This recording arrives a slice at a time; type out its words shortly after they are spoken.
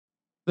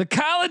The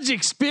College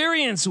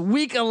Experience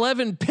Week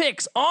 11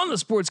 picks on the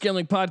Sports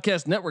Gambling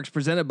Podcast Networks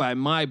presented by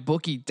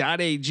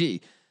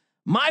MyBookie.ag.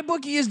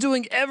 MyBookie is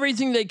doing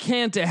everything they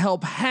can to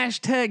help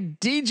hashtag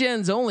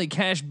DGens only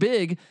cash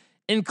big,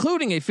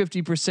 including a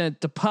 50%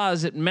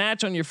 deposit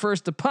match on your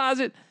first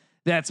deposit.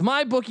 That's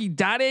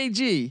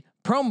MyBookie.ag,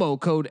 promo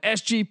code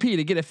SGP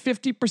to get a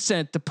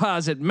 50%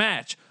 deposit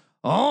match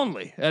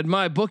only at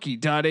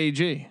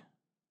MyBookie.ag.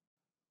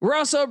 We're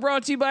also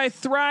brought to you by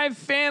Thrive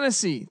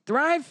Fantasy.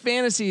 Thrive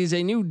Fantasy is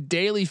a new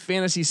daily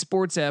fantasy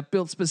sports app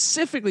built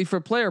specifically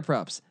for player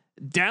props.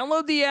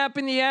 Download the app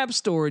in the App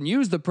Store and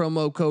use the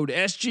promo code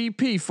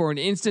SGP for an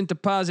instant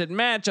deposit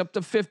match up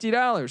to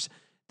 $50.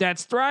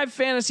 That's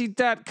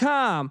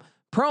thrivefantasy.com,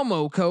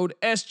 promo code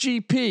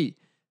SGP.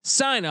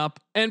 Sign up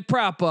and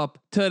prop up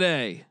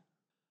today.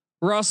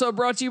 We're also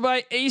brought to you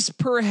by Ace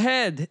Per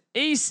Head.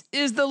 Ace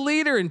is the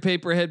leader in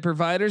pay-per-head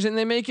providers, and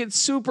they make it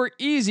super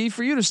easy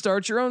for you to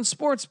start your own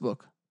sportsbook.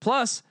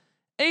 Plus,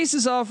 Ace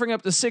is offering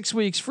up to 6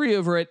 weeks free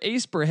over at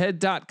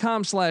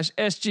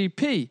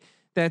aceperhead.com/SGP.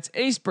 That's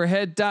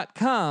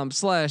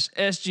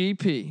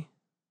aceperhead.com/SGP.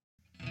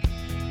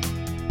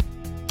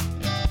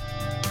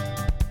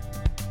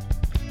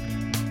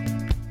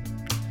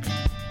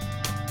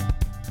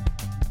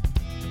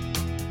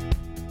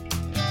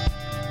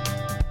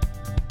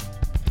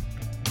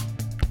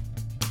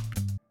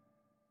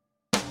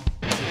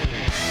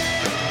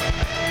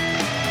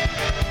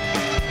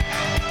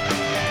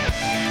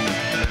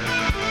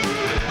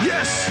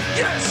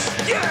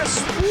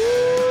 Yes.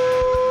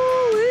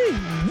 Woo-wee.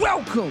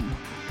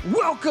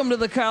 Welcome to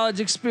the College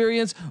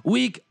Experience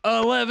Week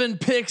 11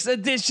 Picks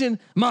Edition.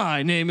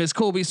 My name is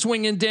Colby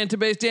Swinging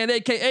Dantabase Dan,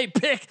 aka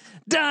Pick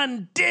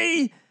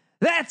Dundee.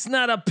 That's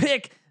not a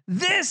pick.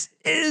 This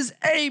is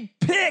a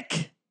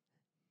pick.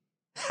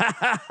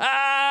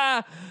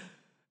 And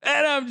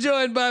I'm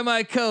joined by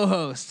my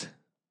co-host.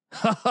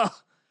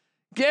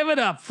 Give it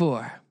up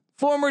for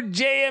former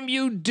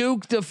JMU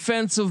Duke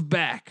defensive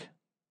back,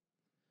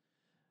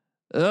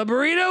 the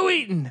burrito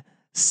eating,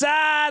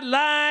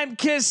 sideline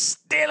kiss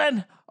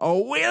stealing,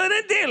 wheeling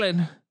and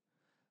dealing,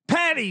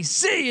 Patty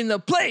C in the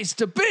place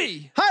to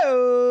be.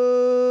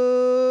 Hi-oh.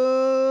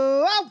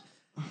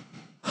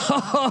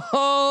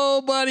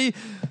 Oh, buddy.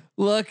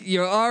 Look,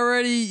 you're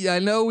already, I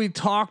know we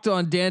talked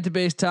on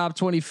Dantabase Top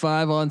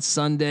 25 on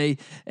Sunday,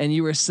 and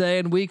you were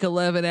saying Week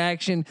 11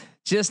 action,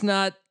 just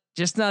not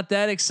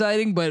that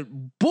exciting, but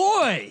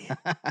boy.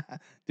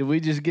 Did we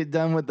just get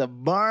done with the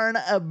barn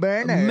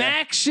burner?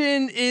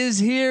 Maction is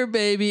here,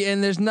 baby,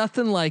 and there's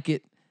nothing like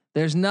it.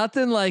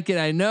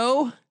 I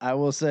know. I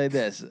will say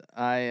this: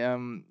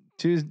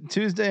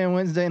 Tuesday and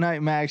Wednesday night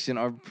Maction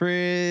are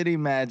pretty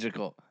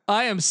magical.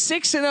 I am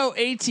 6-0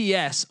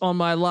 ATS on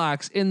my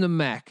locks in the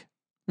MAC.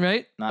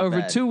 Right, not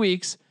over bad. 2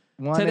 weeks.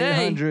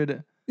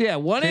 1-800. Yeah,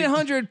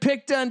 1-800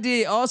 Pick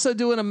Dundee. Also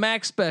doing a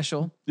MAC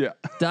special. Yeah,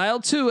 dial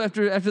 2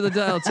 after the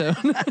dial tone.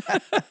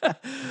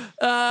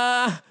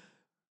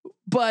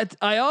 But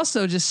I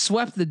also just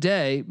swept the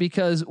day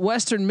because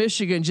Western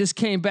Michigan just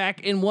came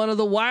back in one of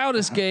the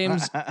wildest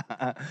games.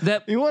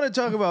 That you want to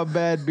talk about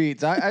bad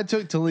beats? I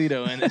took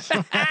Toledo in it.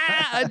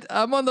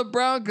 I'm on the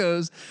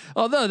Broncos,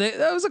 although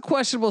that was a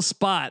questionable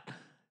spot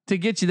to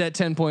get you that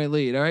 10-point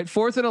lead. All right,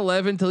 4th and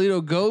 11, Toledo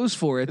goes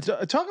for it.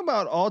 Talk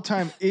about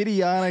all-time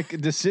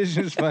idiotic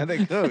decisions by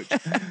the coach.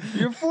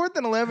 You're 4th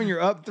and 11.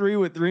 You're up 3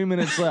 with 3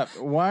 minutes left.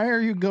 Why are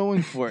you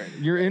going for it?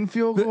 You're in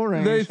field goal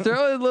range. They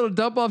throw a little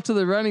dump off to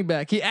the running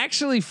back. He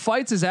actually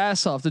fights his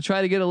ass off to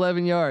try to get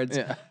 11 yards.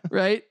 Yeah.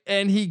 Right,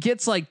 and he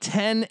gets like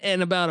 10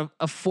 and about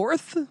a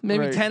fourth,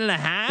 maybe right. 10 and a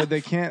half. But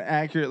they can't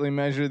accurately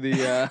measure the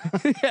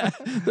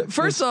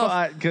First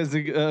off, because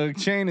the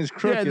chain is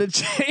crooked. Yeah, the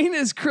chain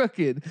is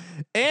crooked,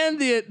 and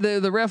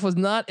the ref was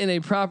not in a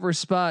proper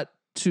spot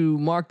to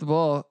mark the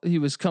ball. He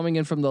was coming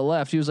in from the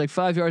left. He was like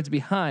 5 yards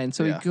behind,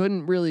 so he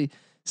couldn't really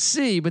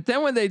see. But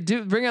then when they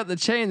do bring out the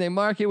chain, they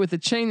mark it with a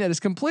chain that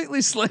is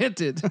completely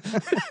slanted.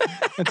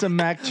 It's a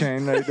Mac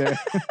chain right there.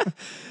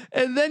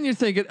 And then you're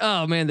thinking,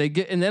 oh man,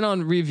 and then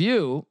on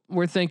review,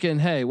 we're thinking,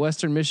 hey,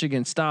 Western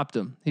Michigan stopped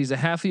him. He's a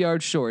half a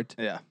yard short.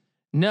 Yeah.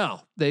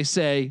 No, they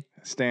say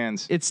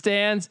stands. It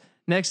stands.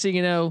 Next thing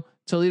you know,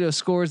 Toledo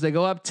scores. They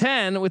go up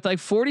 10 with like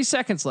 40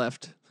 seconds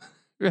left.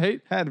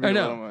 Right? Had to be a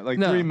little more,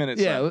 like 3 minutes.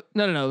 Yeah. Left.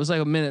 No. It was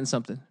like a minute and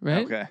something.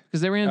 Right? Okay.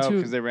 Because they ran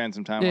because they ran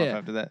some time off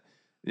after that.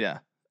 Yeah.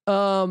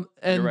 And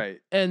you're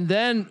right. And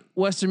then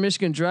Western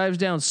Michigan drives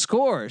down,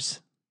 scores.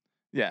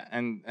 Yeah,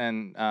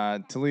 and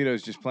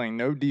Toledo's just playing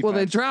no defense. Well,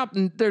 they're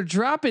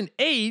dropping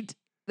 8.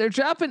 They're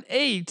dropping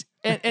 8,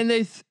 and and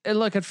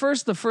look, at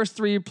first the first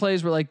 3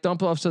 plays were like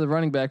dump offs to the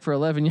running back for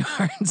 11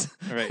 yards.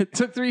 Right. It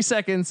took 3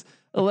 seconds,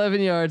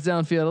 11 yards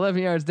downfield,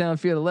 11 yards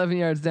downfield, 11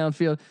 yards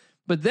downfield.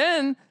 But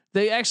then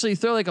they actually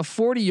throw like a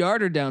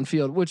 40-yarder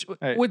downfield, which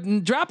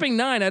with dropping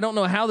 9, I don't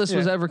know how this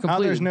was ever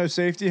completed. How there's no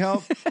safety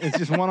help. It's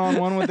just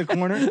 1-on-1 with the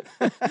corner.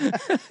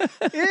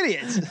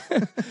 Idiots.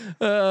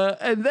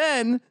 And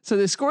then, so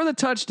they score the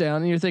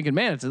touchdown and you're thinking,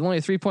 man, it's only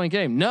a 3-point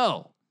game.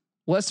 No,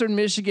 Western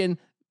Michigan,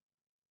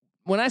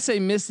 when I say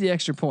miss the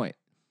extra point,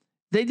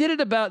 They did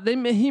it about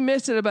he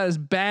missed it about as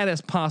bad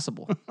as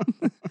possible.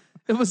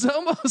 It was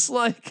almost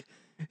like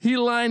he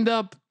lined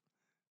up,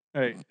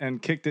 right,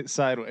 and kicked it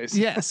sideways.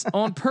 yes,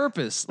 on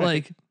purpose.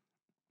 Like,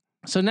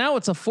 so now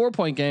it's a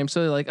 4-point game.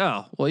 So they're like,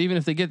 oh, well, even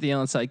if they get the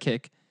onside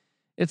kick,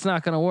 it's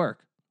not going to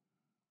work.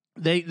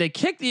 They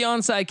kicked the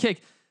onside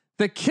kick.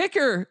 The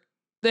kicker,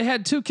 they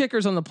had 2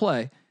 kickers on the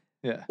play.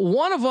 Yeah.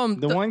 One of them,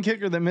 the one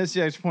kicker that missed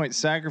the extra point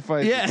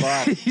sacrificed his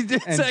body. he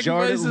did and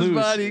jarred it sacrifice his loose.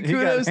 body. He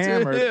Kudos got to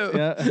hammered. him.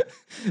 Yeah.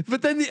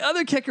 But then the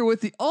other kicker with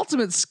the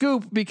ultimate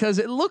scoop, because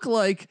it looked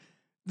like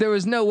there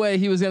was no way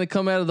he was going to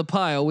come out of the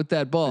pile with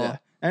that ball. Yeah.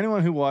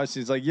 Anyone who watched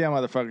is like, yeah,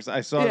 motherfuckers,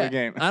 I saw the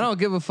game. I don't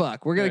give a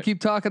fuck. We're going to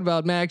keep talking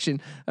about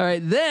Maction. All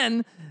right.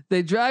 Then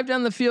they drive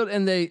down the field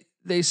and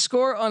they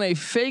score on a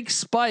fake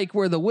spike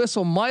where the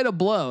whistle might have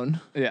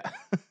blown. Yeah.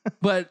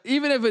 But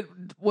even if it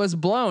was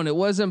blown, it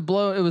wasn't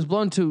blown. It was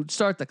blown to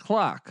start the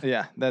clock.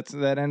 Yeah.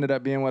 That ended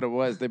up being what it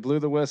was. They blew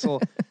the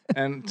whistle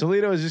and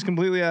Toledo was just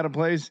completely out of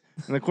place.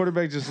 And the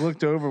quarterback just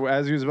looked over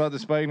as he was about to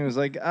spike and he was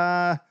like,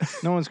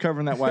 no one's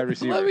covering that wide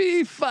receiver. Let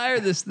me fire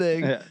this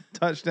thing. Yeah.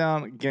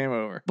 Touchdown, game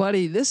over.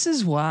 Buddy, this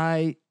is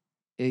why,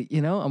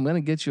 I'm going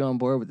to get you on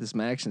board with this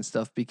Maction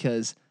stuff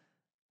because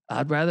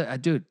I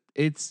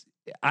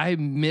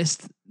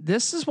missed.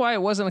 This is why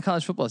it wasn't a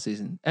college football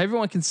season.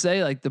 Everyone can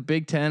say like the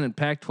Big Ten and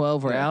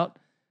Pac-12 are out.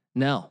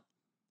 No,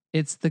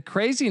 it's the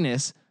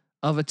craziness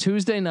of a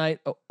Tuesday night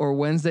or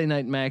Wednesday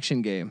night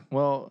Maction game.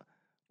 Well,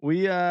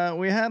 we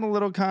had a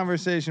little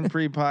conversation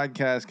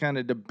pre-podcast, kind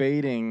of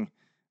debating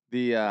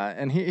the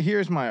and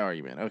here's my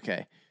argument.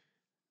 Okay,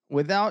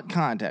 without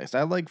context,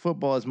 I like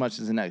football as much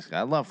as the next guy.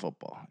 I love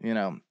football,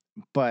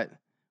 but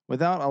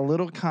without a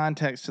little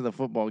context to the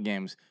football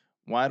games.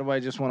 Why do I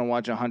just want to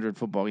watch 100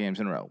 football games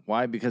in a row?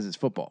 Why? Because it's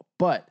football.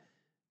 But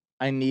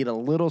I need a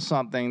little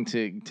something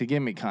to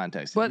give me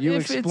context. But you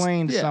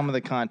explained some of the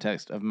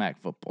context of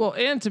MAC football. Well,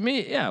 and to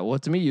me,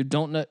 you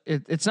don't know.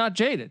 It's not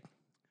jaded.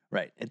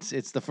 Right.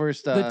 It's the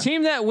first. The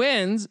team that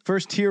wins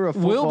first tier of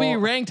football will be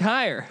ranked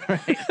higher.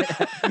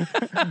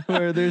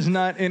 Where there's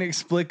not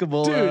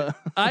inexplicable. Dude,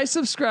 I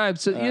subscribe.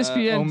 So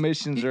ESPN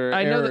omissions or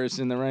errors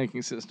in the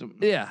ranking system.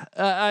 Yeah,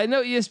 I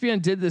know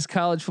ESPN did this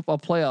college football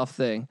playoff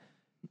thing.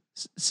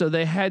 So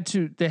they had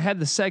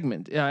the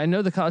segment. Yeah, I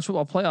know the college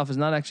football playoff is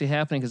not actually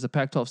happening because the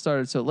Pac-12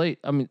 started so late.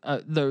 I mean,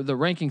 the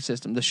ranking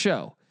system, the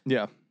show,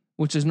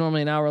 which is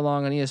normally an hour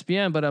long on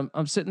ESPN, but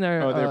I'm sitting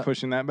there. Oh, they're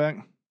pushing that back.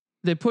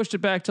 They pushed it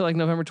back to like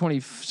November 20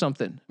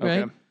 something,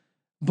 right? Okay.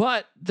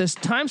 But this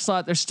time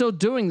slot, they're still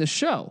doing the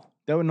show.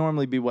 That would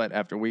normally be what,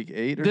 after week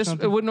 8 or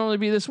something? It would normally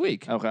be this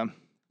week. Okay.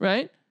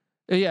 Right?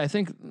 Yeah, I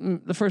think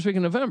the first week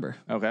in November.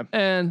 Okay.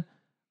 And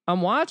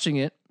I'm watching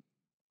it.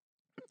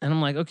 And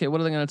I'm like, okay,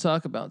 what are they going to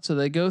talk about? So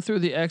they go through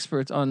the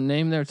experts on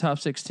name their top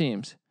 6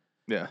 teams.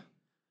 Yeah.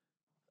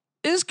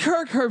 Is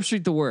Kirk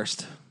Herbstreit the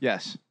worst?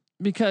 Yes.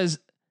 Because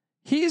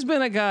he's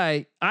been a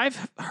guy,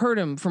 I've heard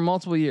him for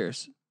multiple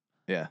years.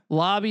 Yeah.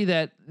 Lobby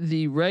that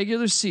the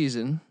regular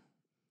season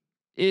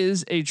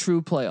is a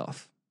true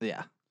playoff.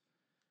 Yeah.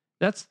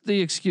 That's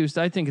the excuse.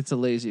 I think it's a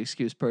lazy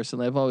excuse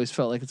personally. I've always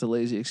felt like it's a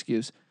lazy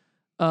excuse.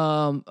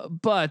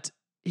 But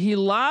he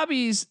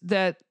lobbies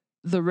that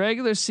the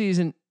regular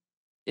season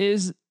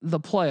is the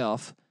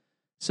playoff.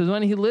 So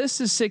when he lists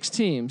his 6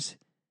 teams,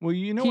 well,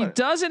 he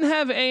doesn't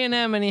have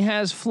A&M and he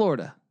has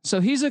Florida. So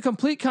he's a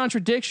complete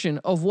contradiction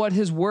of what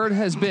his word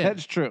has been.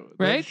 That's true.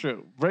 Right? That's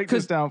true. Break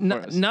this down for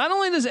us. Not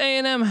only does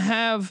A&M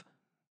have,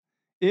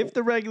 if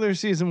the regular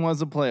season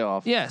was a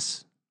playoff,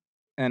 yes,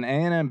 and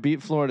A&M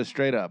beat Florida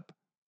straight up.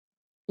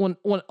 When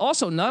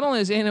also not only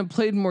has A&M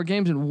played more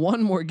games and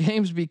won more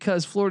games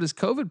because Florida's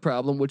COVID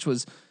problem, which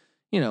was,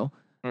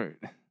 right.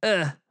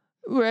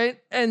 Right.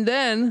 And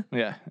then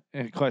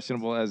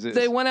questionable as is.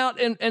 They went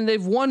out and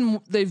they've won.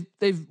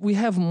 We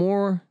have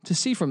more to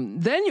see from.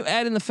 Then you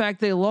add in the fact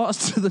they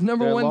lost to the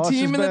number 1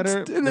 team in the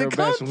country.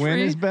 Best win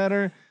is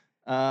better.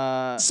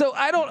 So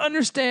I don't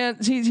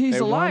understand. He's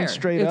a liar.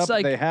 Straight up,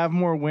 they have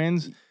more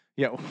wins.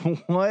 Yeah.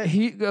 What?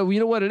 You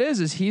know what it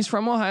is he's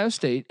from Ohio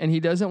State and he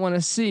doesn't want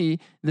to see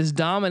this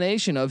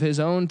domination of his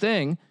own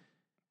thing.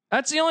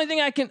 That's the only thing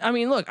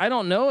look, I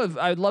don't know if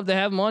I'd love to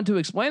have him on to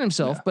explain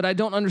himself, but I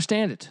don't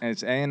understand it. And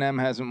it's A&M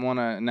hasn't won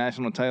a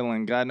national title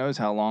in God knows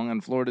how long,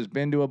 and Florida's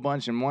been to a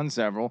bunch and won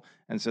several.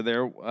 And so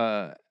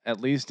they're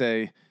at least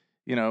a,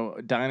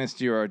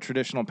 dynasty or a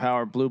traditional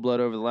power blue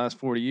blood over the last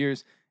 40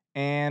 years.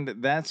 And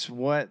that's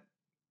what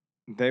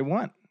they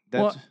want.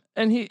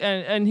 And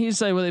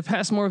he's like, well, they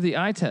passed more of the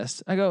eye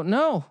test. I go,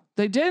 no,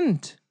 they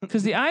didn't.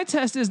 Because the eye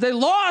test is they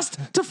lost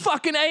to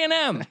fucking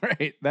A&M.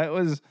 Right. That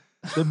was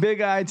the big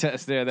eye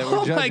test there that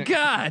we're judging. My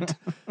God.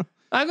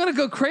 I'm going to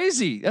go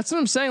crazy. That's what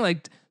I'm saying.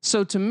 Like,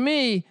 so to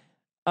me,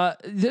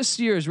 this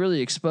year has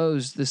really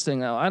exposed this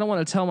thing. I don't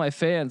want to tell my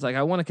fans, like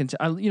I want to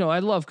continue, I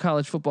love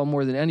college football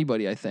more than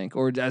anybody, I think,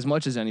 or as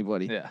much as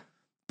anybody. Yeah.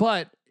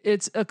 But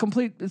it's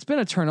been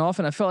a turn off,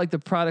 and I felt like the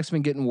product's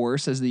been getting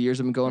worse as the years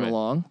have been going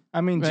along. I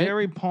mean, right?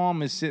 Jerry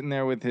Palm is sitting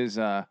there with his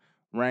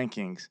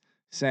rankings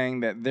saying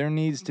that there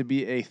needs to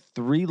be a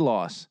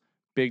 3-loss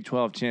Big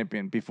 12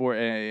 champion before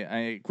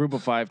a Group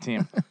of 5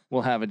 team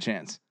will have a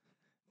chance.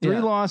 3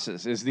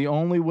 losses is the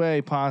only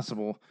way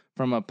possible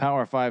from a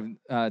Power 5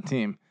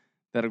 team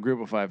that a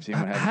Group of 5 team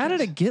would have. How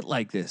did it get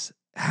like this?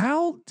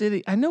 How did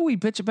it? I know we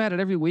bitch about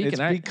it every week. It's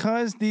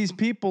because these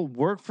people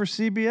work for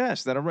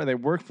CBS. They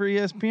work for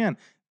ESPN.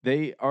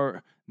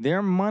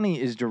 Their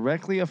money is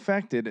directly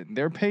affected.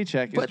 Their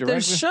paycheck is directly.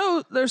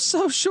 But they're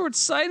so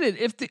short-sighted.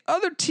 If the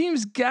other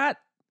teams got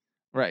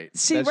right,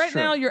 see right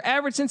now, your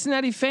average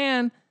Cincinnati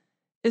fan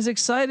is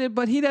excited,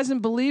 but he doesn't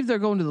believe they're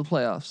going to the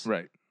playoffs.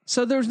 Right.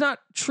 So there's not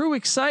true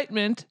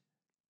excitement.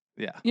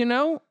 Yeah. You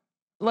know,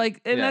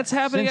 that's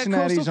happening at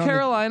Coastal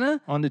Carolina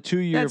on the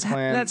 2-year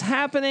plan. That's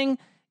happening.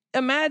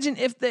 Imagine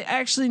if they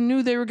actually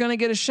knew they were going to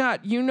get a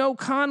shot. You know,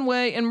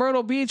 Conway and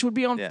Myrtle Beach would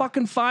be on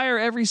fucking fire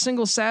every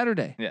single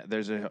Saturday. Yeah,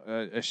 there's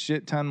a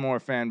shit ton more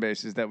fan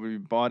bases that would be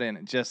bought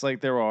in, just like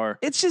there are.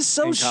 It's just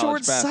so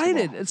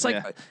short-sighted. It's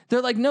like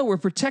they're like, no, we're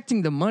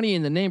protecting the money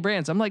and the name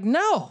brands. I'm like,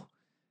 no,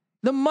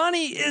 the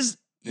money is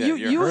you're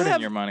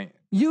hurting your money.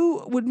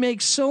 You would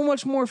make so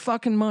much more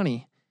fucking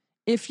money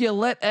if you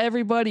let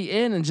everybody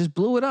in and just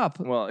blew it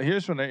up. Well,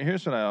 here's what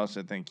I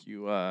also think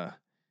you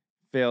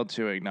failed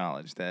to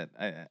acknowledge, that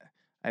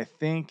I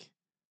think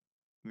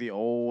the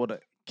old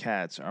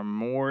cats are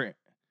more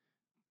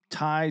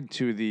tied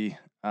to the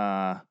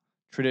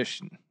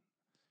tradition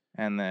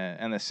and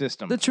the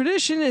system. The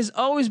tradition has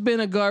always been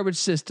a garbage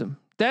system.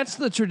 That's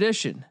the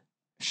tradition.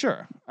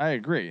 Sure, I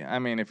agree. I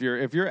mean, if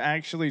you're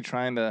actually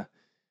trying to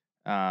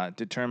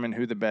determine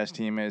who the best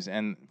team is,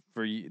 and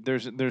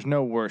there's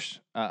no worse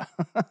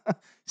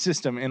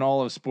system in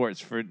all of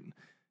sports for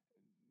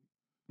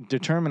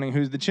determining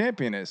who the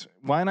champion is.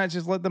 Why not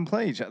just let them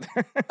play each other?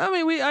 I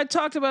mean, I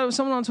talked about it with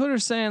someone on Twitter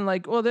saying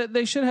like, well,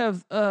 they should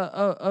have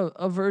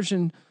a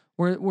version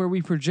where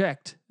we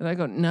project, and I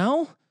go,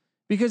 no,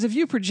 because if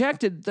you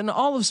projected, then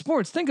all of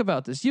sports. Think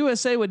about this: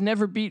 USA would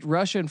never beat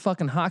Russia in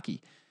fucking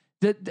hockey.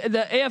 The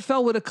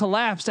AFL would have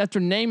collapsed after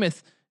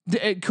Namath.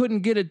 It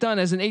couldn't get it done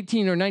as an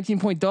 18 or 19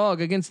 point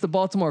dog against the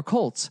Baltimore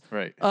Colts.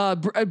 Right.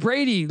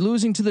 Brady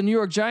losing to the New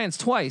York Giants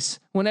twice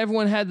when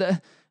everyone had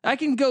the. I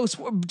can go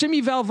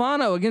Jimmy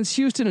Valvano against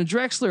Houston and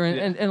Drexler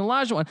and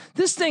Elijah.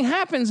 This thing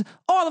happens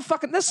all the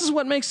fucking. This is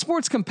what makes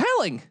sports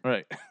compelling.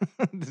 Right.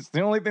 It's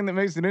the only thing that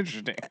makes it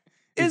interesting.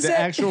 Is the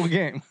actual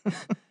game.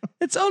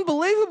 It's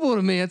unbelievable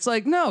to me. It's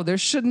like, no, there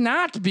should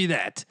not be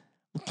that.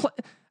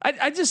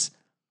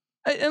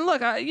 And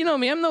look, you know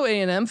me, I'm no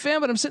A&M fan,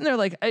 but I'm sitting there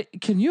like,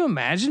 can you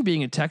imagine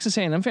being a Texas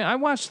A&M fan? I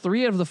watched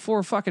 3 out of the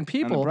 4 fucking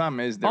people the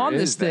problem is on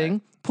this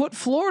thing put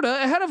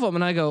Florida ahead of them.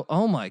 And I go,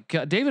 oh my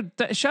God,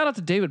 shout out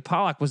to David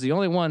Pollack was the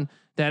only one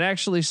that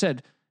actually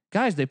said,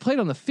 guys, they played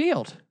on the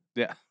field.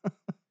 Yeah.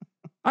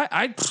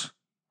 I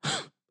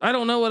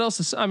don't know what else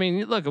to say. I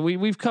mean, look,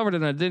 we've covered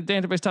it in a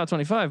database top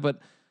 25, but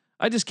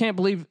I just can't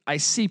believe I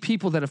see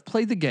people that have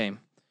played the game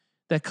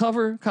that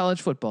cover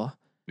college football.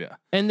 Yeah.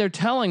 And they're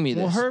telling me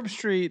this. Well, Herb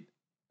Street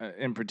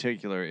in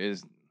particular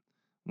is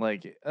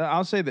like,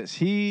 I'll say this.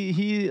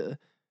 He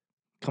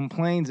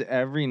complains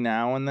every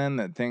now and then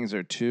that things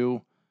are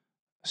too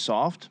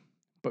soft,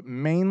 but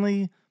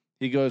mainly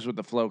he goes with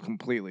the flow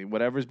completely.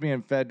 Whatever's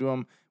being fed to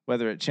him,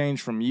 whether it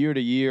changed from year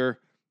to year,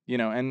 you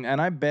know, and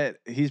I bet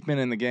he's been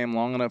in the game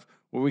long enough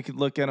where we could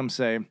look at him,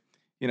 say,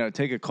 you know,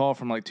 take a call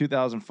from like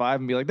 2005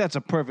 and be like, that's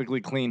a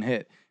perfectly clean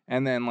hit.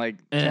 And then like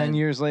 10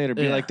 years later,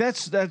 be like,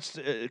 that's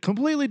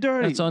completely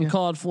dirty. That's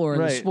uncalled for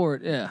in the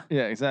sport. Yeah.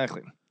 Yeah,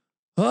 exactly.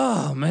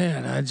 Oh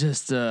man. I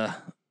just, I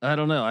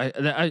don't know.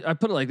 I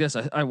put it like this.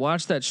 I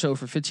watched that show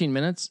for 15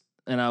 minutes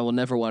and I will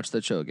never watch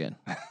that show again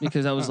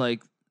because I was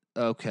like,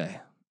 okay,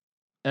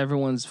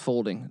 everyone's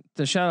folding.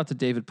 So shout out to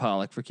David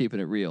Pollack for keeping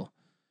it real.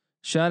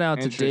 Shout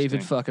out to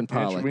David fucking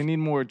Pollack. We need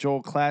more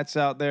Joel Klatz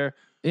out there.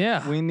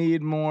 Yeah. We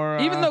need more.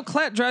 Even though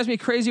Klatt drives me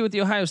crazy with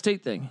the Ohio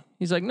State thing.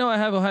 He's like, no, I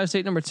have Ohio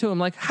State number 2. I'm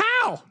like,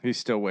 how? He's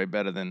still way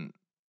better than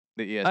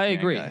the ESPN I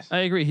agree. guys. I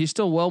agree. He's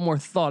still well more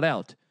thought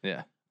out.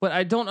 Yeah. But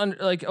I don't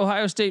like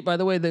Ohio State, by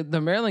the way, the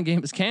Maryland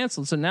game is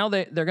canceled. So now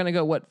they're going to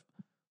go,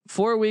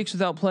 4 weeks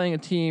without playing a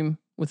team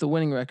with a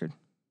winning record.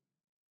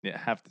 Yeah,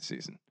 half the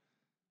season.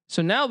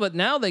 So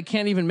now they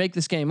can't even make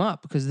this game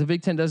up because the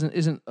Big Ten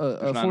isn't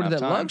afforded that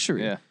time.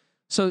 luxury. Yeah.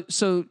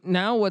 So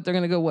now they're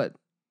going to go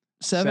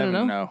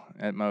 7-0? No,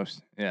 at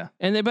most. Yeah.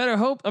 And they better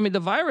hope. I mean, the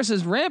virus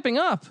is ramping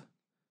up.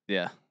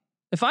 Yeah.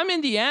 If I'm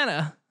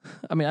Indiana,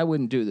 I mean, I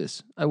wouldn't do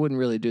this. I wouldn't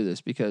really do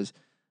this because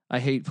I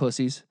hate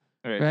pussies.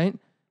 Right?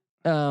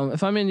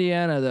 If I'm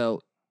Indiana,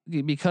 though,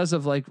 because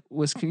of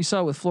you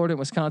saw with Florida and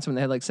Wisconsin when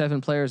they had 7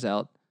 players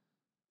out,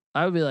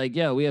 I would be like,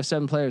 yeah, we have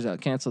 7 players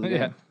out. Cancel the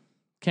game.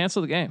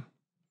 Cancel the game.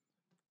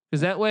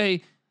 Because that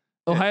way,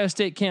 Ohio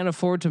State can't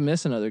afford to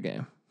miss another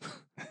game.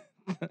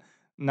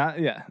 Not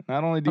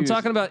only do I'm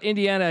talking about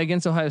Indiana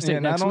against Ohio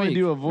State next week. Not only do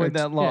you avoid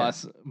that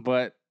loss,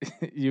 but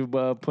you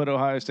put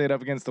Ohio State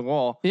up against the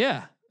wall.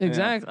 Yeah,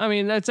 exactly. Yeah. I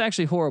mean, that's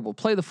actually horrible.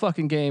 Play the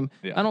fucking game.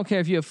 Yeah. I don't care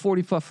if you have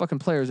 45 fucking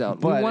players out.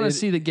 But we want to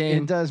see the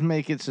game. It does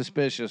make it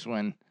suspicious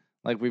when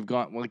like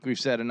we've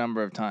said a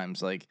number of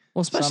times. Like,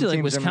 well, especially like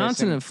teams are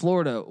Wisconsin missing- and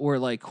Florida were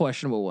like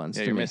questionable ones.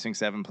 yeah, to you're me. missing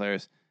 7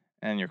 players,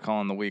 and you're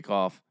calling the week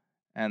off,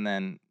 and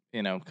then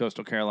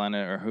Coastal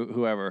Carolina or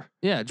whoever.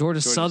 Yeah,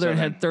 Georgia Southern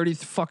had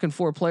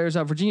 4 players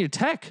out. Virginia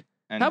Tech.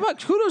 And How about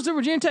kudos to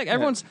Virginia Tech?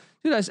 Everyone's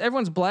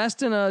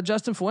blasting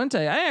Justin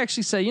Fuente. I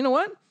actually say, you know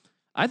what?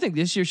 I think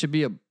this year should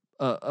be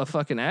a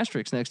fucking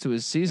asterisk next to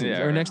his season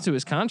next to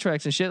his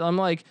contracts and shit. I'm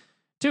like,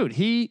 dude,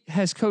 he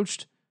has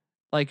coached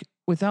like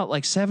without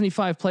like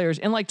 75 players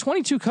and like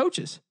 22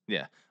 coaches.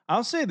 Yeah.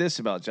 I'll say this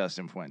about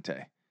Justin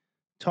Fuente.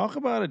 Talk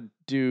about a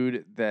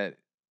dude that,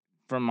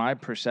 from my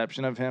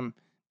perception of him,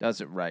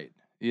 does it right,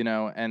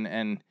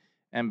 and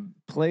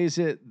plays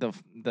it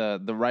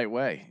the right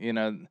way,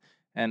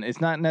 and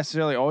it's not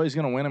necessarily always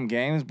going to win him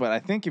games, but I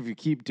think if you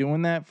keep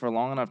doing that for a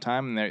long enough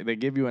time and they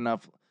give you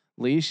enough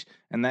leash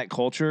and that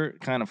culture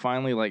kind of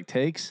finally like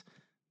takes,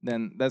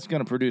 then that's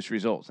going to produce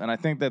results. And I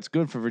think that's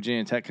good for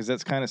Virginia Tech because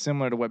that's kind of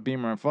similar to what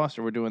Beamer and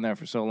Foster were doing there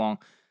for so long.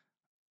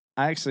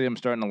 I actually am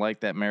starting to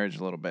like that marriage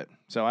a little bit.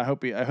 So I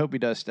hope he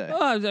does stay.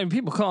 I mean,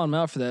 people call him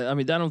out for that. I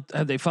mean,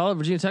 have they followed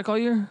Virginia Tech all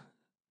year?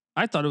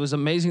 I thought it was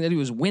amazing that he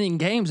was winning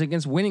games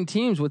against winning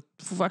teams with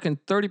fucking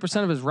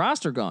 30% of his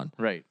roster gone.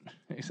 Right.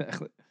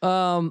 Exactly.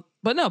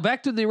 But no,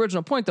 back to the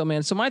original point though,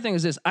 man. So my thing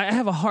is this: I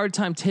have a hard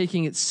time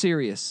taking it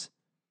serious,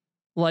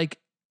 like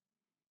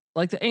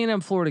the A&M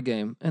Florida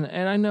game. And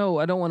I know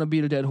I don't want to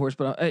beat a dead horse,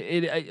 but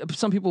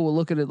some people will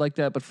look at it like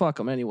that. But fuck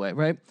them anyway,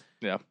 right?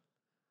 Yeah.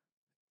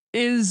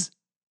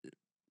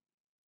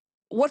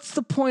 What's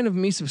the point of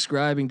me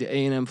subscribing to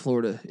A&M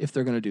Florida if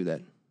they're going to do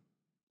that?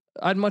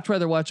 I'd much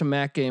rather watch a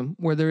MAC game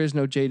where there is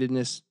no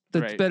jadedness.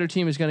 The better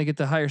team is going to get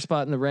the higher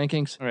spot in the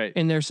rankings. Right.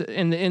 In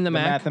the MAC.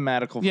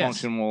 Mathematical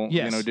function will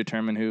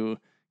determine who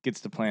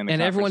gets to play in the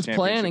and everyone's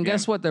playing. And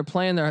guess game. what? They're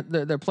playing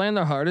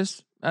their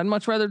hardest. I'd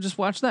much rather just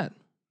watch that.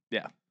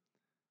 Yeah.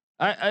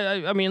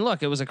 I mean,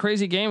 look, it was a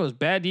crazy game. It was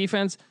bad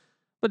defense.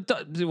 But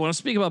do you want to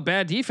speak about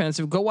bad defense?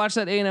 Go watch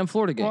that A&M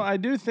Florida game. Well, I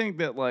do think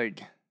that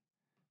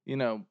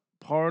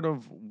part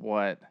of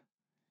what,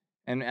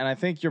 and I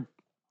think you're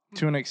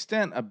to an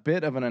extent a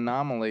bit of an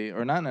anomaly,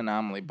 or not an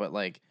anomaly, but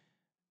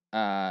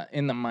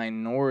in the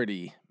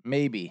minority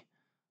maybe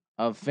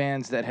of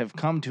fans that have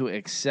come to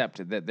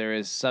accept that there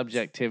is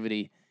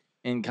subjectivity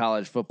in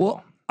college football.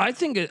 Well, I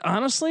think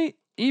honestly,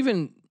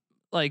 even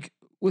like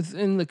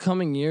within the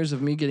coming years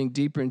of me getting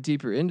deeper and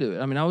deeper into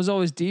it. I mean, I was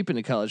always deep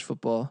into college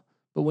football,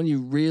 but when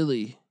you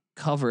really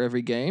cover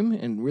every game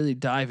and really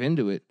dive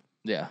into it,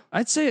 yeah,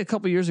 I'd say a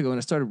couple years ago when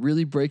I started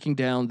really breaking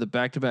down the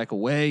back-to-back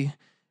away,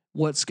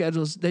 what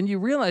schedules, then you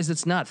realize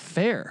it's not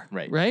fair.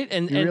 Right.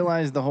 And you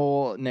realize the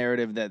whole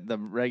narrative that the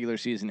regular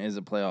season is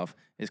a playoff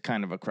is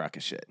kind of a crock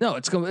of shit. No,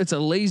 it's a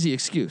lazy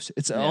excuse.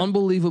 It's an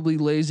unbelievably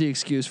lazy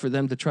excuse for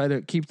them to try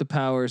to keep the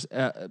powers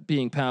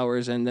being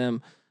powers and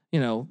them,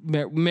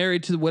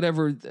 married to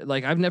whatever.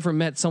 Like, I've never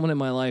met someone in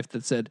my life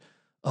that said,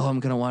 "Oh, I'm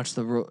going to watch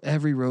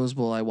every Rose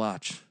Bowl I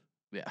watch."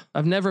 Yeah.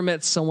 I've never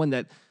met someone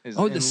that,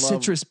 the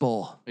Citrus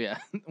Bowl. Yeah.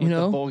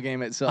 The bowl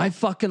game itself. I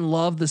fucking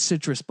love the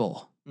Citrus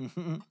Bowl.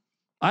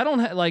 I don't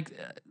have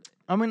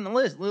I mean,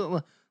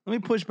 let me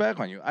push back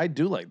on you. I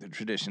do like the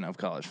tradition of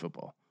college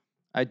football.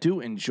 I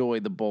do enjoy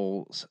the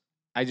bowls.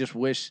 I just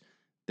wish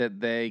that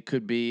they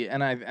could be,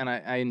 and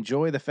I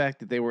enjoy the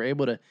fact that they were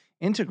able to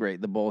integrate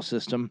the bowl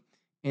system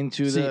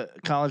into the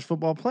college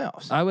football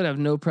playoffs. I would have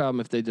no problem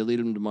if they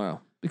deleted them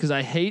tomorrow because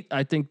I think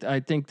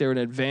they're an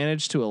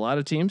advantage to a lot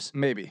of teams.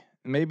 Maybe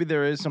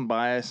there is some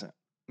bias.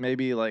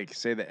 Maybe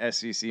say the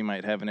SEC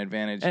might have an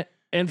advantage.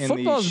 And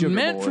football's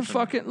meant for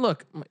fucking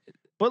look.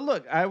 But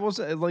look, I will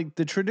say,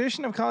 the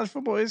tradition of college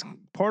football is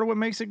part of what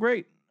makes it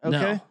great.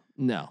 Okay.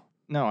 No,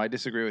 I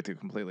disagree with you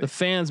completely. The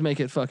fans make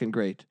it fucking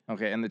great.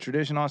 Okay, and the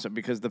tradition also,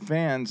 because the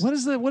fans.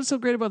 What's so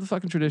great about the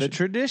fucking tradition?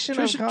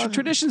 The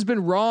tradition's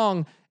been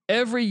wrong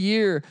every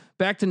year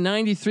back to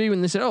 '93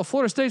 when they said, "Oh,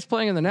 Florida State's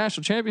playing in the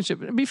national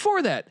championship."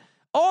 Before that,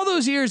 all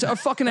those years are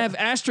fucking have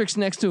asterisks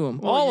next to them.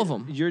 All of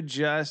them.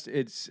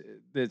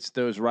 It's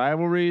those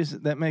rivalries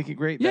that make it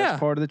great. That's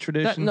part of the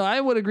tradition. I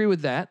would agree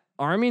with that.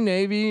 Army,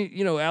 Navy,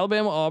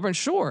 Alabama, Auburn,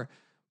 sure.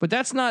 But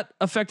that's not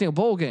affecting a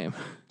bowl game.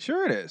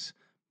 Sure it is.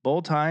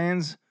 Bowl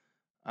tie-ins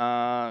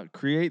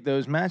create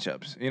those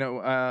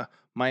matchups.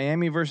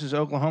 Miami versus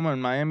Oklahoma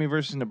and Miami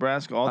versus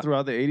Nebraska all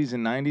throughout the 80s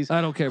and 90s.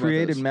 I don't care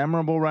created about those.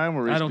 memorable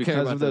rivalries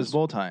because of those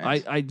bowl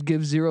tie-ins. I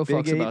give zero Big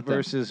fucks Eight about that.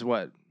 Versus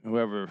what?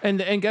 Whoever.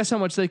 And guess how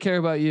much they care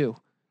about you?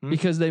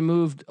 Because they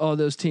moved all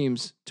those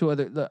teams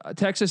to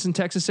Texas and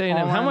Texas A&M.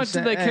 How much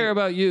did they care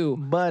about you?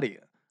 Buddy.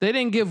 They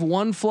didn't give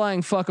one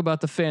flying fuck about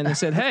the fan. They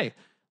said, "Hey,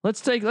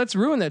 let's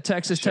ruin that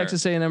Texas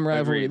A&M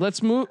rivalry. Agreed.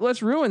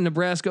 Let's ruin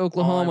Nebraska,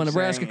 Oklahoma,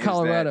 Nebraska,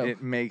 Colorado."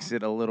 It makes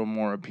it a little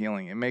more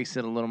appealing. It makes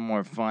it a little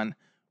more fun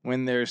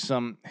when there's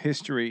some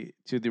history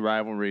to the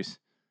rivalries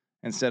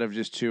instead of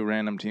just two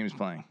random teams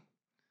playing.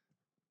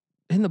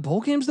 In the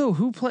bowl games, though,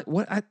 who play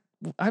what?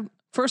 I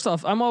first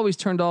off, I'm always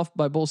turned off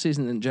by bowl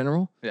season in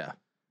general. Yeah.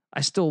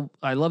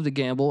 I love to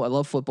gamble. I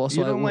love football. So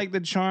you don't like the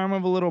charm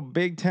of a little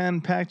Big Ten,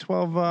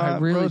 Pac-12. I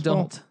really Rose Bowl?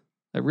 don't.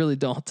 I really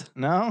don't.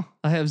 No,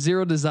 I have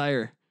zero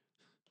desire.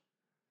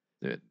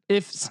 dude.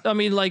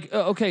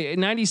 Okay,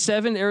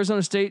 97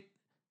 Arizona State,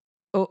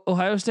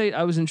 Ohio State.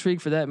 I was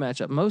intrigued for that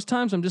matchup. Most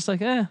times I'm just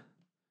like, I'd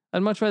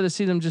much rather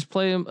see them just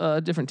play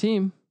a different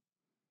team.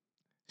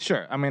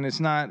 Sure. I mean, it's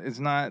not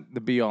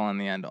the be all and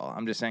the end all.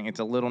 I'm just saying it's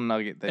a little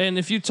nugget that. And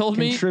if you told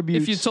me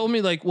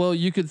like, well,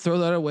 you could throw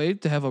that away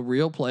to have a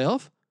real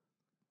playoff,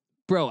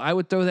 bro, I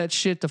would throw that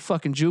shit to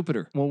fucking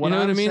Jupiter. Well, what you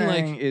know I'm what I mean?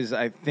 saying Like, is,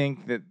 I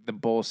think that the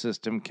bowl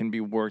system can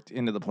be worked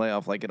into the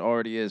playoff like it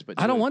already is,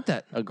 but I don't want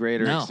that a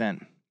greater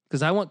extent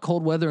because I want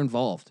cold weather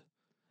involved,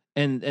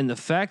 and the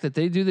fact that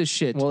they do this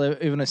shit. Well,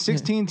 if in a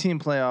 16-team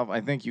playoff,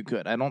 I think you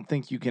could. I don't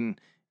think you can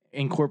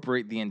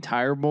incorporate the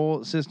entire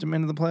bowl system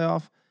into the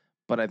playoff,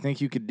 but I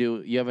think you could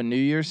do. You have a New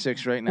Year's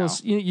 6 right now. Well,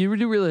 you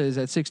do realize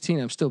at 16,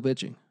 I'm still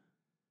bitching.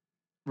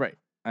 Right.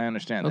 I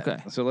understand that.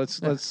 Okay. So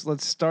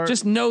let's start.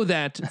 Just know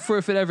that for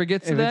if it ever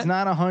gets to if that, it's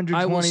not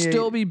 128, I will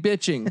still be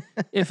bitching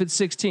if it's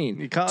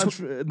 16.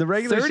 The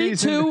regular 32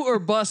 season. or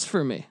bust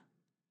for me.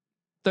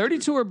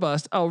 32 or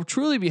bust. I'll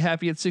truly be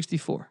happy at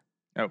 64.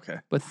 Okay.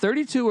 But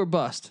 32 or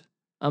bust,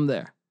 I'm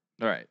there.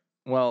 All right.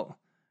 Well,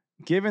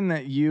 given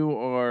that you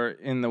are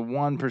in the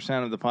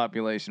 1% of the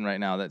population right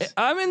now,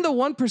 I'm in the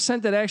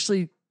 1% that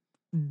actually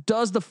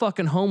does the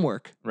fucking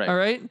homework. Right. All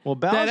right. Well,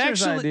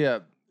 Bowser's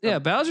idea. Yeah,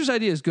 Bowser's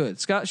idea is good.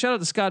 Shout out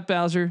to Scott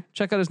Bowser.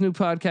 Check out his new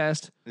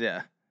podcast.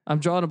 Yeah. I'm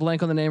drawing a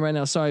blank on the name right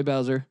now. Sorry,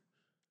 Bowser.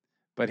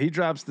 But he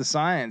drops the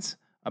science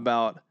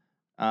about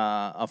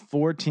a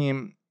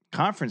 4-team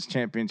conference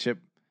championship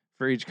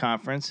for each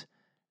conference,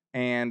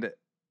 and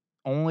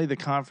only the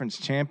conference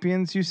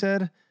champions, you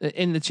said?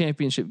 In the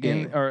championship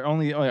game.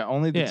 Only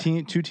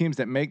the 2 teams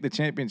that make the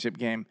championship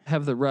game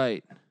have the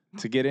right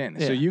to get in.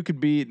 Yeah. So you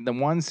could be the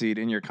 1 seed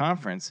in your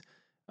conference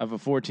of a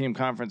 4-team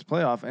conference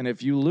playoff, and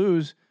if you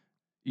lose,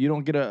 you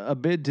don't get a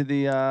bid to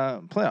the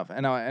playoff.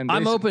 And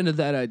I'm open to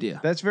that idea.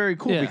 That's very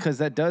cool because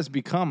that does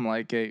become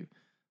like a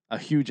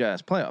huge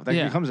ass playoff.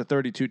 That becomes a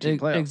 32-team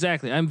playoff.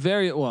 Exactly.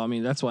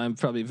 That's why I'm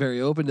probably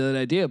very open to that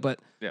idea. But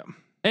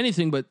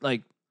anything but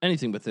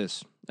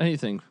this.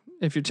 Anything.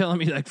 If you're telling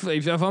me like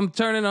if I'm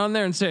turning on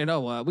there and saying,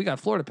 we got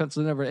Florida,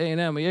 Pennsylvania over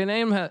A&M.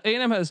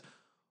 A&M has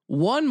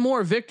one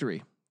more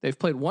victory. They've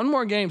played one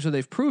more game, so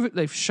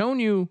they've shown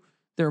you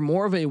they're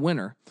more of a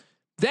winner.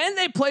 Then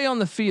they play on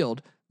the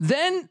field.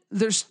 Then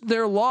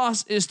their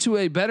loss is to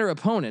a better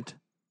opponent.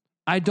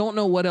 I don't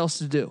know what else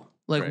to do.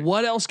 Like,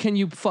 what else can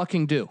you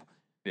fucking do?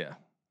 Yeah.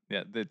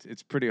 Yeah.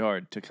 It's pretty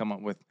hard to come up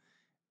with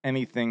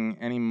any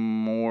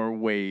more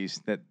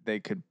ways that they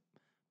could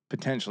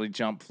potentially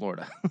jump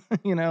Florida,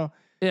 you know?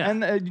 Yeah.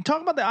 And you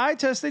talk about the eye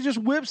test, they just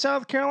whipped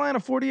South Carolina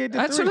 48-3.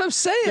 That's what I'm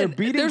saying. They're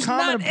beating There's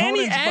common not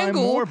any opponents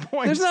angle. by more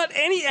points. There's not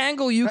any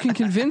angle you can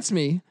convince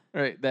me.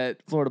 Right. That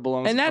Florida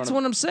belongs. And that's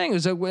what I'm saying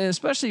is that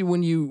especially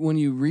when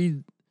you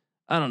read,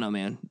 I don't know,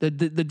 man.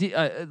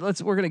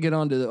 We're gonna get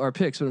on to our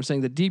picks, but I'm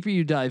saying the deeper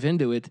you dive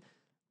into it,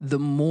 the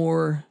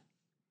more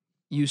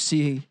you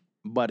see,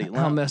 buddy,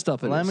 how messed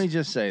up it is. Let me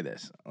just say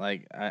this: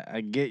 like, I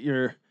get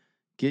your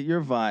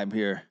vibe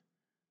here.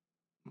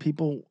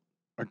 People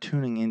are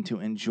tuning in to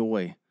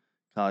enjoy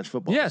college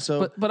football. Yes,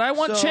 but I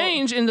want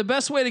change, and the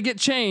best way to get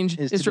change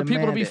is for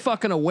people to be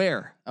fucking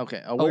aware.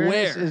 Okay,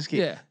 awareness is key.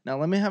 Yeah. Now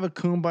let me have a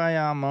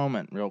kumbaya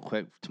moment real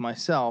quick to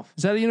myself.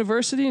 Is that a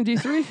university in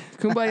D3?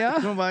 Kumbaya?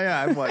 Kumbaya,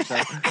 I've watched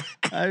that.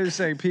 I was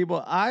saying,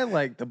 people, I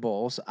like the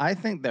bowls. I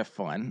think they're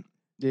fun.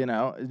 You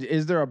know,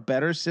 is there a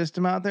better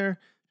system out there?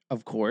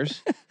 Of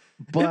course.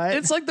 But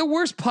it's like the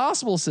worst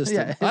possible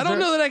system. Yeah, I don't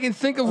know that I can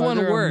think of one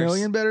worse. A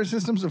million better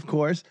systems, of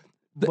course.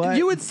 But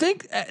you would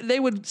think they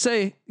would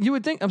say,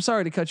 I'm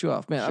sorry to cut you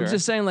off, man. Sure. I'm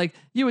just saying, like,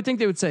 you would think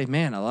they would say,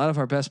 man, a lot of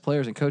our best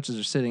players and coaches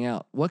are sitting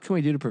out. What can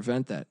we do to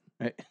prevent that?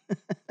 Right.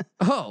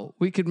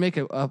 We could make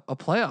a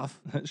playoff.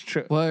 That's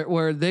true.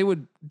 Where they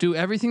would do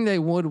everything they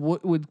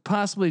would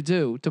possibly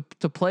do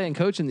to play and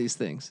coach in these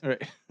things.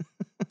 Right.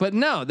 But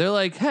no, they're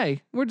like,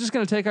 hey, we're just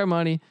going to take our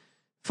money.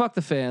 Fuck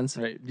the fans.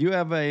 Right. You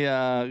have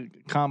a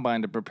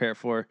combine to prepare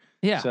for.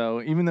 Yeah.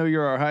 So even though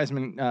you're our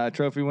Heisman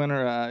Trophy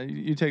winner,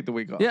 you take the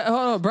week off. Yeah.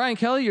 Oh, Brian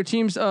Kelly, your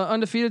team's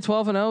undefeated,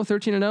 12-0,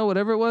 13-0,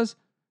 whatever it was.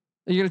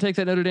 Are you going to take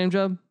that Notre Dame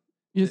job?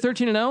 You're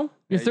 13-0.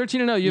 You're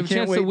 13-0. You have a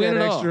chance to win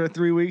it all. Extra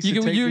 3 weeks.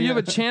 You have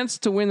a chance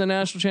to win the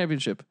national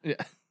championship. Yeah.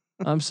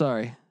 I'm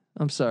sorry.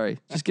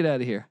 Just get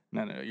out of here.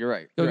 No, you're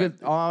right. Go get.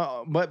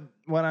 But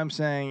what I'm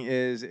saying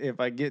is, if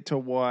I get to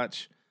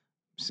watch,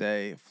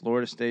 say,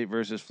 Florida State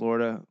versus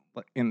Florida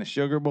in the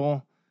Sugar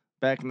Bowl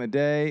back in the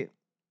day,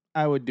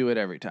 I would do it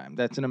every time.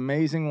 That's an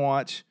amazing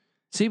watch.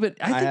 See, but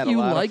I think you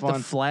like the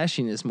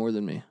flashiness more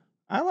than me.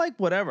 I like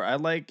whatever. I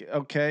like,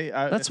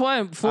 that's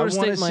why Florida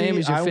State Miami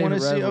is your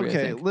favorite rivalry.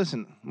 Okay,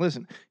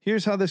 listen.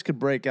 Here's how this could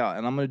break out,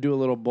 and I'm going to do a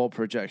little bold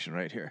projection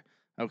right here.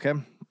 Okay?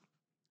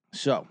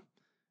 So,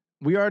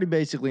 we already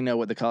basically know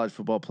what the college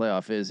football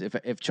playoff is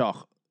if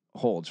chalk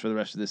holds for the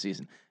rest of the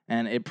season,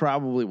 and it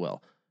probably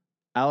will.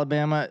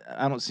 Alabama,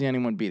 I don't see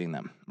anyone beating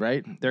them,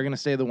 right? They're going to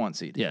stay the 1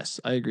 seed. Yes,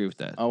 I agree with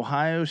that.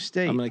 Ohio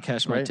State. I'm going to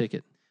cash my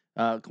ticket.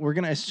 We're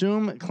going to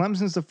assume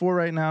Clemson's the 4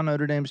 right now,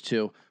 Notre Dame's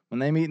 2. when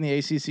they meet in the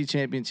ACC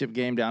championship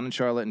game down in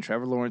Charlotte and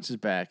Trevor Lawrence is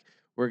back,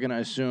 we're going to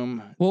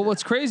assume. Well,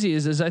 what's crazy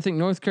is I think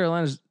North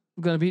Carolina's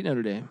going to beat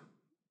Notre Dame,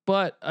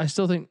 but I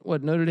still think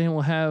Notre Dame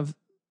will have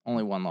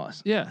only one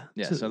loss. Yeah.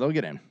 So they'll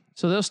get in.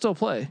 So they'll still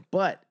play.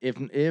 But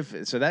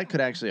if so, that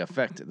could actually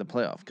affect the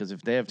playoff because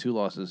if they have 2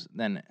 losses,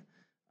 then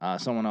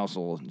someone else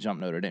will jump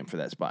Notre Dame for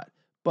that spot.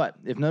 But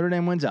if Notre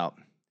Dame wins out,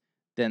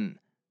 then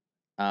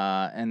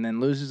and then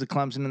loses to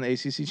Clemson in the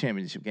ACC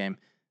championship game,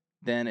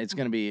 then it's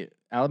going to be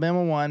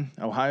Alabama 1,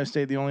 Ohio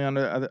State the only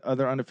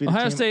other undefeated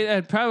Ohio team. State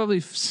at probably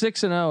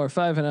 6-0 or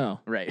 5-0.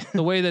 Right.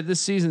 The way that this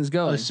season's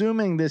going.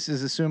 Assuming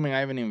I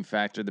haven't even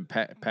factored the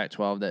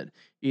Pac-12 that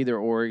either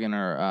Oregon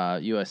or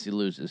USC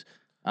loses.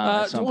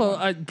 At some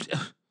point.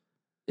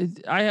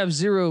 I have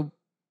zero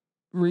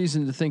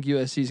reason to think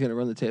USC is going to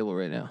run the table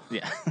right now.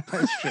 Yeah,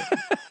 that's true.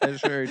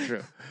 That's very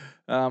true.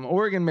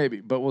 Oregon maybe,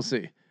 but we'll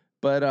see.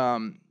 But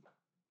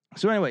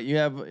so anyway, you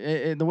have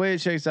the way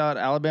it shakes out.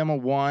 Alabama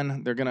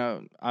 1. They're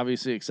gonna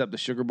obviously accept the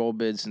Sugar Bowl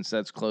bid since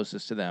that's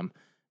closest to them,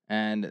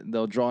 and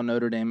they'll draw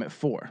Notre Dame at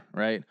 4.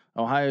 Right?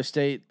 Ohio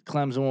State,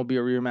 Clemson will be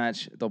a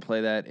rematch. They'll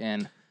play that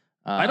in.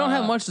 I don't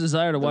have much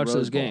desire to watch Rose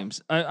those Bowl.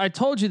 games. I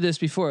told you this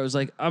before. I was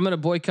like, I'm going to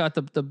boycott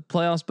the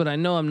playoffs, but I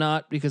know I'm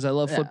not because I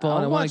love football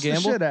and I want to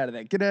gamble. The shit out of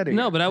that. Get out of here.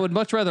 No, but I would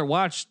much rather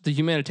watch the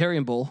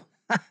Humanitarian Bowl,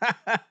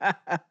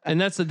 and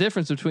that's the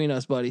difference between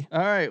us, buddy. All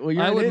right. Well,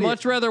 you're I an would idiot.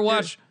 much rather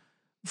watch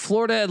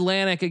Florida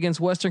Atlantic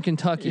against Western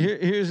Kentucky.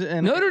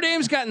 Notre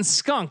Dame's gotten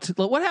skunked.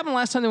 What happened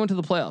last time they went to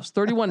the playoffs?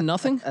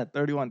 31-0. At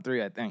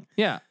 31-3, I think.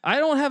 Yeah, I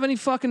don't have any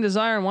fucking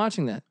desire in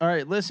watching that. All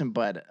right, listen,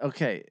 bud.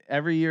 Okay,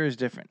 every year is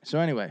different. So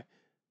anyway,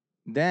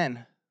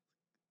 then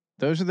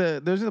those are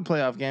the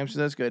playoff games. So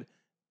that's good.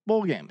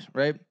 Bowl games,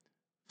 right?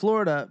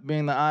 Florida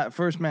being the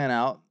first man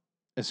out,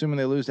 assuming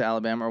they lose to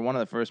Alabama or one of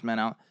the first men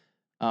out.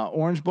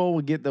 Orange Bowl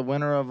will get the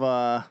winner of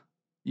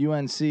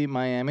UNC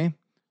Miami,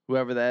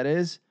 whoever that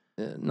is.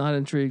 Not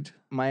intrigued.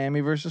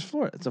 Miami versus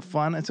Florida.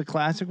 It's a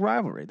classic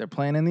rivalry. They're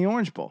playing in the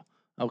Orange Bowl.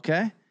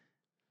 Okay,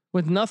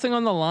 With nothing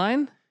on the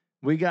line,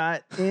 we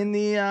got in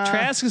the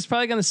Trask is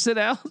probably going to sit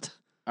out.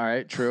 All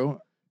right, true,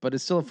 but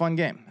it's still a fun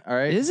game. All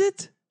right, Is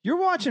it? You're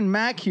watching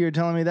Mac here,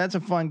 telling me that's a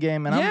fun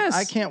game, and Yes.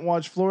 I can't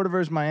watch Florida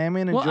versus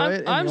Miami and enjoy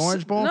it in the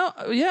Orange Bowl, No,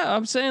 yeah,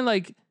 I'm saying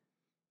like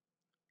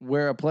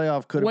where a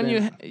playoff could have when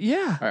been.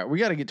 yeah. All right, we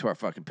got to get to our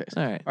fucking picks.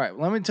 All right. All right,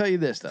 let me tell you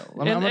this though.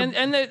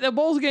 And the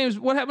bowl games.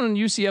 What happened when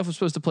UCF was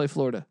supposed to play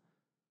Florida?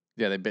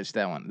 Yeah, they bitched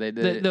that one. They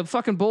The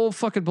fucking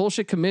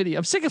bullshit committee.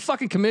 I'm sick of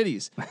fucking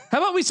committees. How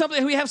about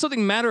we have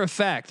something matter of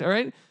fact? All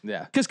right.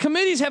 Yeah. Because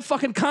committees have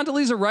fucking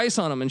Condoleezza Rice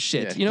on them and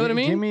shit. Yeah, You know what I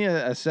mean? Give me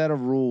a set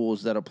of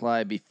rules that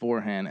apply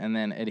beforehand and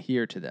then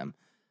adhere to them.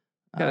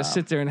 Gotta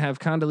sit there and have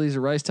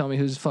Condoleezza Rice tell me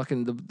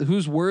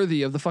who's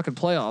worthy of the fucking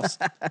playoffs.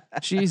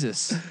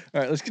 Jesus.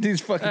 All right, let's get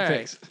these fucking All right,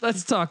 picks.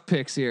 let's talk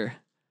picks here.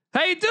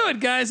 How you doing,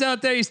 guys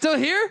out there? You still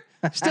here?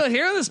 Still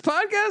here on this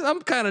podcast?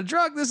 I'm kind of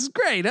drunk. This is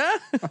great,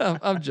 huh?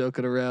 I'm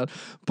joking around.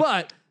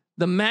 But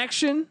the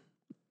Maction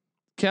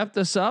kept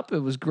us up. It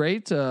was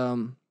great.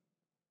 3-0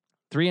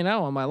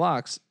 on my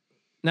locks.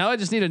 Now I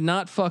just need to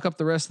not fuck up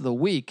the rest of the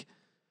week.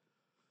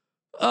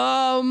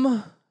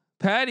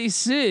 Patty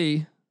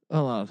C.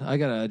 Hold on. I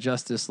gotta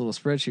adjust this little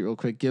spreadsheet real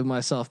quick. Give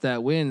myself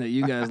that win that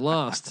you guys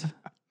lost.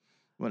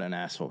 What an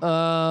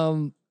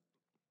asshole.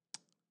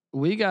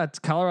 We got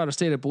Colorado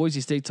State at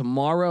Boise State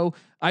tomorrow.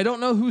 I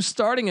don't know who's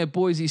starting at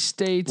Boise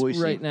State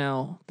right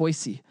now.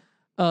 Boise.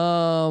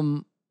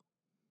 Last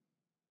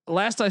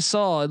I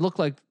saw, it looked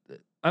like,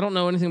 I don't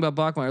know anything about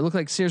Bachmeier. It looked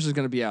like Sears is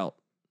going to be out.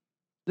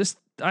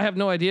 I have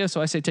no idea,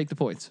 so I say take the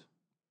points.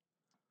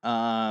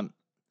 Yeah,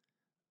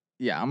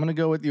 I'm gonna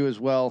go with you as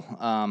well.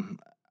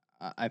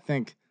 I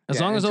think as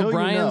long as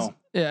O'Brien's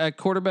at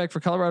quarterback for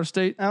Colorado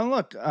State. And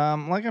look,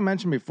 like I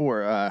mentioned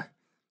before,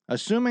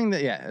 assuming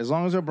that as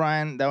long as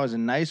O'Brien, that was a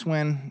nice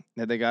win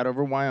that they got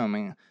over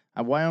Wyoming.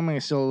 Wyoming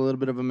is still a little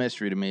bit of a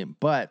mystery to me,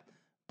 but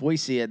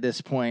Boise at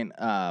this point,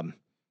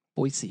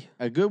 Boise,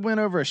 a good win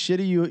over a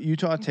shitty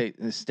Utah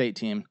State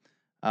team.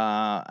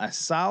 A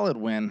solid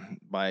win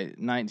by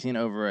 19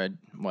 over a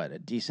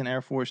decent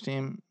Air Force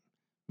team,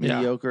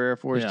 mediocre Air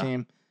Force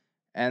team,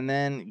 and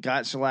then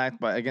got shellacked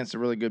against a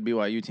really good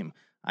BYU team.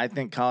 I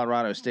think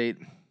Colorado State.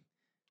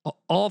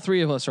 All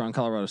three of us are on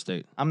Colorado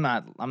State. I'm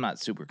not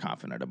super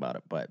confident about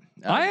it, but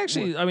I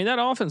mean that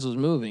offense was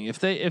moving. If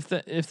they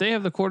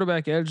have the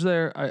quarterback edge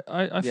there,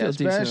 I feel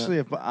decent. Especially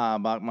if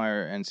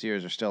Bachmeier and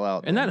Sears are still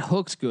out. And that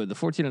hook's good, the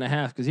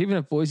 14.5, because even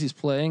if Boise's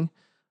playing,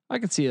 I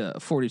could see a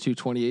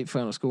 42-28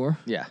 final score.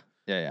 Yeah.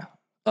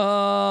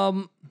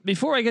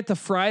 Before I get to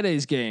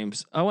Friday's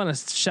games, I want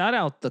to shout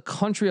out the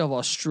country of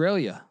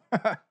Australia.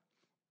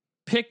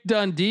 Pick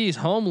Dundee's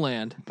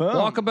homeland. Boom.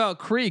 Walkabout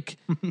Creek.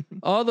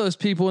 All those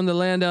people in the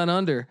land down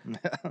under.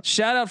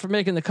 Shout out for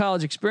making the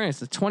college experience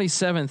the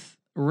 27th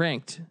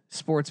ranked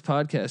sports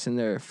podcast in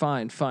their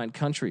fine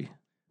country.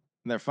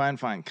 Their fine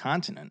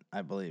continent,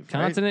 I believe.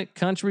 Continent, right?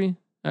 Country.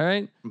 All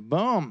right.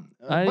 Boom.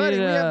 Buddy,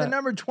 we have the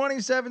number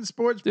 27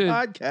 sports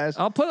podcast.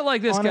 I'll put it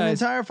like this, on guys. an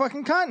entire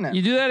fucking continent.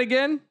 You do that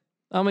again,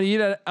 I'll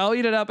eat at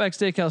Outback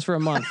Steakhouse for a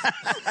month.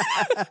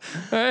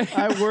 Right?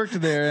 I worked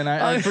there and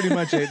I pretty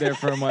much ate there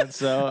for a month.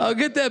 So I'll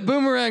get that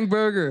boomerang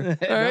burger.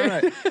 All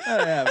right.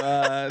 I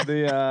have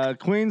the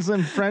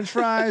Queensland French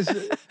fries.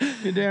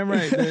 You're damn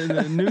right.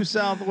 The New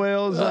South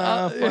Wales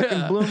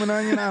fucking blooming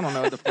onion. I don't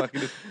know what the fuck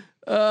it is.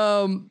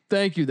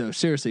 Thank you though.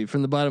 Seriously,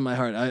 from the bottom of my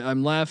heart.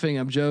 I'm laughing,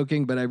 I'm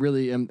joking, but I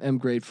really am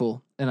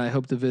grateful, and I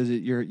hope to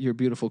visit your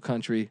beautiful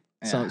country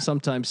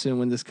sometime soon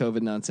when this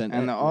COVID nonsense.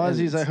 And the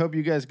Aussies, I hope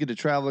you guys get to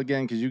travel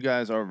again because you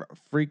guys are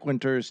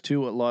frequenters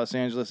too at Los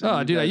Angeles.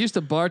 Oh, dude, I used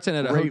to bartend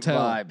at a hotel.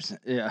 Vibes.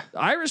 Yeah.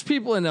 Irish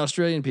people and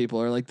Australian people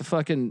are like the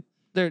fucking.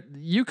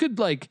 You could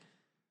like.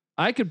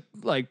 I could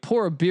like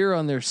pour a beer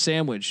on their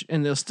sandwich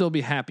and they'll still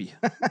be happy.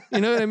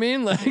 You know what I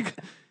mean? Like.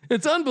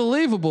 It's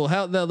unbelievable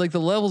how the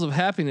levels of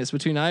happiness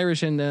between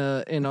Irish and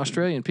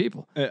Australian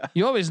people. Yeah.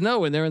 You always know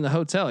when they're in the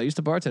hotel. I used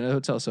to bartend at a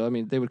hotel, so I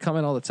mean they would come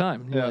in all the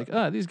time. You're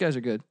like, these guys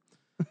are good.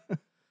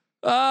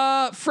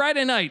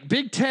 Friday night,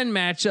 Big Ten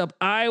matchup: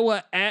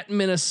 Iowa at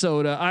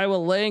Minnesota. Iowa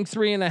laying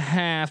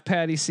 3.5.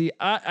 Patty C.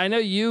 I know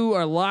you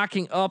are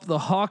locking up the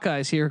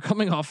Hawkeyes here,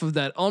 coming off of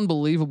that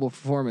unbelievable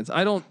performance.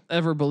 I don't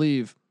ever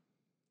believe,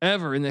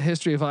 ever in the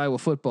history of Iowa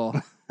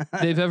football.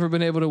 They've ever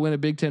been able to win a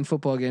Big Ten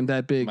football game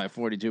that big by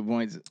 42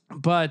 points.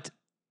 But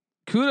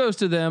kudos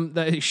to them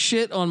that they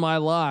shit on my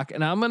lock,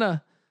 and I'm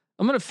gonna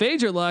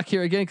fade your lock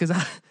here again because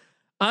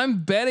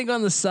I'm betting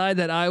on the side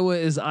that Iowa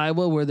is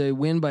Iowa, where they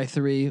win by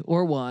 3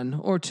 or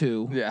 1 or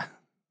 2. Yeah,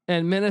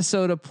 and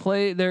Minnesota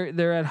play.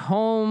 They're at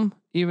home,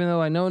 even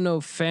though I know no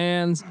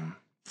fans.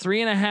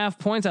 3.5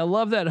 points. I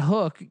love that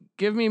hook.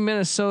 Give me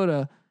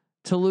Minnesota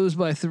to lose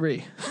by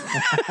 3.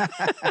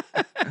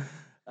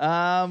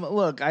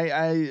 Look,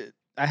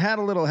 I had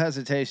a little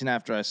hesitation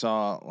after I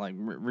saw,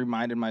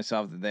 reminded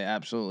myself that they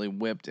absolutely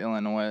whipped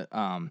Illinois.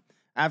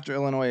 After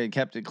Illinois had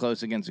kept it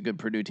close against a good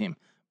Purdue team,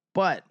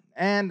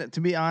 and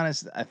to be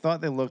honest, I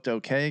thought they looked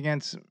okay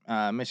against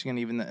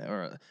Michigan.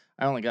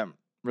 I only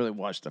really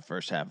watched the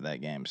first half of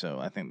that game, so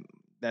I think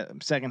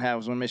that second half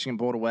was when Michigan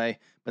pulled away.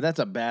 But that's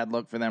a bad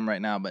look for them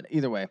right now. But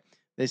either way,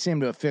 they seem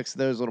to have fixed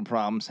those little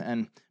problems.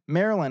 And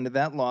Maryland,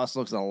 that loss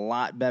looks a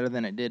lot better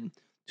than it did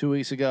 2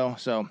 weeks ago.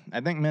 So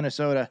I think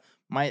Minnesota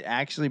might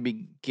actually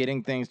be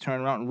getting things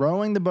turned around,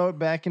 rowing the boat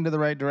back into the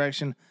right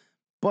direction.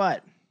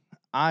 But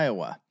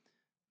Iowa,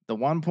 the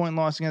 1 point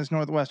loss against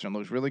Northwestern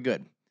looks really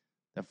good.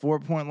 The 4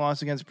 point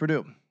loss against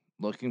Purdue,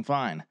 looking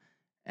fine.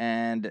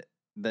 And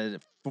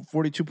the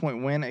 42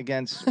 point win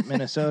against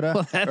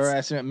Minnesota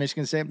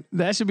Michigan State.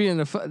 That should be in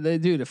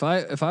dude. If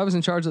I was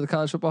in charge of the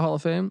College Football Hall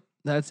of Fame,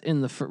 that's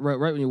in the right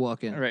when you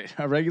walk in. Right,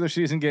 a regular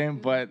season game,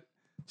 but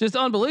just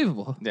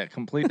unbelievable. Yeah,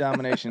 complete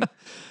domination.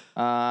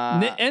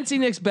 NC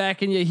Nick's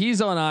backing you.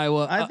 He's on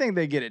Iowa. I think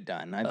they get it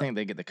done. I think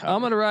they get the cover.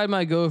 I'm gonna ride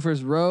my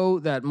Gophers. Row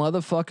that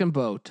motherfucking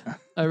boat.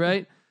 All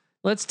right.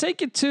 Let's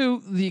take it to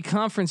the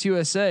Conference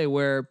USA,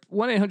 where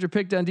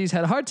 1-800-PICK-DUNDEE's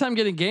had a hard time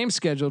getting games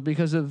scheduled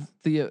because of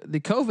the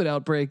COVID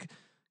outbreak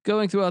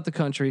going throughout the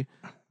country.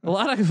 A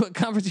lot of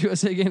Conference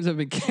USA games have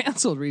been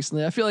canceled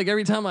recently. I feel like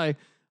every time I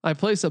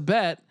place a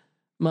bet,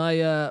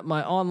 my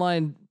my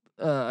online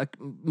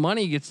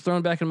money gets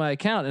thrown back in my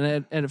account,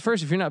 and at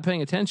first, if you're not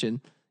paying attention,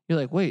 you're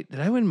like, "Wait,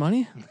 did I win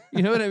money?"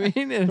 You know what I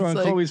mean? And it's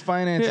like, Chloe's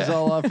finances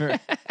all off here.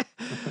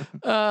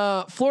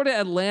 Florida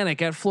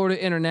Atlantic at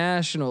Florida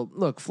International.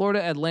 Look,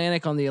 Florida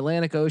Atlantic on the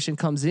Atlantic Ocean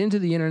comes into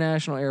the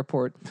international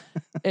airport,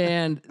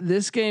 and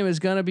this game is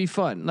gonna be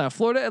fun. Now,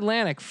 Florida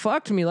Atlantic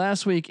fucked me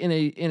last week in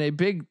a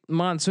big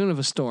monsoon of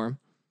a storm.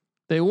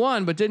 They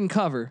won but didn't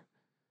cover.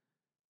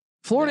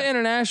 Florida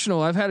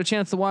International, I've had a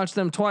chance to watch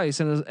them twice,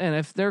 and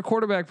if their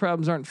quarterback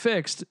problems aren't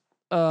fixed,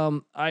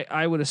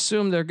 I would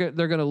assume they're going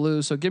to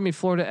lose. So give me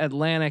Florida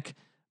Atlantic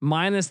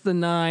minus the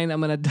 9. I'm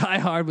going to die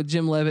hard with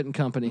Jim Leavitt and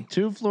company.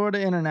 To Florida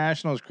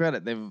International's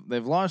credit,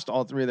 they've lost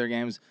all 3 of their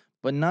games,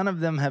 but none of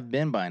them have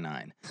been by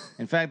 9.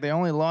 In fact, they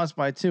only lost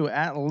by 2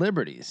 at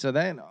Liberty. So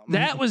that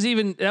was a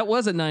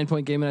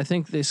 9-point game, and I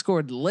think they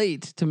scored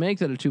late to make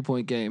that a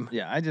 2-point game.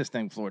 Yeah, I just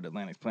think Florida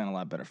Atlantic's playing a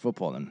lot better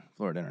football than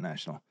Florida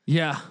International.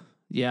 Yeah.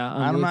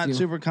 I'm not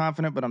super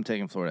confident, but I'm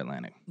taking Florida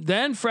Atlantic.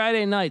 Then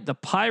Friday night, the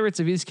Pirates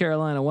of East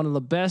Carolina, one of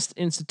the best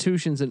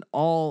institutions in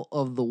all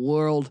of the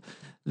world,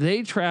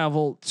 they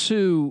travel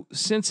to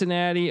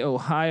Cincinnati,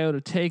 Ohio,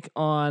 to take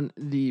on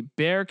the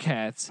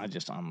Bearcats. I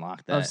just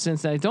unlocked that. Of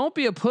Cincinnati. Don't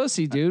be a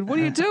pussy, dude. What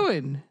are you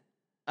doing?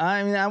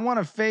 I mean, I want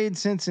to fade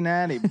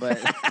Cincinnati, but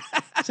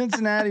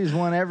Cincinnati's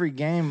won every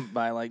game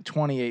by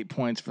 28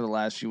 points for the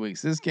last few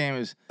weeks. This game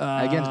is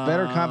against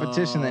better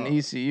competition than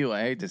ECU.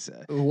 I hate to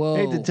say.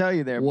 Hate to tell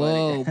you there,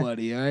 buddy.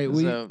 Buddy. All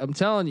right, I'm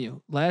telling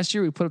you. Last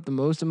year we put up the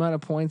most amount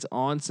of points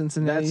on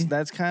Cincinnati.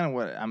 That's kind of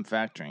what I'm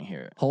factoring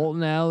here.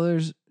 Holton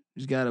Allers,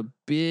 he's got a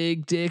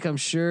big dick, I'm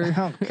sure.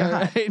 Oh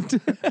God. Right?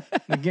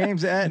 The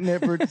game's at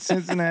Nippert.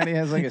 Cincinnati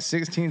has a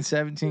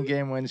 16-17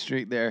 game win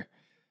streak there.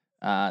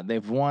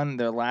 They've won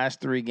their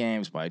last 3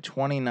 games by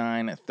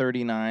 29,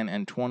 39,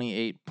 and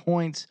 28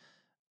 points.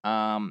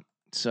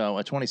 So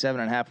a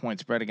 27.5-point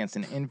spread against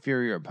an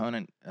inferior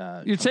opponent.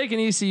 You're taking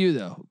ECU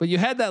though, but you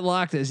had that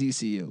locked as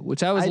ECU,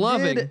 which I was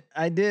loving.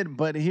 I did,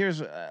 but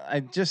here's I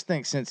just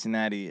think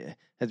Cincinnati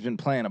has been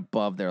playing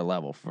above their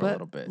level for a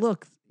little bit.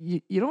 Look,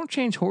 you don't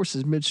change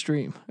horses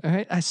midstream. All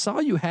right, I saw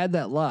you had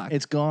that locked.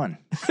 It's gone.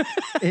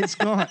 It's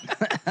gone.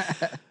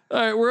 All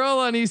right, we're all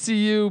on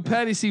ECU.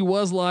 Patty C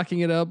was locking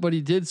it up, but he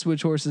did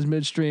switch horses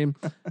midstream.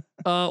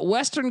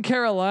 Western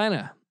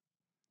Carolina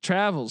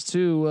travels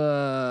to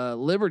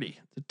Liberty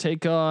to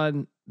take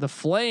on the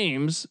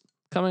Flames,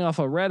 coming off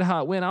a red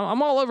hot win.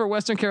 I'm all over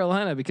Western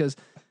Carolina because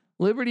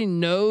Liberty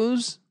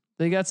knows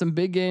they got some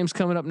big games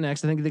coming up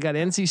next. I think they got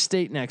NC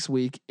State next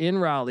week in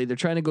Raleigh. They're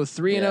trying to go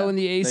 3-0 in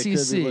the ACC. They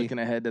could be looking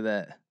ahead to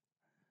that.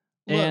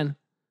 And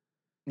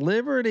look,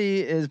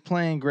 Liberty is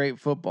playing great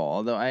football,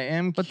 although I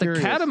am curious.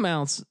 But the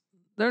Catamounts,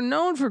 they're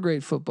known for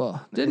great football.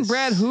 Didn't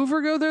Brad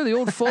Hoover go there, the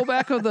old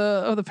fullback of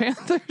the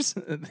Panthers?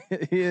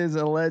 He is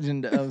a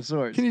legend of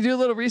sorts. Can you do a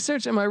little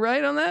research? Am I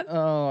right on that?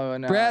 Oh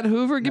no, Brad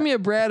Hoover. Give me a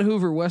Brad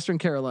Hoover, Western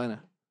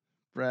Carolina.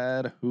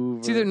 Brad Hoover.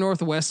 It's either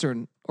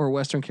Northwestern or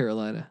Western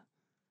Carolina.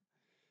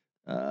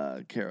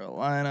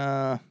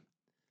 Carolina.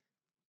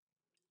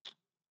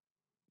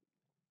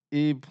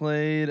 He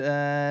played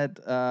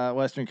at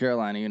Western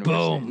Carolina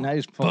University. Boom.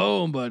 Nice pull.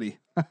 Boom, buddy.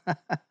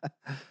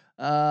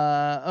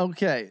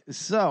 Okay,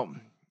 so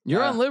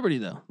you're on Liberty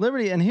though.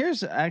 Liberty, and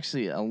here's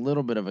actually a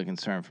little bit of a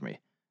concern for me.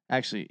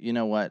 Actually, you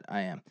know what?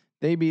 I am.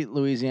 They beat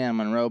Louisiana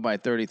Monroe by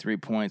 33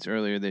 points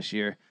earlier this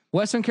year.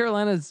 Western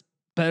Carolina's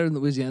better than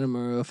Louisiana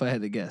Monroe, if I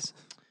had to guess.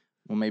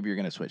 Well, maybe you're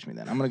going to switch me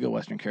then. I'm going to go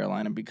Western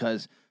Carolina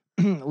because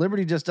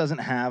Liberty just doesn't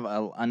have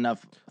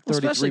enough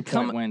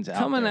 33-point wins out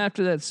coming there.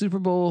 After that Super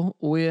Bowl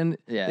win.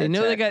 Yeah, they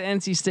know they got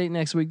NC State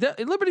next week.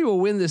 Liberty will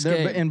win this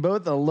game. In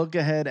both a look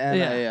ahead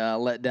and a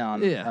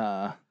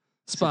letdown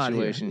spot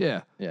situation.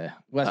 Here. Yeah.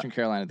 Western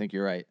Carolina, I think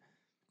you're right.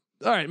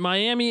 All right,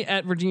 Miami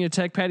at Virginia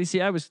Tech. Patty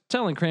C, I was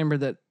telling Kramer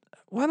that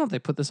why don't they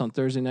put this on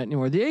Thursday night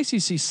anymore? The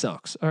ACC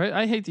sucks. All right,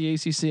 I hate the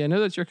ACC. I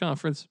know that's your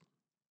conference.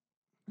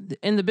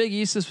 In the Big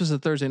East, this was a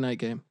Thursday night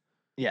game.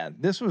 Yeah,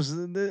 this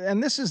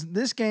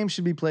game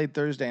should be played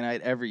Thursday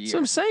night every year. That's what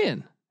I'm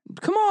saying.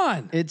 Come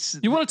on.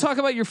 You want to talk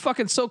about your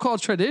fucking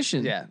so-called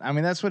tradition? Yeah, I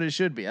mean that's what it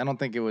should be. I don't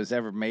think it was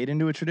ever made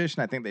into a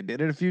tradition. I think they did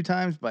it a few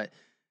times, but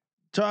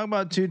talk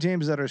about two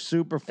teams that are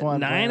super fun.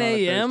 9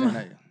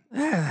 a.m.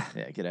 Yeah,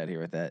 get out of here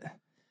with that.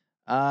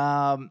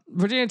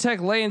 Virginia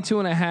Tech laying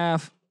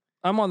 2.5.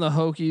 I'm on the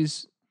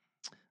Hokies.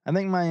 I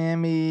think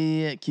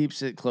Miami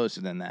keeps it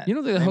closer than that. You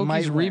know the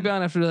Hokies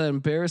rebound after that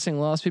embarrassing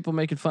loss. People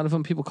making fun of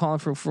them. People calling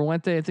for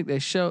Fuente. I think they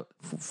show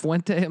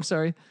Fuente. I'm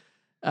sorry.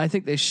 I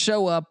think they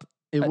show up.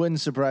 It wouldn't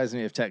surprise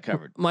me if Tech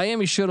covered.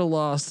 Miami should have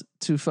lost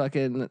to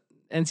fucking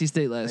NC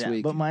State last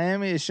week. But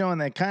Miami is showing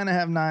they kind of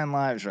have 9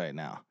 lives right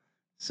now.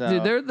 So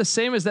dude, they're the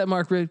same as that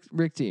Mark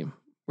Richt team,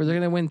 where they're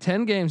going to win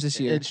 10 games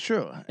this year. It's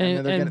true,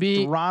 and they're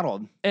be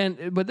throttled.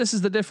 But this is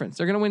the difference.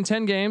 They're going to win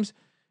 10 games.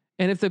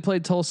 And if they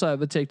played Tulsa, I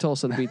would take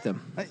Tulsa to beat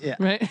them. Yeah.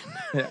 Right?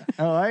 Yeah.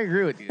 Oh, I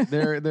agree with you.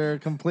 They're a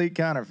complete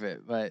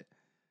counterfeit, but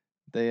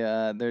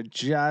they're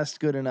just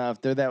good enough.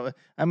 They're that.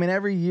 I mean,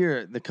 every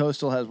year the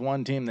Coastal has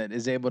one team that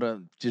is able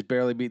to just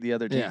barely beat the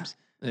other teams,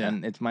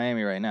 and it's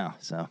Miami right now.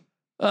 So,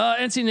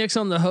 NC Nick's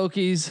on the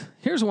Hokies.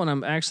 Here's one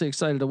I'm actually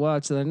excited to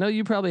watch that I know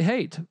you probably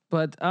hate,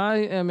 but I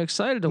am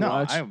excited to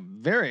watch. I'm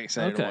very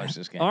excited to watch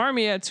this game.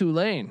 Army at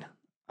Tulane.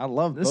 I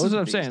love this. Is what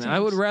I'm saying. Teams. I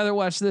would rather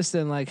watch this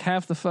than like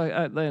half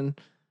the than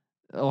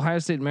Ohio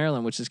State and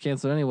Maryland, which is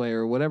canceled anyway,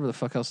 or whatever the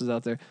fuck else is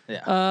out there.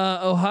 Yeah.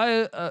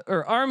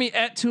 Or Army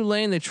at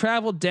Tulane. They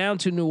traveled down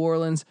to New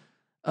Orleans.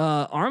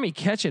 Army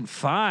catching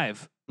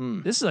 5.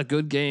 This is a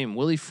good game.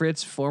 Willie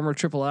Fritz, former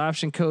triple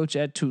option coach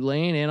at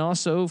Tulane, and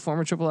also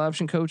former triple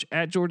option coach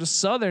at Georgia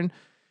Southern,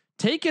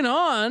 taking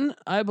on,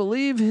 I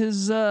believe,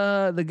 his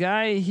the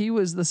guy he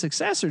was the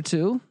successor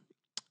to,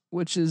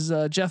 which is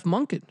Jeff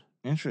Monken.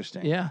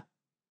 Interesting. Yeah.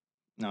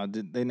 No,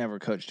 they never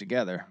coached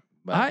together.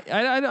 But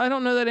I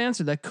don't know that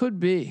answer. That could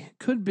be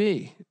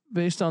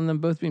based on them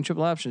both being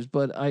triple options,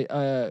 but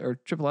or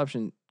triple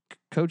option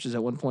coaches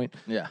at one point.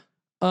 Yeah.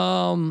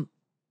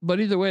 But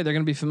either way, they're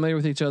going to be familiar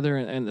with each other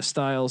and the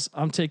styles.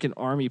 I'm taking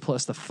Army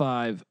plus the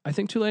 5. I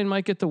think Tulane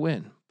might get the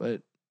win,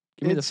 but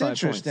give me the 5 points.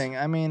 It's interesting.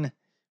 I mean,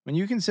 when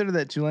you consider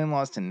that Tulane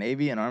lost to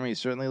Navy and Army is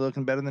certainly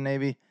looking better than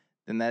Navy,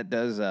 then that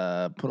does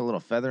put a little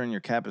feather in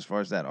your cap as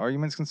far as that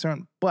argument's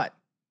concerned. But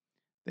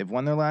they've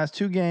won their last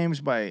 2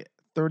 games by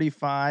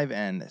 35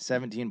 and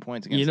 17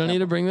 points against. You don't need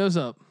to bring those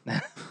up.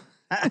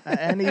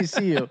 And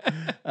ECU.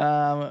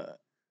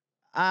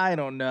 I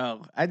don't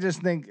know. I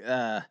just think.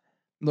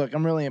 Look,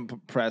 I'm really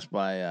impressed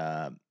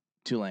by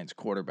Tulane's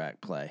quarterback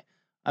play.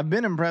 I've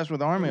been impressed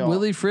with Army.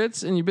 Willie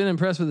Fritz, and you've been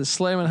impressed with his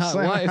slamming hot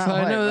wife.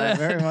 I know that. I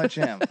very much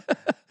am.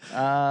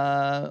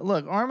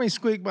 Look, Army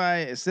squeaked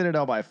by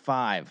Citadel by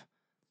 5.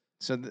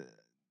 So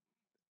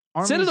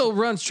Citadel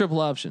runs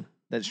triple option.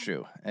 That's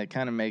true. It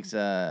kind of makes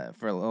for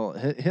a little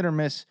hit or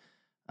miss.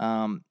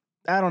 I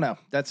don't know.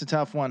 That's a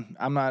tough one.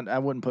 I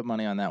wouldn't put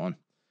money on that one.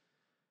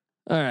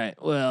 All right.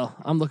 Well,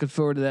 I'm looking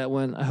forward to that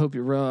one. I hope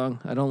you're wrong.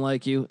 I don't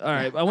like you. All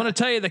right. I want to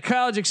tell you the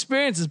college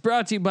experience is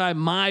brought to you by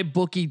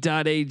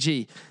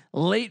mybookie.ag.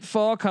 Late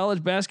fall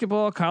college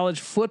basketball, college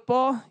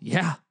football.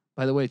 Yeah.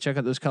 By the way, check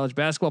out those college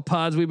basketball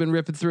pods we've been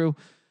ripping through.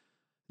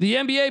 The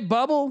NBA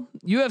bubble,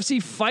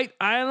 UFC Fight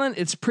Island.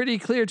 It's pretty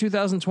clear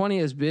 2020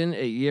 has been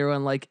a year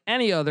unlike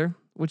any other,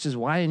 which is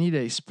why I need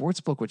a sports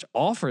book which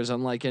offers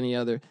unlike any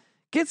other.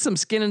 Get some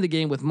skin in the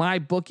game with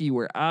MyBookie,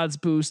 where odds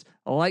boost,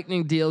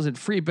 lightning deals, and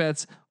free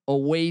bets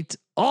await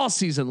all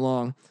season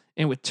long.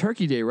 And with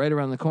Turkey Day right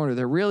around the corner,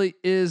 there really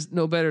is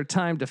no better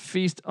time to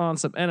feast on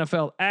some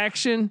NFL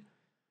action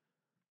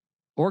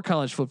or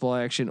college football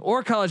action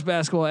or college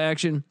basketball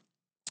action.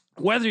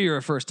 Whether you're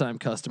a first-time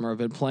customer or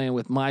been playing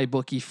with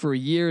MyBookie for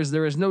years,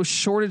 there is no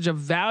shortage of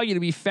value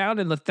to be found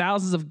in the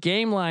thousands of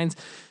game lines,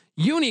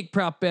 unique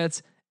prop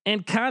bets,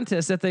 and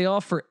contests that they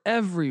offer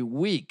every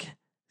week.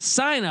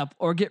 Sign up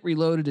or get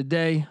reloaded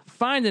today.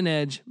 Find an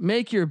edge,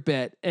 make your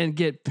bet, and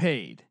get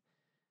paid.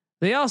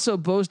 They also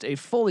boast a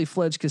fully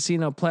fledged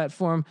casino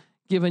platform,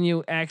 giving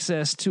you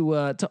access to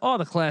all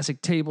the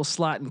classic table,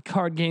 slot, and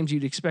card games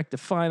you'd expect to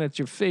find at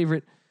your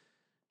favorite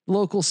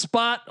local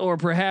spot, or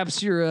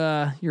perhaps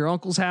your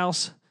uncle's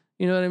house.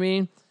 You know what I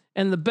mean?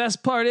 And the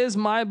best part is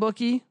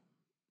MyBookie.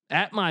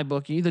 At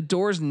MyBookie, the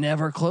doors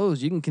never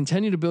close. You can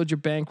continue to build your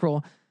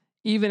bankroll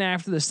even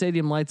after the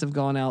stadium lights have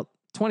gone out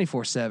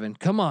 24/7.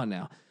 Come on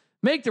now.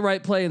 Make the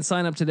right play and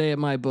sign up today at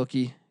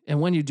MyBookie. And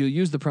when you do,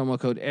 use the promo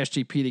code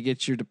SGP to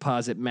get your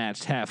deposit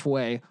matched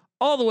halfway,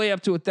 all the way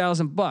up to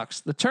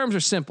 $1,000. The terms are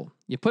simple.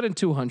 You put in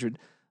 200,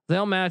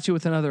 they'll match you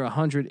with another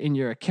 100 in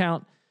your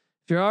account.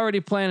 If you're already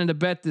planning to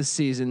bet this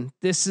season,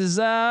 this is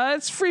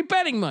it's free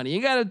betting money.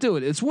 You got to do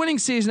it. It's winning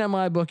season at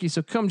MyBookie,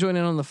 so come join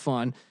in on the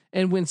fun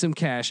and win some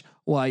cash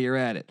while you're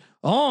at it.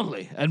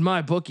 Only at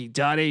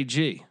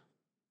mybookie.ag.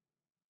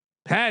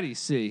 Patty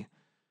C.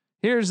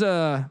 Here's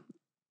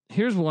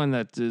one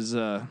that is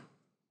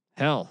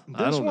hell.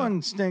 This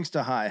one stinks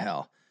to high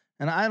hell.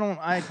 And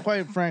I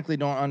quite frankly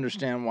don't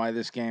understand why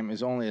this game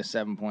is only a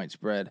 7-point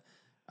spread.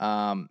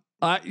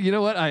 You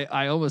know what?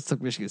 I almost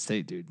took Michigan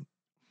State, dude.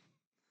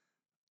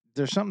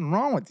 There's something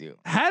wrong with you.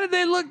 How did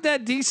they look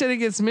that decent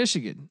against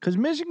Michigan? Because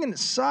Michigan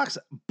sucks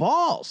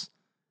balls.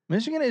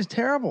 Michigan is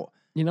terrible.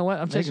 You know what?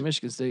 I'm taking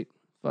Michigan State.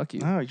 Fuck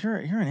you. Oh, you're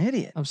an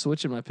idiot. I'm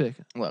switching my pick.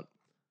 Look,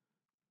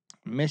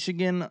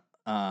 Michigan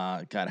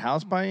got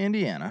housed by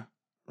Indiana,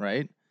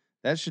 right?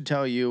 That should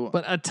tell you.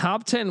 But a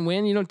top 10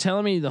 win, you don't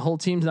tell me the whole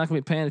team's not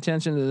going to be paying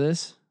attention to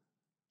this?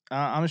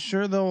 I'm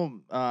sure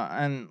they'll.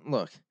 And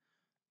look,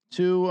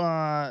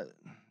 to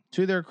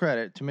their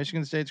credit, to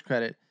Michigan State's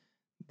credit,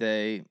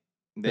 they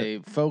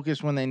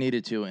focused when they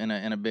needed to in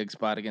a big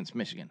spot against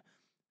Michigan.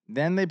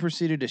 Then they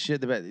proceeded to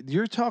shit the bed.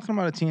 You're talking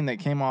about a team that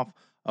came off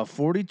a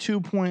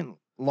 42-point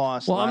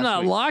loss. Well, I'm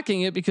not week.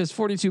 locking it because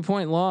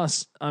 42-point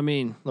loss. I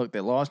mean, look, they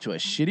lost to a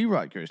shitty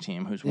Rutgers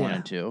team who's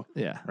 1-2.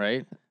 Yeah.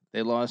 Right.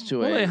 They lost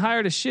to they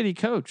hired a shitty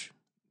coach.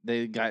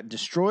 They got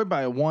destroyed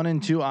by a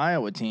 1-2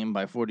 Iowa team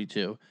by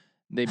 42.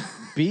 They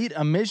beat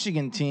a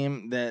Michigan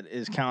team that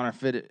is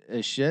counterfeit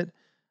as shit.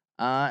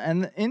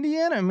 And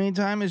Indiana,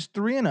 meantime, is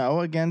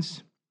 3-0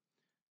 against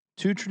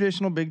two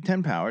traditional Big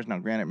Ten powers. Now,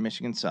 granted,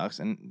 Michigan sucks,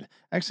 and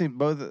actually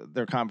both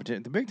their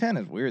competition. The Big Ten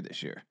is weird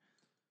this year.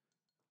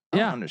 I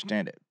don't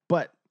understand it,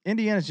 but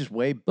Indiana's just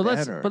way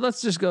better.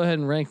 Let's just go ahead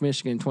and rank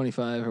Michigan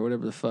 25 or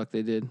whatever the fuck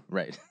they did.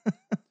 Right.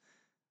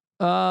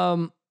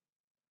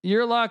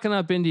 You're locking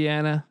up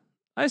Indiana.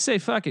 I say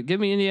fuck it. Give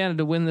me Indiana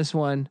to win this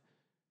one.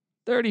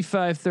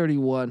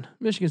 35-31.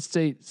 Michigan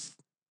State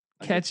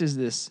catches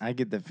this. I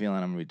get the feeling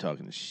I'm going to be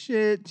talking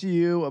shit to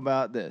you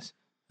about this.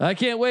 I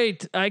can't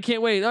wait. All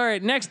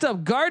right. Next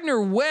up,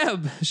 Gardner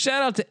Webb.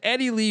 Shout out to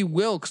Eddie Lee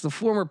Wilkes, the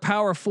former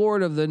power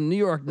forward of the New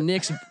York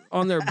Knicks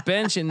on their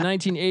bench in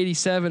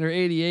 1987 or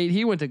 88.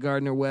 He went to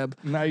Gardner Webb.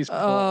 Nice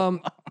call.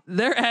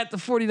 They're at the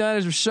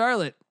 49ers of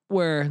Charlotte,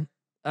 where,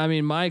 I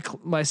mean, my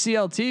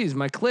CLTs,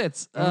 my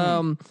clits.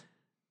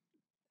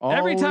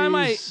 Every time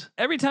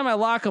I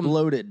lock them,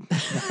 bloated,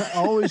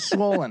 always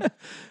swollen.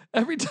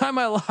 Every time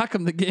I lock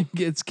them, the game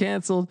gets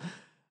canceled.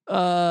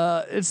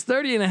 It's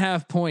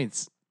 30.5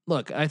 points.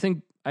 Look, I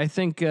think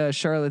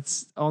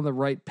Charlotte's on the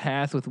right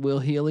path with Will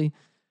Healy.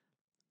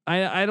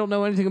 I don't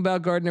know anything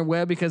about Gardner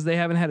Webb because they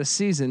haven't had a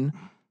season.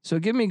 So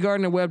give me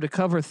Gardner Webb to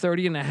cover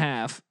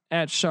 30.5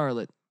 at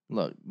Charlotte.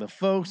 Look, the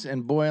folks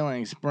in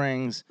Boiling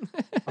Springs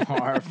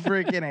are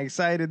freaking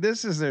excited.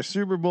 This is their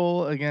Super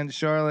Bowl against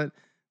Charlotte.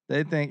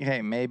 They think,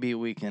 hey, maybe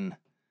we can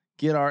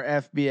get our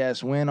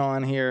FBS win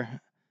on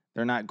here.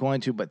 They're not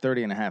going to, but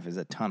 30.5 is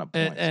a ton of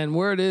points. And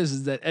where it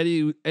is that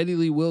Eddie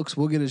Lee Wilkes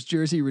will get his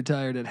jersey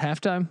retired at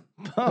halftime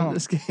of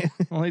this game.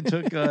 Only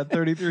took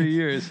 33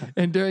 years.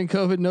 And during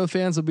COVID, no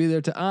fans will be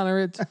there to honor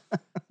it.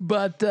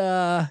 But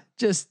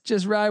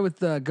just ride with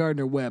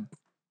Gardner Webb.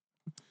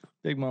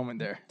 Big moment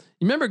there.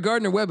 You remember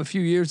Gardner Webb a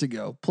few years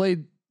ago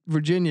played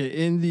Virginia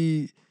in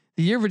the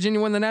year Virginia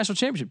won the national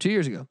championship 2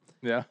 years ago.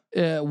 Yeah.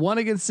 1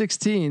 against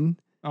 16.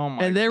 Oh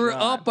my! And they were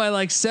up by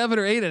like 7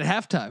 or 8 at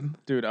halftime.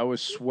 Dude, I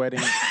was sweating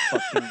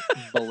fucking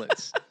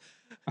bullets.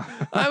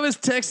 I was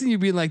texting you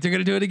being like, they're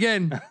going to do it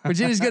again.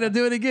 Virginia's going to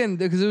do it again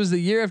because it was the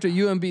year after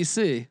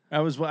UMBC.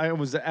 I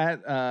was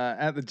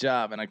at the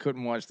job and I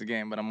couldn't watch the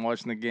game, but I'm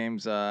watching the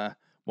games,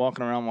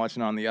 walking around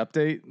watching on the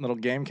update little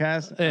game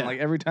cast. Yeah. And like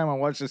every time I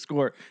watch the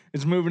score,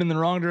 it's moving in the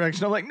wrong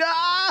direction. I'm like,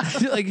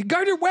 nah. Like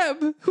Gardner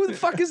Webb, who the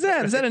fuck is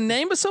that? Is that a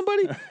name of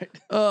somebody?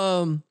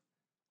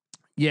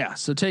 Yeah.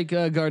 So take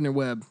Gardner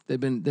Webb. They've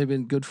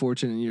been good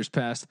fortune in years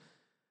past.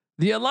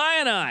 The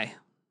Illini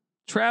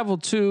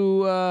traveled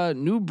to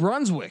New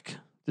Brunswick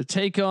to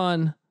take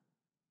on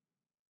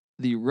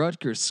the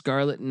Rutgers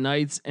Scarlet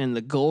Knights and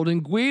the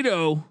Golden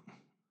Guido.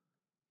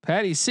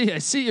 Patty C, I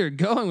see you're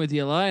going with the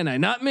Illini,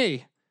 not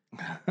me.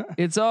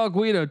 It's all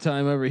Guido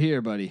time over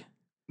here, buddy.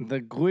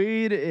 The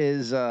Guide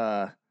is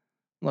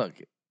look,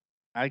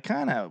 I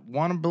kind of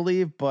want to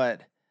believe,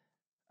 but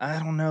I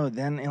don't know.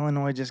 Then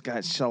Illinois just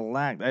got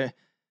shellacked.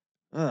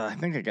 I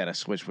think I gotta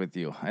switch with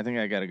you. I think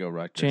I gotta go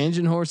Rutgers.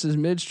 Changing horses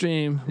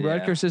midstream. Yeah.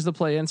 Rutgers is the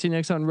play. NC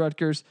Nick's on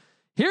Rutgers.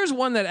 Here's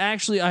one that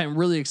actually I am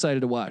really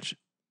excited to watch.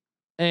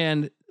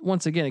 And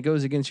once again, it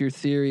goes against your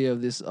theory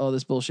of all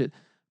this bullshit.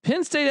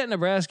 Penn State at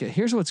Nebraska.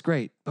 Here's what's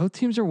great. Both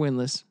teams are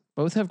winless.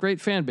 Both have great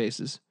fan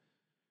bases.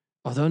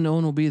 Although no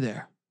one will be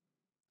there.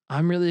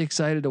 I'm really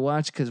excited to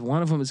watch because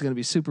one of them is going to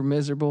be super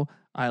miserable.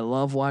 I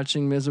love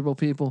watching miserable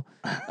people.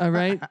 All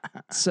right.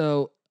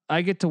 So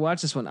I get to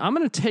watch this one. I'm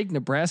going to take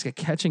Nebraska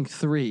catching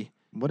 3.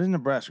 What is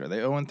Nebraska? Are they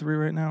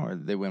 0-3 right now, or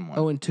did they win one?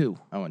 0-2.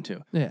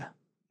 0-2. Yeah.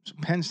 So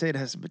Penn State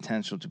has the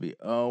potential to be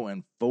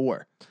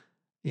 0-4.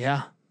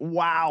 Yeah.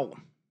 Wow.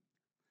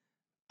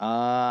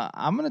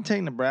 I'm gonna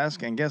take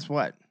Nebraska, and guess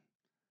what?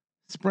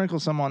 Sprinkle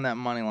some on that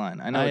money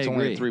line. I know it's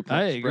only a 3-point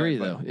I spread, agree,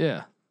 though.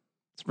 Yeah.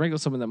 Sprinkle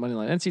some of that money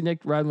line. NC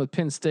Nick riding with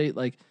Penn State.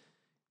 Like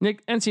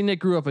NC Nick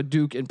grew up a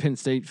Duke and Penn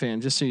State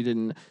fan, just so you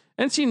didn't.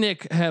 NC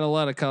Nick had a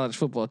lot of college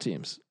football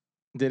teams.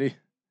 Did he?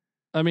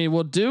 I mean,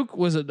 well, Duke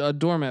was a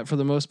doormat for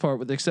the most part,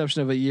 with the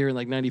exception of a year in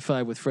like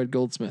 '95 with Fred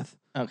Goldsmith.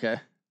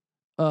 Okay.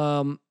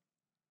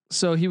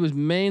 So he was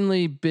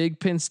mainly big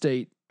Penn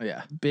State,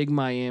 Yeah. big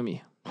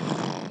Miami.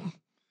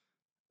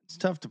 It's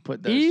tough to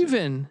put those.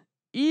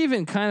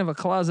 Even kind of a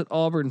closet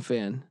Auburn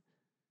fan.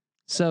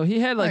 So he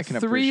had like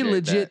 3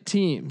 legit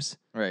teams.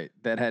 Right.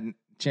 That had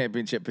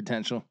championship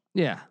potential.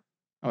 Yeah.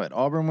 All right.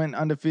 Auburn went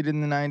undefeated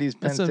in the 90s.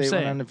 Penn State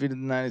went undefeated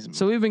in the 90s.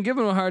 So we've been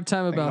giving him a hard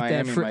time about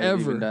Miami that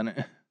forever. Done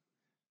it.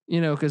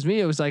 You know, because me,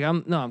 it was like,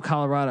 I'm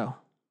Colorado.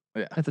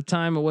 Yeah. At the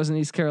time, it wasn't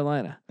East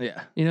Carolina.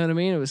 Yeah. You know what I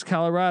mean? It was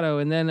Colorado.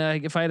 And then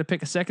if I had to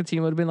pick a second team,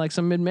 it would have been like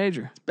some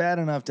mid-major. It's bad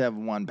enough to have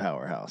one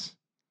powerhouse.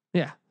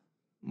 Yeah.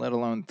 Let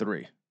alone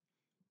 3.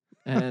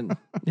 And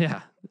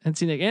yeah,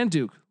 NC Nick and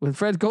Duke. When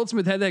Fred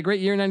Goldsmith had that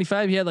great year in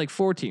 '95, he had like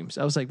 4 teams.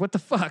 I was like, what the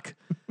fuck?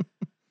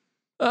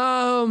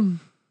 No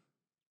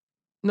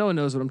one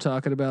knows what I'm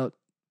talking about.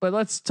 But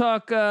let's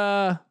talk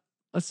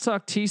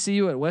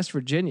TCU at West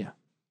Virginia.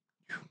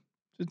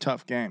 It's a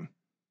tough game.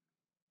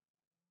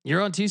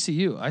 You're on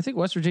TCU. I think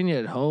West Virginia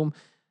at home.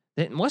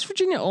 West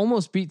Virginia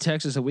almost beat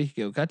Texas a week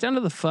ago. Got down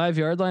to the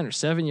 5-yard line or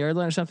 7-yard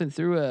line or something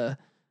through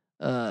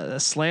a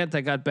slant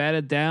that got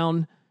batted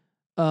down.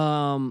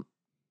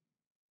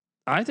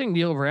 I think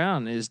Neil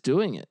Brown is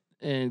doing it,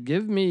 and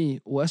give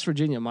me West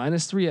Virginia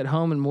 -3 at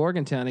home in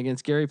Morgantown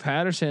against Gary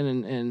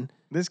Patterson. And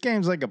this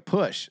game's like a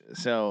push.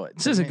 So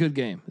this is a good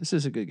game. This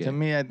is a good game. To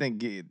me, I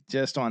think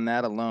just on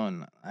that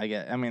alone,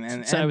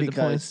 and side with because,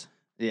 the points.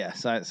 Yeah,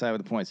 side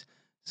with the points.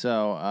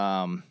 So,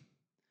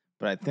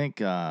 but I think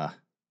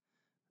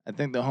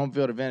the home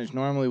field advantage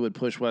normally would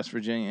push West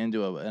Virginia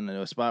into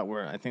a spot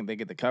where I think they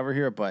get the cover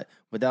here, but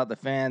without the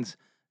fans,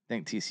 I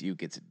think TCU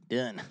gets it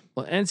done.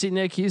 Well, NC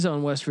Nick, he's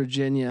on West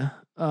Virginia.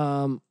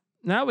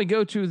 Now we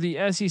go to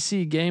the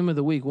SEC game of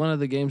the week, one of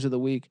the games of the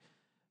week,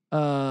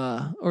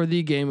 or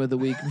the game of the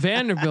week.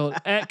 Vanderbilt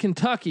at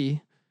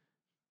Kentucky,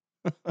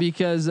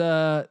 because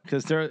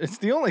it's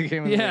the only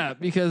game.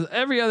 Because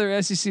every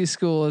other SEC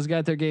school has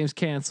got their games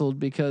canceled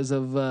because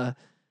of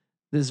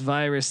this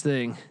virus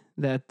thing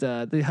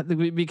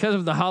because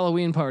of the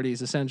Halloween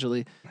parties,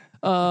 essentially.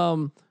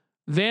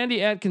 Vandy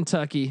at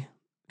Kentucky.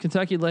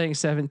 Kentucky laying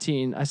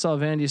 17. I saw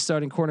Vandy's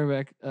starting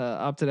cornerback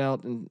opted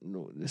out and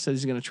said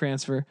he's going to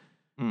transfer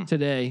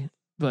today.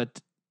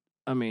 But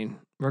I mean,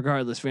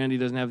 regardless, Vandy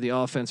doesn't have the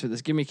offense for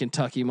this. Give me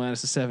Kentucky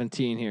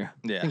 -17 here.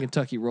 Yeah, I think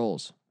Kentucky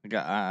rolls.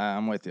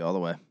 I'm with you all the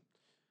way.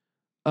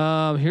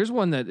 Here's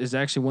one that is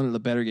actually one of the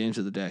better games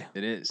of the day.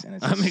 It is,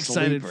 and I'm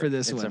excited for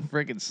this one. It's a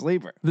freaking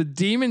sleeper. The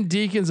Demon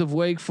Deacons of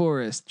Wake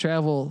Forest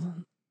travel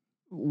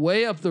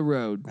way up the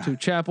road to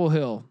Chapel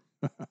Hill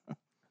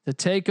to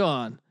take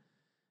on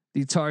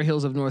the Tar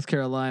Heels of North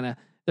Carolina.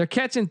 They're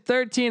catching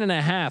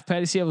 13.5.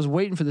 Patty C, I was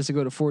waiting for this to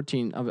go to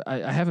 14.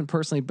 I haven't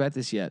personally bet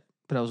this yet,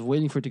 but I was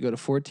waiting for it to go to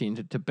 14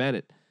 to bet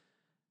it.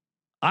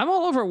 I'm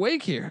all over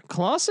Wake here.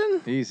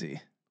 Clawson?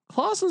 Easy.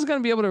 Clawson's going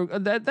to be able to.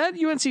 That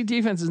UNC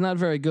defense is not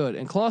very good,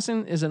 and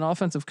Clawson is an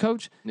offensive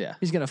coach. Yeah,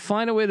 he's going to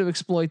find a way to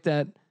exploit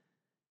that.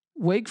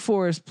 Wake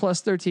Forest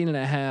plus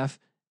 13.5.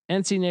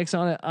 NC Nick's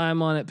on it.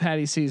 I'm on it.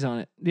 Patty C's on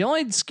it. The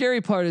only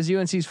scary part is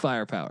UNC's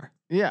firepower.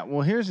 Yeah.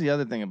 Well, here's the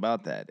other thing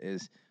about that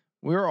is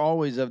we're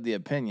always of the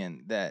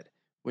opinion that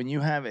when you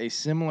have a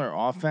similar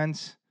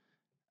offense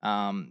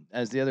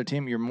as the other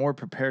team, you're more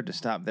prepared to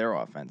stop their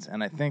offense.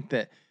 And I think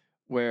that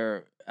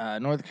where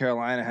North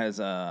Carolina has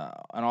an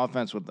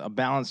offense with a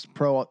balanced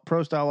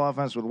pro style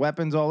offense with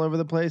weapons all over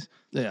the place.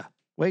 Yeah.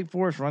 Wake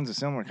Forest runs a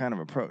similar kind of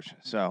approach.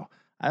 So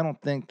I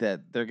don't think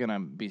that they're going to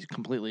be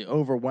completely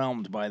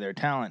overwhelmed by their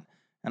talent.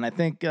 And I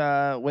think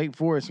Wake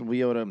Forest will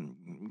be able to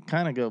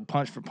kind of go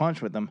punch for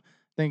punch with them.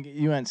 I think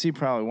UNC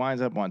probably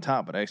winds up on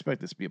top, but I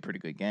expect this to be a pretty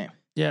good game.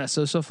 Yeah.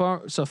 So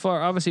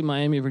far, obviously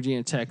Miami,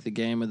 Virginia Tech, the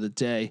game of the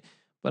day.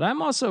 But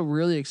I'm also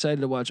really excited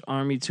to watch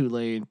Army,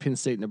 Tulane, Penn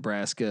State,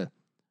 Nebraska,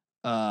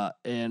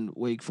 and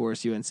Wake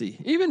Forest, UNC.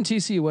 Even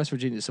TCU, West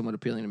Virginia is somewhat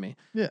appealing to me.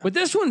 Yeah. But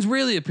this one's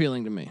really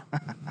appealing to me.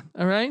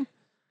 All right?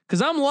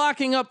 Because I'm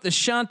locking up the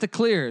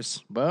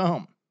Chanticleers.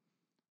 Boom.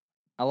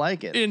 I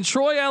like it. In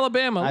Troy,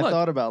 Alabama. I Look,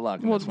 thought about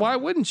locking well, this why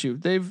one. wouldn't you?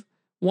 They've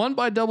won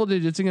by double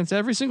digits against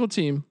every single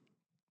team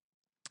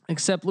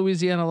except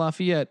Louisiana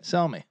Lafayette,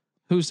 Sell me.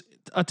 who's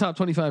a top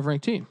 25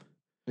 ranked team.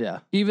 Yeah.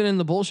 Even in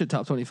the bullshit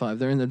top 25.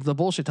 They're in the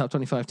bullshit top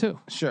 25 too.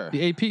 Sure.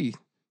 The AP.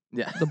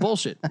 Yeah. The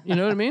bullshit. You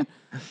know what I mean?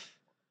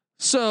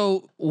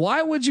 So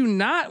why would you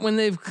not when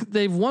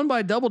they've won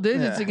by double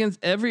digits Yeah. against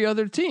every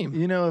other team?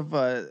 You know,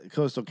 if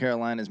Coastal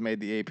Carolina's made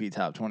the AP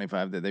top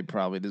 25, that they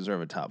probably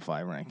deserve a top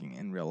 5 ranking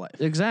in real life.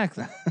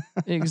 Exactly.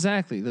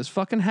 Exactly. Those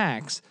fucking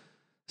hacks.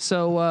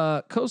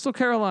 So Coastal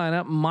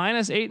Carolina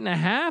minus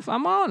 8.5.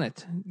 I'm on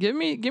it. Give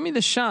me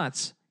the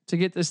shots to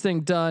get this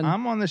thing done.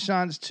 I'm on the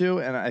shots too,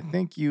 and I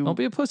think you. Don't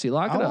be a pussy.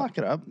 Lock I'll it up. lock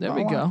it up. There I'll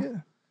we lock go. it.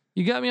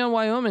 You got me on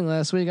Wyoming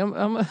last week. I'm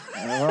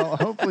Well,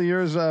 hopefully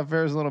yours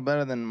fares a little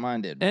better than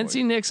mine did.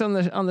 NC Nick's on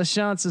the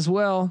shots as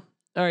well.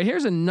 All right,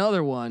 here's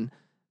another one.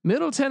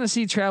 Middle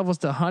Tennessee travels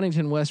to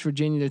Huntington, West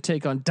Virginia to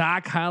take on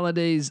Doc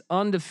Holliday's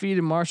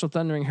undefeated Marshall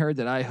Thundering Herd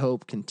that I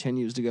hope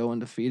continues to go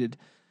undefeated.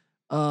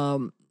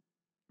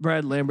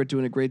 Brad Lambert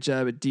doing a great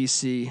job at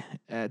DC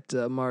at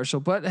Marshall.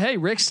 But hey,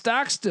 Rick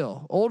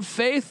Stockstill, Old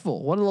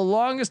Faithful, one of the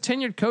longest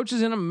tenured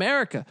coaches in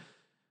America.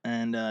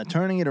 And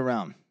turning it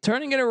around.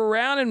 Turning it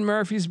around in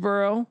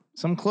Murfreesboro.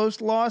 Some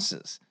close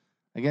losses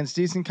against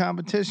decent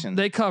competition.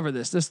 They cover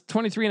this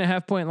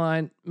 23.5 point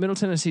line. Middle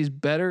Tennessee's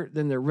better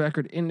than their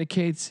record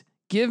indicates.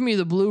 Give me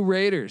the Blue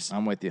Raiders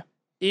I'm with you.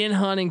 in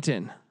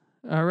Huntington.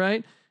 All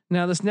right.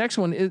 Now this next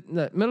one is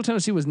Middle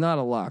Tennessee was not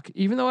a lock,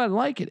 even though I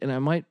like it and I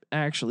might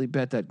actually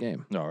bet that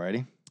game.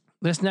 Alrighty.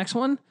 This next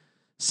one,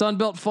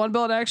 Sunbelt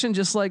Funbelt action,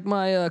 just like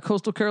my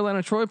Coastal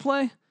Carolina Troy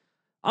play.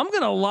 I'm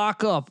gonna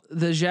lock up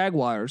the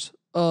Jaguars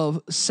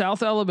of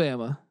South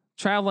Alabama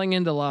traveling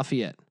into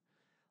Lafayette.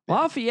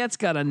 Lafayette's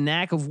got a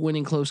knack of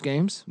winning close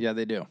games. Yeah,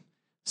 they do.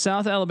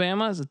 South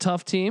Alabama is a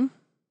tough team.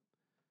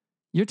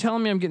 You're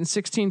telling me I'm getting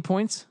 16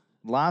 points?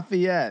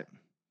 Lafayette.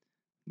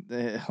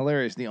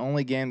 Hilarious. The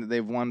only game that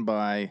they've won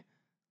by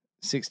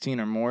 16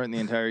 or more in the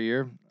entire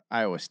year,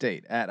 Iowa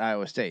State, at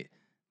Iowa State.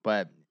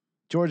 But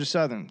Georgia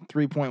Southern,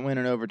 3-point win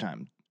in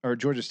overtime. Or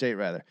Georgia State,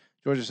 rather.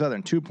 Georgia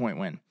Southern, 2-point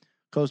win.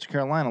 Coastal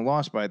Carolina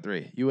lost by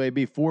 3.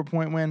 UAB,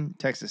 4-point win.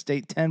 Texas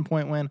State,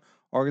 10-point win.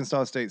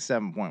 Arkansas State,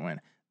 7-point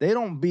win. They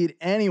don't beat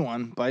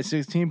anyone by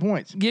 16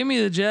 points. Give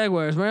me the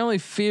Jaguars. My only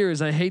fear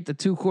is I hate the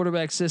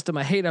 2-quarterback system.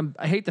 I hate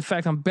the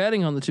fact I'm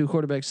betting on the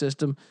 2-quarterback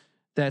system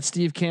that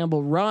Steve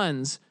Campbell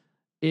runs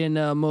in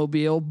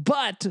Mobile.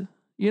 But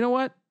you know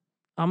what?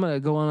 I'm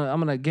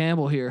gonna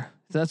gamble here.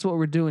 That's what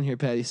we're doing here,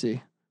 Patty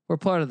C. We're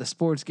part of the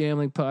Sports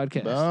Gambling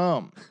Podcast.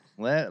 Boom.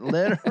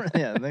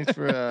 Yeah, thanks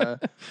for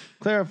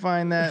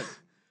clarifying that.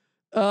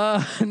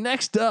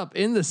 Next up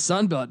in the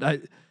Sun Belt,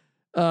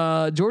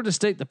 Georgia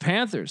State, the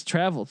Panthers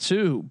travel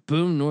to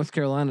Boone, North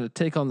Carolina to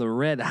take on the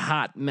red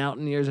hot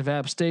Mountaineers of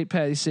App State.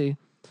 Patty C.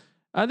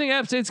 I think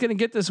App State's going to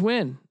get this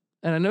win.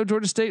 And I know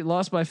Georgia State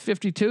lost by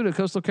 52 to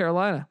Coastal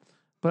Carolina,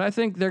 but I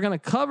think they're going to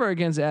cover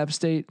against App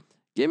State.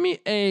 Give me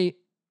a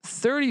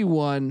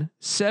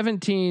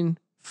 31-17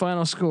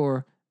 final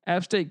score.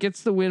 App State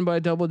gets the win by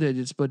double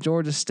digits, but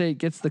Georgia State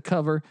gets the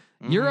cover.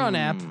 You're on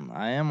App.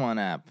 I am on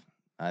App.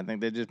 I think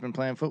they've just been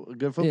playing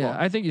good football. Yeah,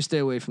 I think you stay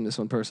away from this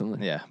one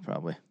personally. Yeah,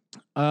 probably.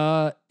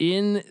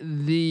 In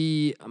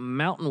the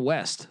Mountain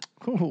West,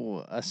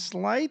 Ooh, a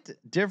slight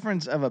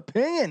difference of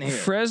opinion here.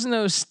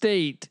 Fresno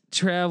State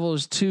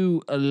travels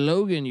to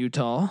Logan,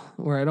 Utah,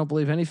 where I don't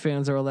believe any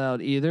fans are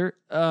allowed either.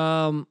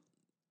 And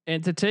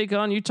to take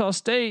on Utah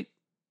State,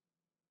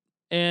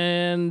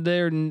 and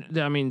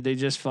they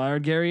just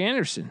fired Gary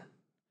Anderson.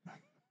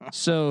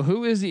 So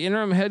who is the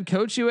interim head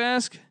coach, you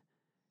ask?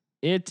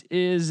 It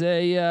is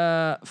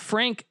a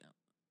Frank.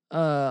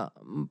 I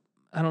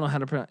don't know how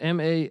to pronounce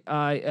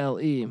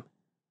Maile.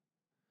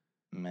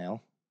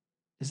 Male.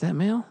 Is that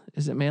male?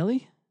 Is it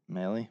Maley?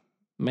 Melee.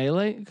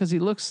 Melee? Because he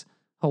looks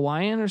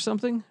Hawaiian or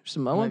something.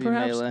 Samoan, Maybe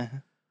perhaps.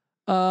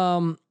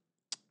 Melee.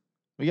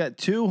 We got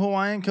 2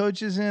 Hawaiian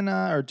coaches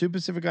or 2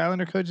 Pacific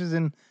Islander coaches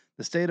in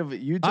the state of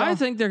Utah. I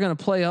think they're going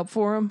to play up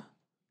for him.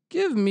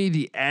 Give me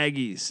the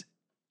Aggies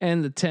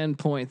and the 10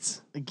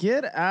 points.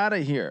 Get out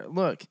of here.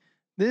 Look,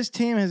 This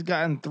team has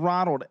gotten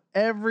throttled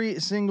every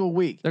single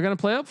week. They're going to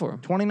play up for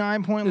him.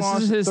 29-point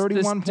loss,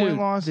 31-point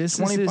loss,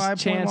 25-point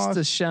chance loss.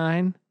 to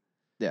shine.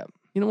 Yeah.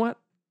 You know what?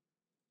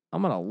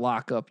 I'm going to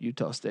lock up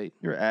Utah State.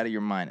 You're out of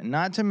your mind. And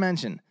not to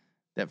mention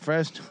that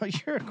Fresno,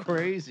 you're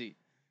crazy.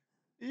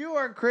 You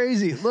are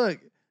crazy. Look,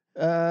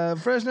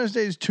 Fresno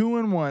State's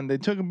 2-1. They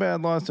took a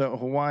bad loss to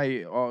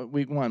Hawaii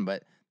week 1,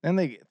 but then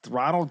they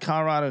throttled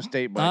Colorado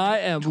State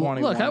by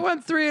 21. Look, I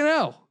went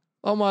 3-0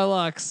 on my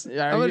locks.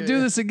 I'm going to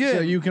do this again.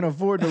 So you can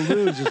afford to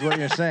lose, is what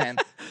you're saying.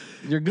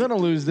 You're going to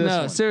lose this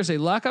one. No, seriously,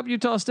 lock up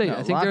Utah State. No,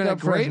 I think they're in a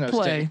great Fresno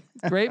play.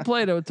 Great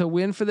play to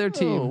win for their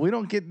team. Oh, we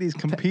don't get these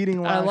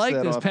competing locks. I like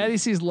that this. often. Patty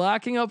C's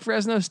locking up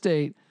Fresno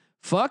State.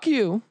 Fuck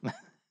you.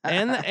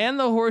 and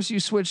the horse you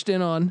switched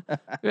in on.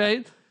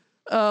 Right?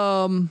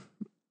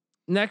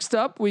 Next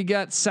up, we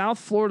got South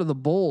Florida, the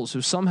Bulls,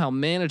 who somehow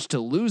managed to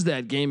lose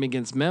that game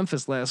against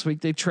Memphis last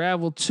week. They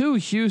traveled to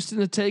Houston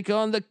to take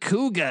on the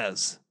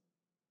Cougars.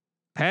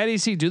 Patty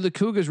C, do the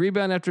Cougars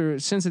rebound after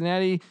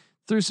Cincinnati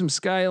threw some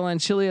Skyline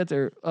chili at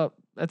their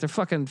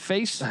fucking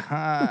face? You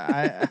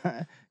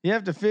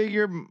have to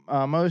figure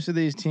most of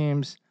these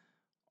teams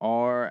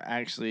are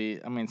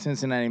actually. I mean,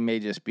 Cincinnati may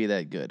just be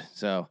that good.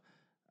 So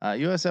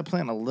USF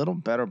playing a little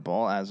better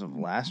ball as of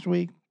last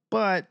week,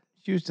 but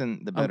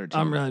Houston the better team.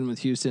 I'm riding with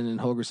Houston and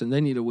Holgerson. They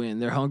need a win.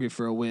 They're hungry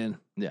for a win.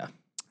 Yeah.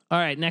 All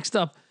right. Next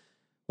up,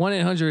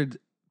 1-800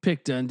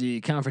 Pick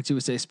Dundee Conference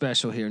USA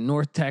special here.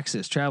 North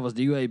Texas travels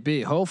to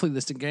UAB. Hopefully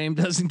this game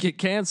doesn't get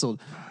canceled.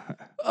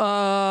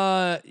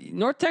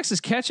 North Texas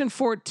catching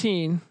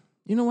 14.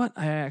 You know what?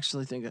 I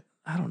actually think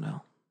I don't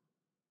know.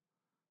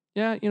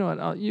 Yeah, you know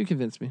what? You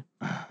convince me.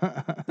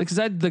 Because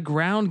the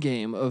ground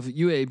game of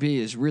UAB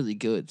is really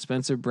good.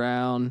 Spencer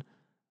Brown.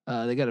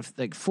 They got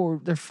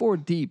they're 4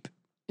 deep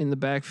in the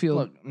backfield.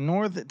 Look,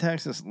 North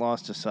Texas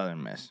lost to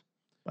Southern Miss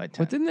by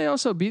 10. But didn't they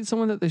also beat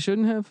someone that they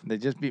shouldn't have? They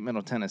just beat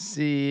Middle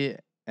Tennessee,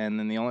 and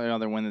then the only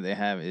other win that they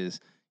have is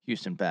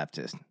Houston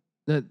Baptist.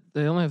 That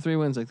they only have 3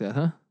 wins like that,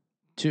 huh?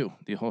 2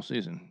 the whole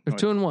season. Or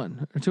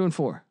 2-1 or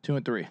 2-4.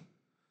 2-3.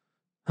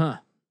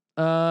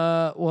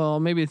 Huh.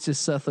 Well, maybe it's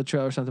just Seth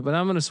Luttrell or something, but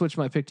I'm going to switch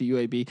my pick to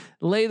UAB.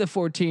 Lay the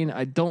 14.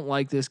 I don't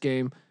like this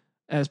game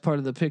as part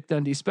of the Pick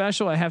Dundee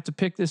special. I have to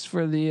pick this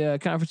for the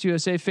Conference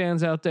USA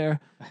fans out there.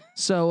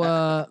 So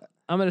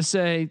I'm going to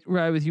say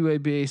ride with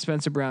UAB.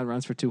 Spencer Brown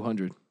runs for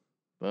 200.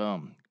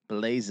 Boom.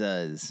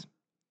 Blazers.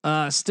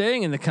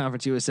 Staying in the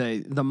Conference USA,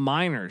 the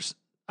Miners.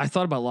 I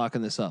thought about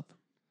locking this up.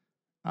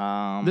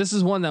 This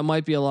is one that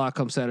might be a lock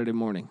come Saturday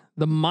morning.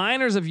 The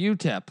Miners of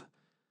UTEP,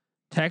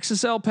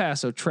 Texas El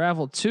Paso,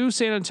 travel to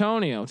San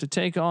Antonio to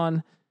take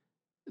on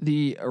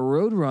the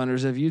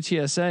Roadrunners of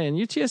UTSA, and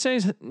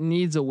UTSA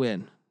needs a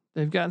win.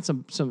 They've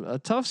gotten a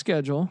tough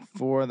schedule.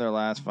 4 of their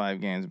last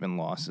 5 games have been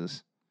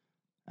losses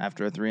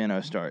after a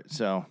 3-0 start.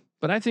 So,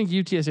 but I think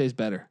UTSA is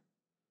better.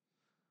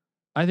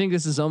 I think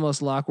this is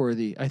almost lock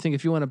worthy. I think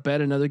if you want to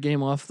bet another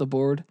game off the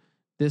board,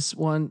 this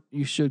one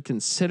you should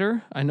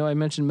consider. I know I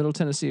mentioned Middle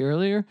Tennessee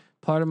earlier.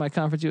 Part of my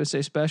Conference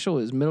USA special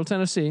is Middle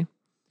Tennessee.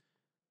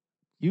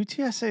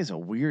 UTSA is a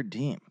weird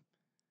team.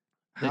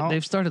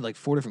 They've started like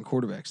 4 different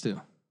quarterbacks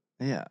too.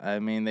 Yeah, I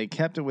mean they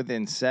kept it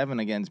within 7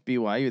 against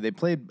BYU. They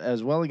played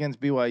as well against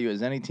BYU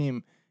as any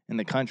team in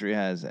the country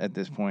has at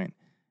this point.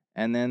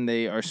 And then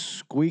they are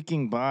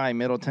squeaking by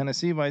Middle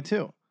Tennessee by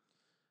 2.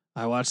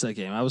 I watched that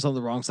game. I was on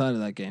the wrong side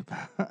of that game.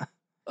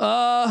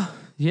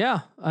 Yeah.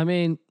 I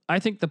mean, I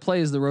think the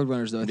play is the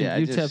Roadrunners though. I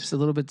think UTEP's a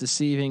little bit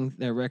deceiving.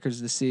 Their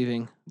record's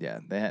deceiving. Yeah,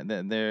 they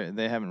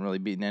haven't really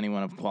beaten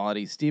anyone of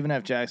quality. Stephen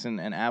F. Jackson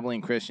and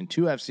Abilene Christian,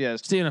 2 FCS.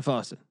 Stephen F.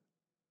 Austin.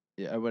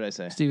 Yeah, what did I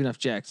say? Stephen F.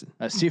 Jackson.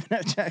 Stephen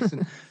F. Jackson.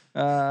 He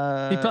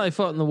probably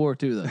fought in the war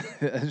too, though.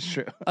 That's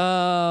true.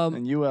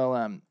 And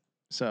ULM.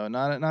 So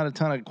not a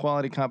ton of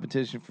quality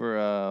competition for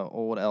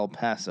old El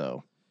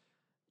Paso.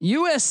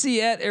 USC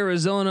at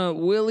Arizona.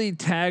 Willie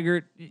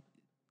Taggart.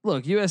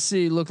 Look,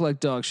 USC looked like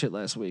dog shit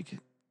last week.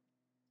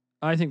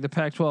 I think the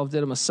Pac-12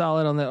 did him a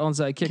solid on that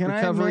onside kick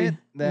recovery. I admit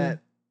that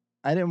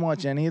I didn't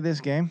watch any of this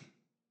game.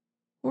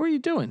 What were you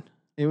doing?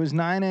 It was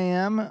 9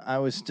 a.m. I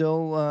was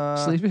still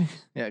sleeping.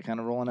 Yeah, kind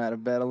of rolling out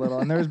of bed a little,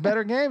 and there was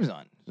better games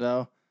on.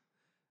 So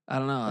I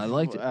don't know. I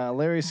liked it.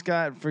 Larry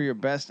Scott, for your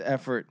best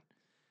effort.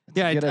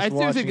 Yeah, I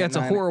do think that's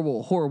a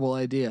horrible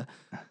idea.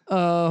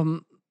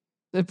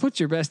 It puts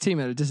your best team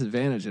at a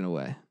disadvantage in a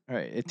way. All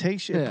right, it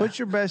puts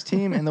your best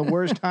team in the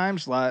worst time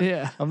slot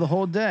of the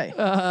whole day.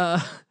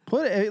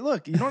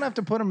 Look, you don't have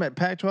to put them at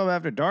Pac-12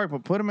 after dark,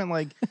 but put them at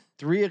like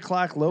 3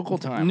 o'clock local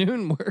time.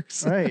 Noon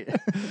works, right?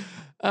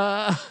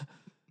 I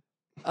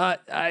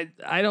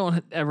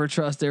don't ever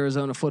trust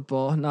Arizona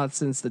football, not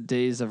since the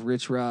days of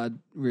Rich Rod,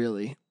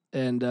 really.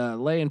 And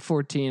laying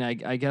 14,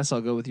 I guess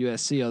I'll go with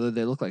USC, although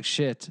they look like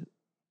shit.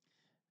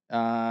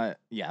 Yeah,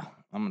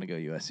 I'm gonna go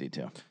USC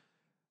too.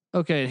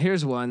 Okay,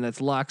 here's one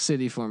that's lock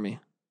city for me.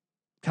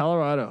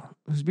 Colorado,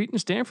 who's beaten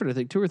Stanford, I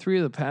think 2 or 3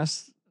 of the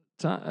past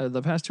 2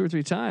 or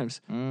 3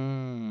 times.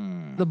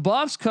 The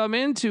Buffs come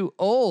into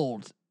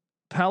old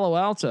Palo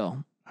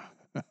Alto,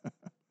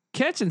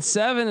 catching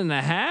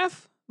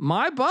 7.5.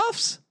 My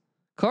Buffs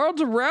Carl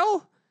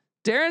Durrell,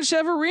 Darren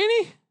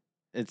Cheverini.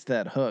 It's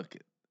that hook.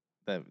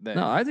 That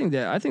No, I think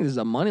this is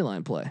a money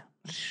line play.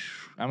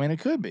 I mean, it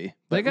could be.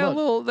 They got a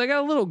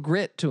little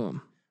grit to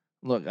them.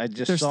 Look,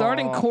 their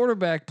starting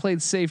quarterback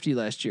played safety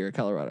last year at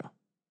Colorado.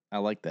 I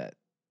like that.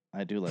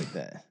 I do like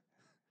that.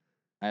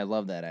 I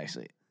love that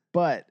actually.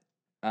 But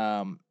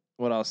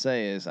what I'll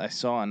say is I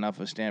saw enough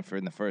of Stanford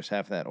in the first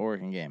half of that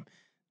Oregon game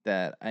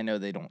that I know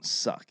they don't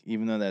suck.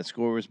 Even though that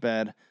score was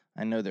bad,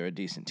 I know they're a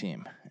decent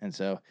team. And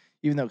so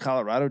even though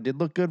Colorado did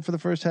look good for the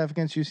first half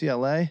against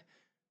UCLA,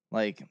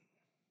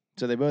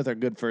 so they both are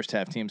good first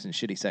half teams and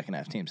shitty second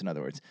half teams, in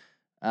other words.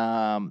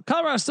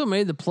 Colorado still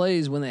made the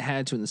plays when they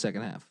had to in the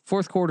second half.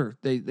 Fourth quarter,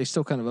 they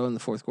still kind of owned the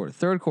fourth quarter.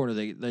 Third quarter,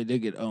 they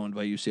did get owned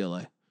by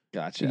UCLA.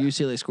 Gotcha.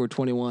 UCLA scored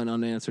 21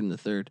 unanswered in the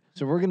third.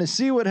 So we're gonna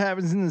see what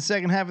happens in the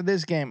second half of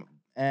this game.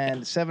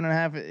 And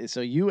 7.5.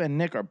 So you and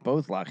Nick are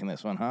both locking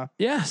this one, huh?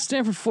 Yeah,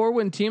 Stanford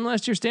 4-win team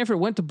last year. Stanford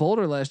went to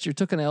Boulder last year,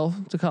 took an L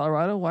to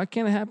Colorado. Why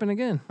can't it happen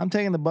again? I'm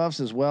taking the Buffs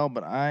as well,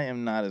 but I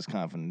am not as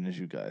confident as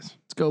you guys.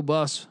 Let's go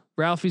Buffs.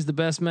 Ralphie's the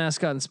best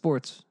mascot in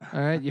sports.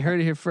 All right, you heard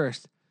it here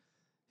first.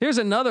 Here's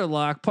another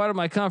lock, part of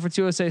my Conference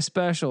USA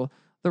special.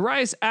 The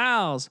Rice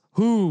Owls,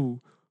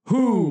 who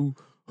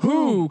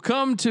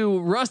come to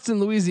Ruston,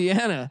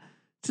 Louisiana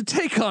to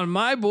take on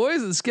my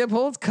boys at Skip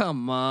Holtz.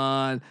 Come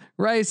on,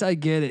 Rice, I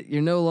get it.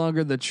 You're no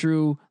longer the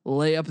true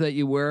layup that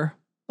you were.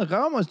 Look, I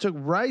almost took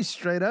Rice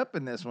straight up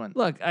in this one.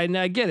 Look, I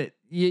get it.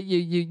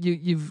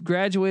 You've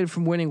graduated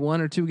from winning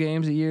 1 or 2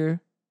 games a year,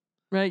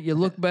 right? You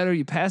look better.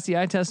 You pass the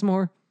eye test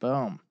more.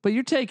 Boom. But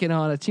you're taking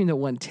on a team that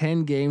won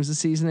 10 games a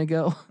season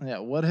ago. Yeah,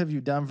 what have you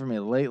done for me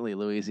lately,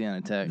 Louisiana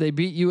Tech? They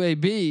beat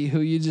UAB,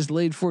 who you just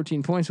laid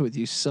 14 points with.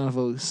 You son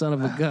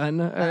of a gun.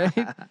 All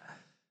right.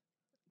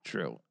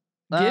 True.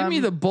 Give me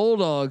the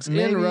Bulldogs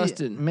in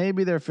Ruston.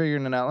 Maybe they're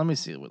figuring it out. Let me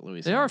see what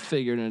Louisiana. They are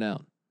figuring it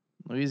out.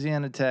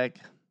 Louisiana Tech.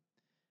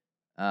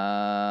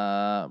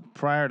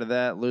 Prior to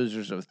that,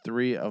 losers of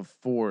 3 of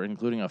 4,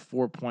 including a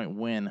 4-point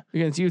win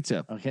against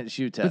UTEP. Against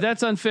UTEP. But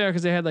that's unfair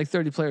because they had like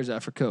 30 players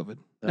out for COVID.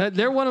 Okay.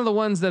 They're one of the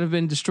ones that have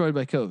been destroyed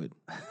by COVID.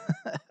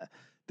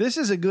 This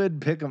is a good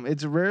pick'em.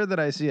 It's rare that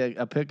I see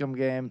a pick'em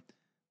game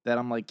that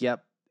I'm like,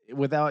 yep.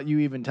 Without you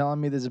even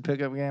telling me there's a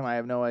pick'em game, I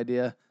have no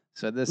idea.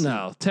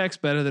 So Tech's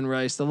better than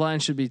Rice. The line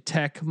should be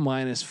Tech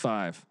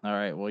 -5. All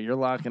right. Well, you're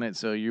locking it,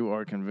 so you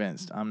are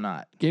convinced. I'm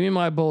not. Give me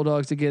my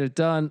Bulldogs to get it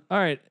done. All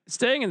right.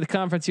 Staying in the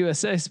Conference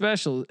USA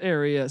special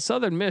area,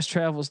 Southern Miss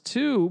travels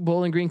to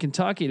Bowling Green,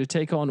 Kentucky to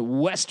take on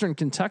Western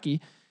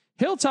Kentucky.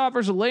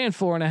 Hilltoppers are laying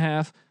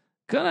 4.5.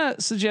 Gonna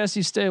suggest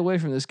you stay away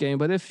from this game,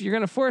 but if you're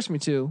gonna force me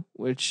to,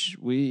 which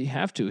we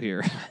have to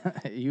here,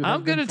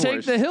 I'm gonna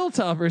take the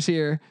Hilltoppers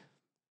here.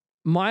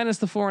 Minus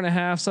the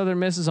 4.5. Southern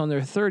Miss is on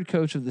their 3rd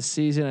coach of the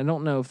season. I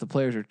don't know if the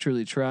players are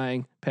truly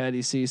trying,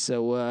 Patty C.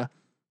 So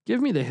give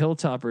me the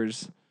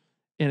Hilltoppers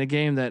in a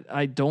game that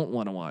I don't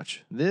want to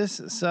watch. This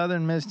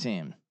Southern Miss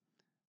team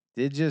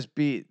did just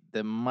beat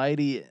the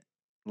mighty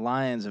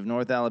Lions of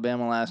North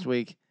Alabama last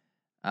week.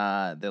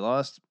 They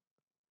lost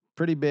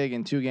pretty big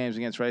in 2 games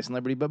against Rice and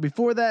Liberty, but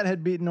before that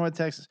had beaten North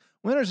Texas.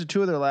 Winners of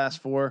 2 of their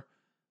last 4.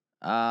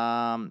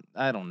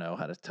 I don't know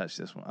how to touch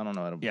this one. I don't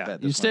know how to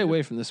bet this. You stay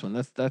away from this one.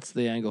 That's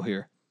the angle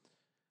here.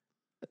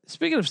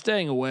 Speaking of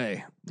staying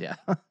away, yeah.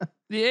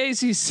 The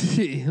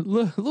ACC,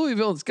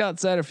 Louisville and Scott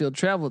Satterfield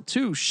traveled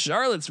to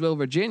Charlottesville,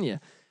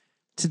 Virginia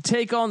to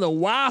take on the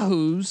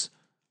Wahoos.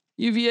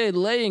 UVA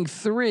laying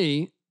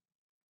 3.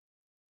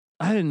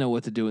 I didn't know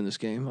what to do in this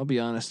game. I'll be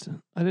honest.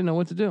 I didn't know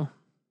what to do.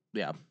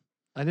 Yeah.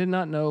 I did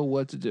not know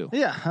what to do.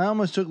 Yeah, I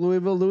almost took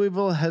Louisville.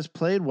 Louisville has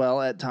played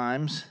well at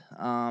times.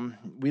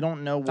 We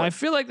don't know what. I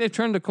feel like they've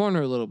turned the corner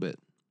a little bit.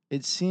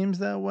 It seems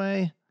that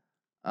way.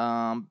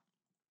 But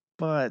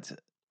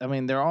I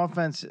mean, their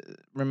offense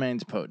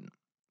remains potent.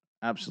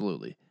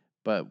 Absolutely.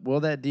 But will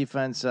that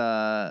defense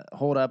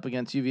hold up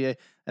against UVA?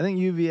 I think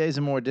UVA is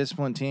a more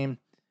disciplined team.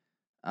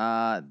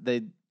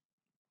 They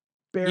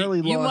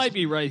barely lost. You might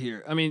be right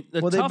here. I mean,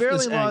 they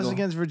barely lost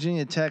against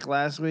Virginia Tech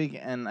last week,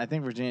 and I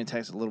think Virginia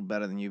Tech's a little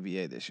better than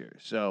UVA this year.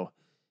 So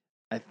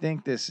I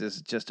think this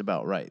is just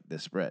about right,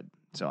 this spread.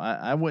 So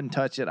I wouldn't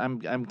touch it.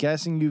 I'm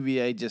guessing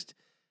UVA just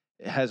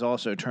has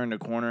also turned a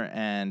corner,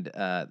 and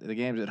the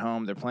game's at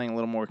home. They're playing a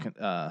little more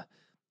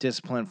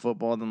disciplined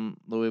football than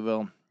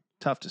Louisville.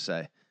 Tough to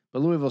say,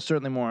 but Louisville's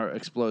certainly more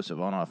explosive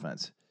on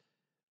offense.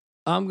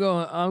 I'm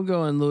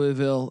going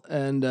Louisville,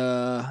 and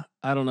I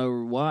don't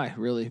know why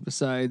really.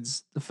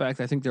 Besides the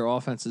fact I think their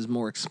offense is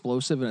more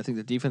explosive, and I think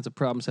the defensive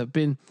problems they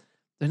haven't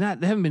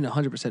been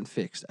 100%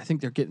 fixed. I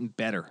think they're getting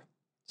better.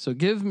 So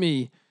give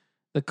me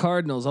the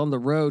Cardinals on the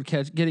road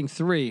getting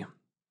 3.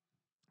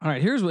 All right,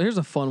 here's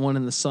a fun one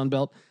in the Sun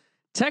Belt.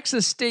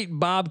 Texas State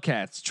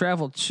Bobcats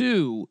travel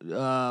to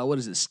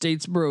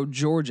Statesboro,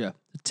 Georgia,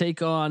 to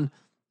take on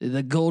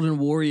the Golden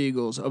War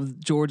Eagles of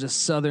Georgia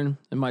Southern,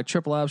 and my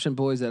triple option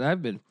boys that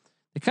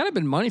they kind of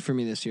been money for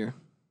me this year.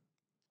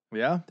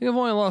 Yeah. I think I've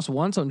only lost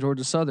once on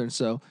Georgia Southern.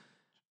 So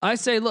I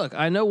say, look,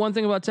 I know one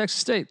thing about Texas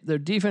State. Their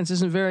defense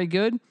isn't very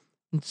good.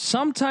 And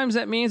sometimes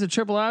that means a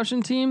triple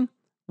option team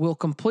will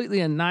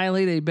completely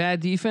annihilate a bad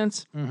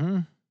defense. Mm-hmm.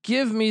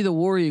 Give me the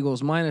War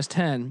Eagles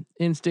 -10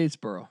 in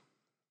Statesboro.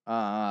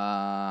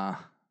 I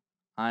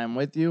am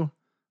with you.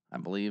 I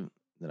believe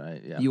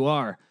that yeah. You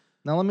are.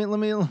 Now let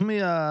me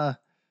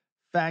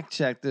fact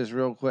check this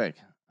real quick.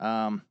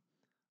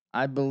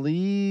 I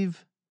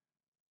believe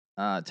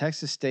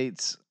Texas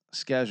State's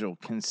schedule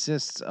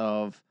consists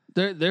of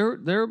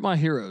They're my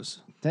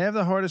heroes. they have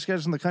the hardest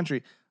schedule in the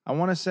country. I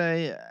want to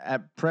say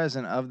at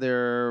present of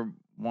their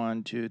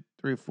 1, 2,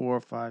 3, 4,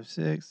 5,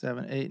 6,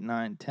 7, 8,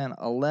 9, 10,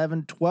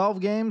 11, 12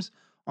 games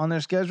on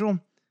their schedule.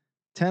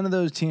 10 of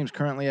those teams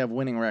currently have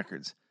winning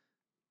records.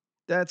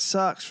 That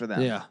sucks for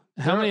them. Yeah.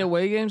 How many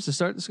away games to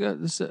start this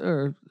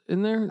or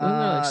in there? Isn't there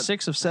like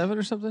 6 of 7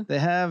 or something? They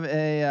have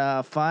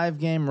a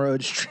 5-game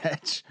road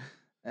stretch.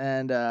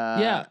 And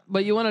yeah,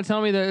 but you want to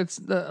tell me that it's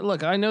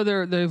look, I know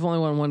they've only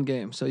won 1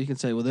 game, so you can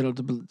say, well, they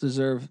don't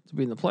deserve to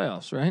be in the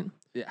playoffs, right?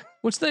 Yeah.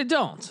 Which they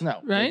don't. No,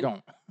 right? they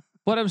don't.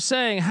 But I'm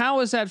saying, how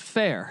is that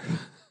fair?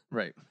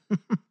 Right.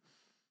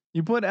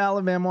 You put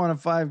Alabama on a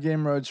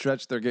 5-game road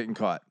stretch, they're getting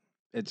caught.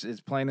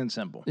 It's plain and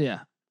simple.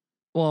 Yeah.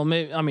 Well,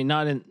 maybe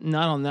not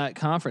on that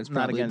conference,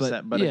 probably, not against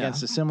that, but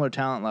against a similar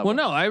talent level. Well,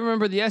 no, I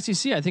remember the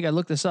SEC. I think I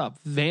looked this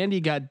up.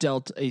 Vandy got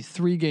dealt a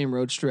 3-game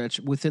road stretch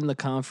within the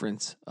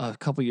conference a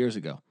couple years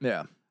ago.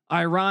 Yeah.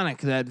 Ironic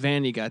that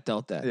Vandy got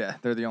dealt that. Yeah,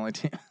 they're the only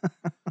team.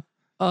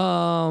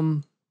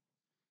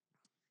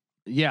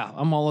 Yeah,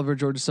 I'm all over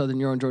Georgia Southern.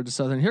 You're on Georgia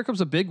Southern. Here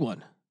comes a big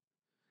one.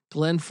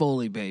 Glenn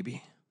Foley,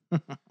 baby.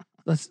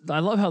 I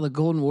love how the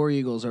Golden War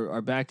Eagles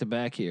are back to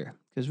back here,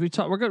 because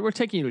we're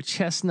taking you to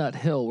Chestnut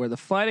Hill, where the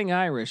Fighting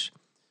Irish,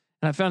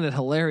 and I found it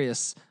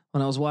hilarious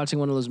when I was watching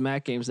one of those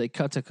MAC games. They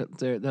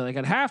they're like,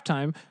 at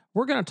halftime,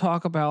 we're going to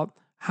talk about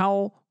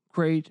how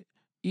great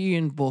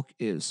Ian Book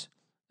is.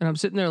 And I'm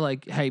sitting there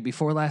like, hey,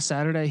 before last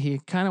Saturday, he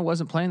kind of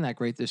wasn't playing that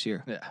great this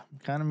year. Yeah,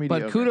 kind of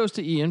mediocre. But kudos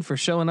to Ian for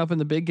showing up in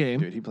the big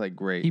game. Dude, he played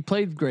great. He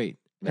played great,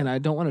 and I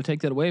don't want to take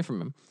that away from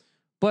him.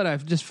 But I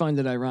just find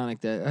it ironic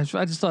that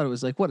I just thought it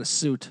was like, what a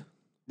suit.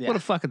 Yeah. What a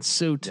fucking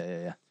suit.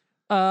 Yeah.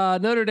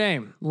 Notre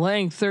Dame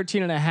laying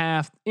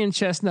 13.5 in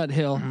Chestnut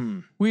Hill.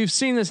 We've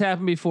seen this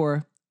happen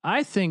before.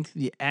 I think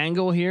the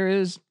angle here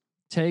is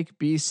take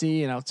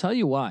BC, and I'll tell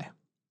you why.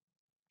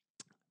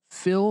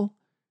 Phil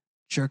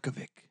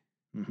Jurkovec.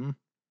 Mm-hmm.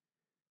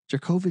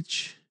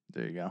 Jerkovich.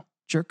 There you go.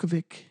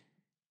 Jurkovec.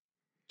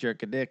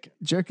 Jerk a dick.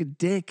 Jerk a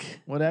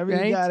dick. Whatever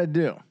right? you got to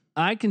do.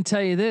 I can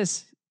tell you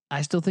this.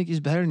 I still think he's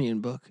better than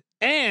Ian Book.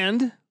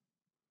 And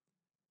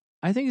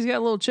I think he's got a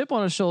little chip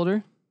on his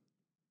shoulder.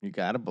 You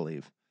got to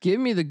believe. Give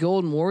me the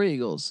Golden War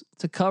Eagles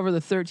to cover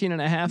the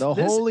 13.5. The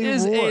Holy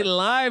This is War. a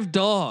live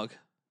dog.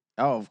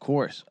 Oh, of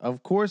course.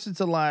 Of course it's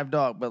a live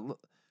dog. But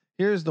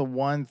here's the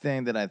one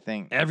thing that I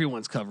think.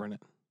 Everyone's covering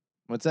it.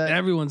 What's that?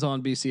 Everyone's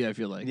on BC, I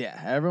feel like. Yeah,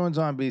 everyone's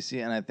on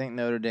BC, and I think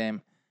Notre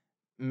Dame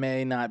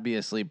may not be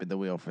asleep at the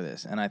wheel for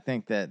this. And I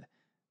think that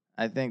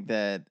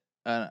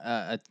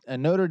a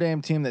Notre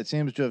Dame team that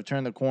seems to have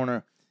turned the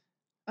corner,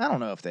 I don't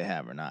know if they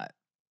have or not.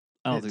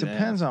 It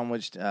depends on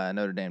which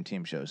Notre Dame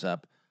team shows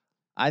up.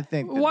 I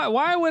think.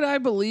 Why would I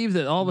believe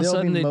that all of a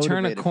sudden they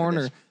turn a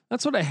corner?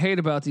 That's what I hate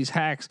about these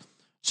hacks.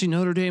 See,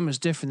 Notre Dame is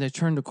different. They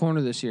turned the corner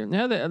this year.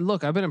 Now,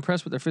 look, I've been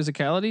impressed with their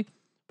physicality,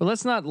 but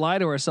let's not lie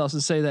to ourselves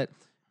and say that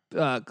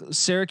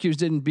Syracuse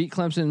didn't beat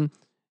Clemson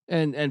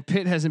and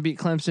Pitt hasn't beat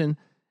Clemson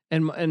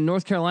and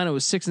North Carolina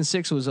was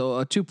 6-6, was a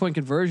 2-point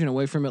conversion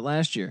away from it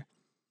last year.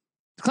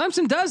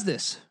 Clemson does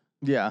this.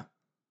 Yeah.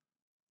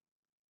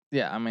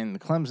 Yeah, I mean,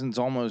 Clemson's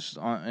almost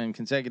in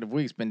consecutive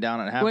weeks been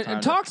down at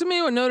halftime. Talk to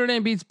me when Notre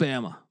Dame beats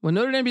Bama. When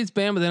Notre Dame beats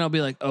Bama, then I'll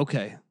be like,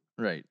 okay.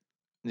 Right.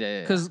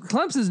 Yeah. Because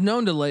Clemson's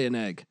known to lay an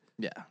egg.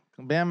 Yeah.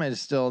 Bama is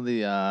still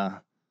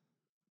the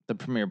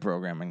premier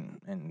program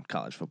in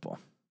college football.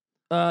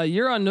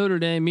 You're on Notre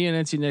Dame. Me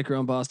and NC Nick are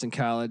on Boston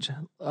College.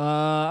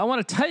 I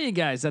want to tell you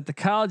guys that the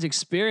college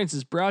experience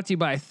is brought to you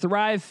by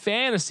Thrive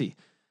Fantasy.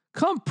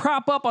 Come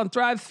prop up on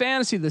Thrive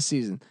Fantasy this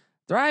season.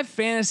 Thrive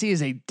Fantasy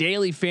is a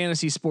daily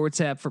fantasy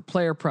sports app for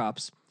player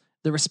props.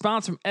 The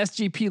response from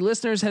SGP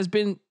listeners has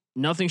been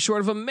nothing short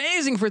of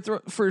amazing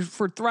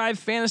for Thrive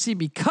Fantasy,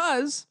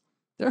 because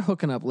they're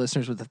hooking up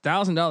listeners with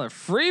 $1,000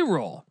 free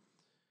roll.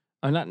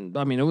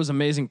 It was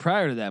amazing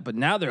prior to that, but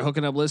now they're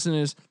hooking up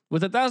listeners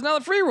with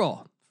 $1,000 free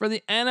roll for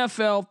the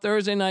NFL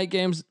Thursday night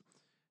games.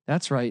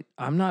 That's right.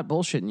 I'm not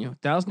bullshitting you.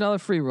 $1,000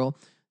 free roll.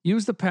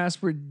 Use the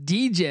password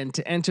DGen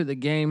to enter the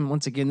game.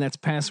 Once again, that's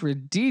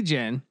password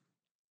DGen.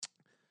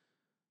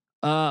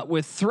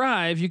 With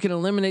Thrive, you can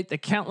eliminate the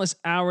countless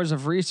hours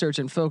of research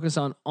and focus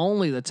on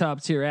only the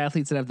top tier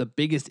athletes that have the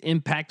biggest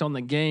impact on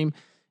the game.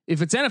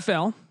 If it's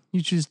NFL,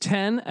 you choose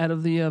 10 out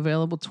of the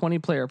available 20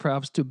 player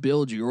props to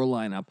build your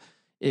lineup.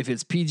 If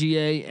it's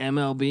PGA,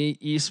 MLB,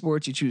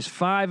 esports, you choose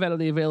 5 out of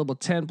the available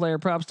 10 player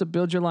props to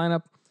build your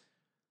lineup.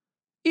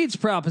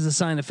 Each prop is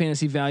assigned a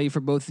fantasy value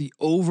for both the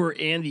over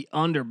and the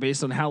under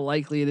based on how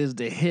likely it is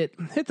to hit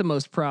the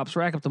most props,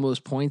 rack up the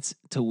most points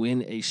to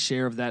win a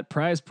share of that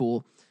prize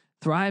pool.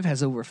 Thrive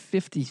has over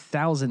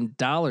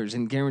 $50,000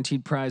 in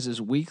guaranteed prizes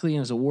weekly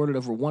and has awarded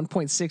over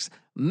 $1.6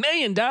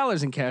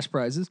 million in cash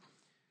prizes.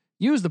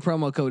 Use the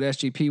promo code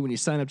SGP when you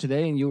sign up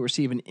today, and you'll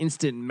receive an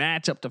instant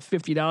match up to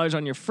 $50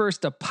 on your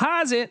first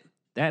deposit.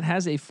 That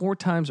has a 4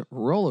 times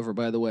rollover,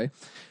 by the way.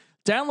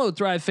 Download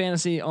Thrive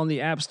Fantasy on the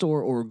App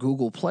Store or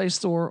Google Play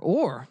Store,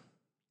 or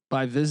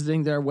by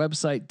visiting their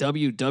website,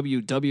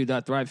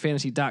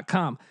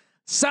 www.thrivefantasy.com.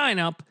 Sign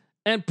up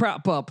and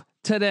prop up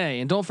today.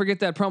 And don't forget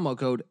that promo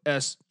code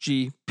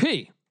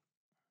SGP.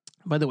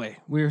 By the way,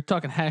 we were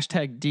talking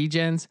hashtag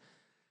DGens.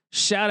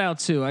 Shout out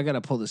to, I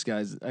gotta pull this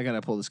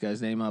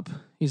guy's name up.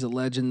 He's a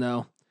legend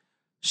though.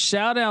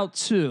 Shout out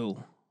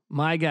to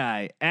my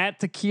guy at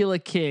Tequila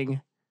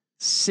King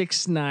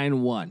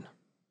 691.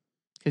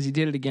 Because he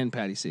did it again,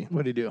 Patty C.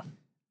 What'd he do?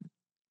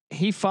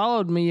 He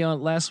followed me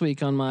on last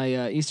week on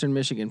my Eastern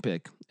Michigan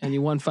pick, and he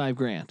won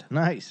 $5,000.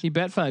 Nice. He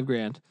bet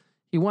 $5,000.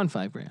 He won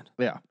 $5,000.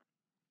 Yeah.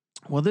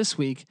 Well, this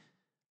week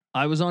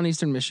I was on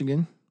Eastern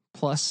Michigan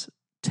plus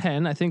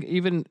 10. I think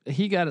even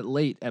he got it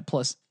late at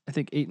plus, I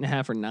think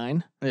 8.5 or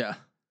 9. Yeah.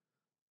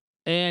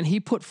 And he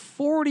put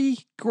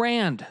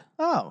 $40,000.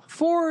 Oh.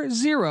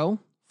 40,000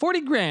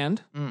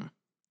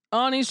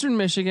 on Eastern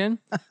Michigan,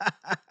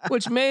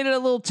 which made it a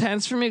little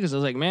tense for me because I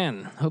was like,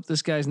 man, hope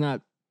this guy's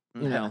not,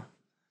 you know,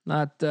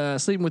 not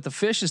sleeping with the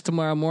fishes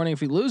tomorrow morning if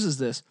he loses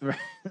this. Right.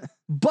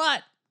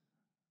 But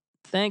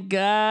thank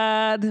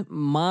God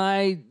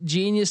my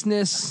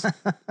geniusness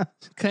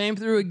came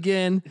through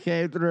again.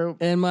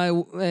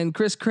 And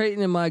Chris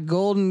Creighton and my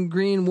Golden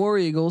Green War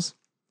Eagles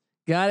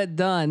got it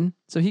done.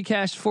 So he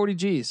cashed 40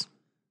 G's.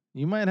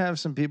 You might have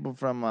some people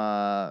from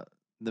the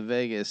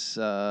Vegas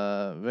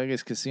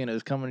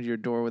casinos coming to your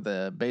door with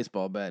a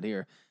baseball bat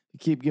here. You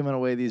keep giving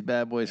away these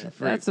bad boys for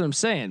free. That's what I'm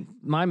saying.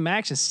 My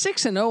Max is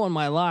 6-0 on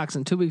my locks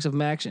in 2 weeks of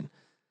Maction.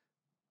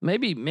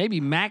 Maybe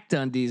Mac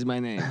Dundee is my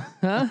name,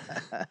 huh?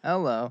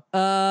 Hello.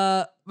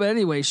 But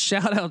anyway,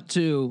 shout out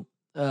to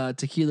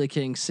Tequila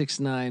King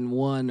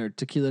 691 or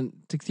Tequila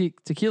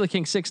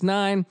King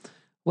 69,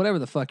 whatever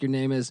the fuck your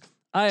name is.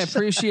 I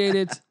appreciate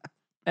it.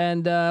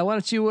 And why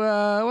don't you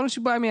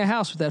buy me a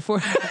house with that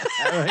for?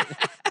 All right.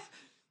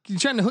 You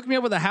trying to hook me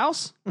up with a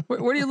house?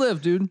 Where do you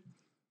live, dude?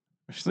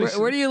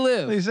 Where do you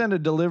live? They send a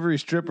delivery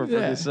stripper for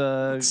this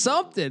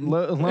something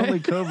lonely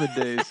COVID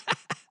days.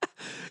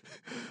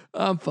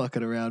 I'm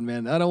fucking around,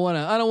 man. I don't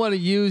want to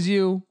use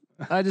you.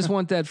 I just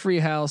want that free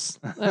house.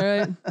 All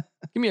right,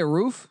 give me a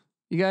roof.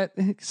 You got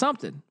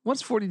something.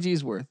 What's 40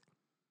 G's worth?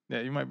 Yeah,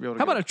 you might be able to.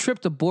 How about a trip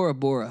to Bora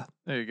Bora?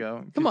 There you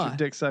go. Come on. Your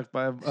dick sucked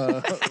by a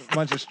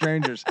bunch of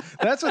strangers.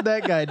 That's what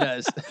that guy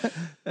does.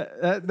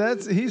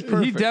 He's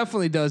perfect. He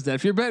definitely does that.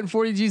 If you're betting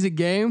 40 G's a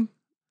game,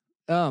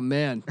 oh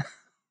man,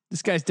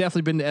 this guy's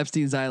definitely been to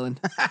Epstein's Island.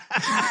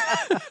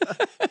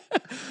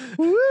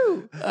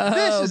 Woo!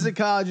 This is a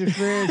college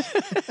experience.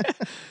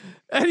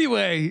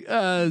 Anyway,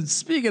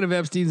 speaking of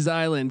Epstein's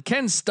Island,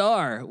 Ken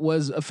Starr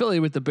was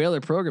affiliated with the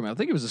Baylor program. I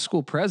think he was a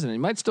school president. He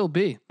might still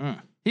be.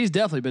 He's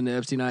definitely been to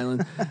Epstein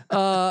Island.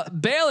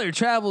 Baylor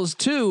travels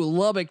to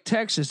Lubbock,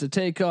 Texas to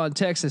take on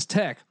Texas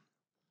Tech.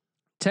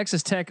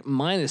 Texas Tech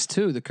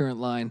 -2, the current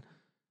line.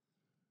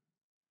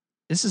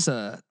 This is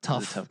a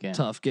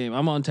tough game.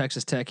 I'm on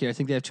Texas Tech here. I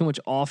think they have too much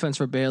offense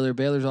for Baylor.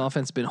 Baylor's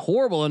offense has been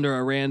horrible under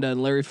Aranda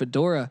and Larry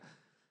Fedora.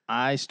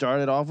 I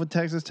started off with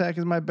Texas Tech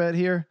as my bet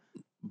here,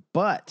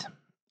 but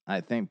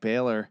I think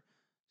Baylor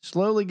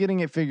slowly getting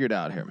it figured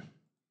out here.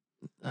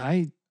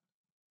 I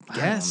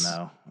guess.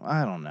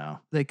 I don't know.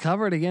 They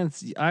covered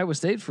against Iowa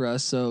State for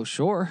us, so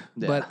sure.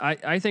 Yeah. But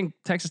I think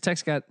Texas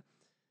Tech's got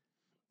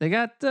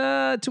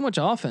too much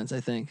offense, I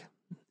think.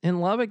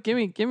 In Lubbock, give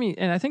me,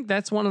 and I think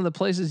that's one of the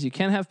places you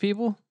can have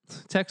people.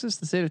 Texas,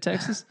 the state of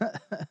Texas.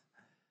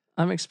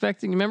 I'm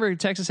expecting. Remember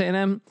Texas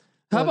A&M?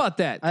 How about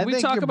that? Can we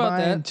talk about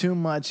that? Too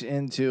much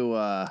into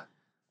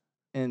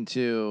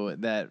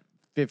that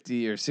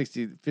 50 or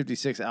 60,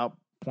 56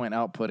 point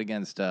output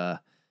against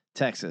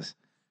Texas,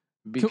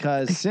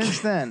 because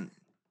since then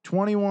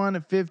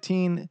 21,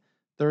 15,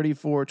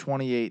 34,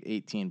 28,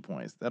 18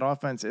 points. That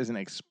offense isn't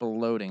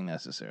exploding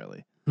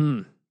necessarily.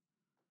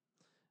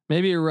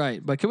 Maybe you're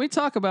right, but can we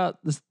talk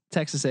about this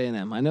Texas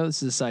A&M? I know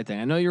this is a side thing.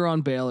 I know you're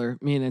on Baylor.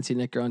 Me and NC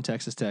Nick are on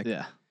Texas Tech.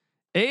 Yeah.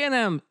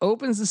 A&M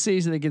opens the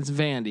season against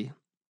Vandy.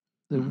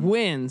 It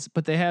wins,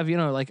 but they have,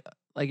 like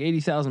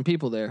 80,000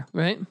 people there,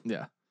 right?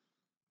 Yeah.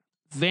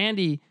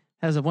 Vandy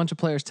has a bunch of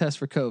players test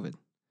for COVID.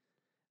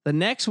 The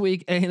next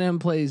week, A&M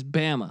plays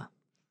Bama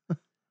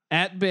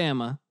at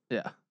Bama.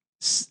 Yeah.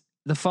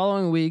 The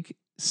following week,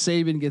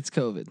 Saban gets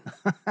COVID,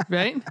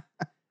 right?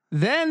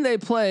 Then they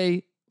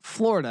play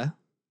Florida,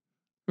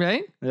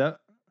 right? Yeah.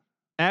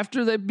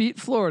 After they beat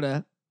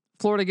Florida,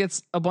 Florida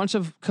gets a bunch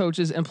of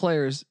coaches and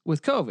players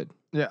with COVID.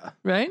 Yeah.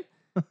 Right.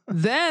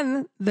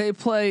 Then they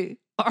play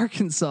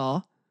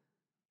Arkansas.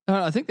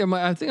 I think I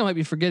might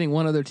be forgetting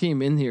one other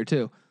team in here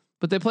too,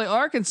 but they play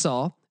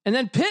Arkansas, and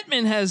then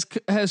Pittman has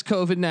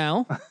COVID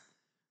now,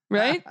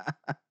 right?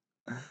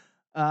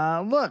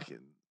 Look,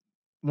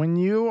 when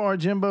you are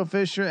Jimbo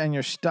Fisher and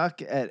you're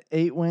stuck at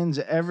 8 wins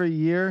every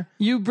year,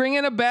 You bring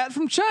in a bat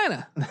from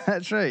China.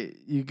 that's right.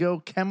 You go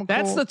chemical.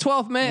 That's the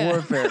 12th man.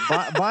 warfare,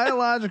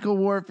 biological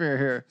warfare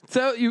here.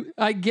 So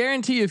I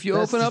guarantee you, if you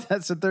open up,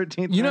 that's the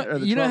 13th. you man, or know,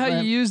 the you know 12th how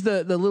man? you use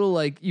the little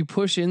like you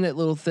push in that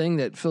little thing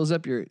that fills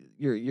up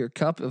your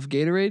cup of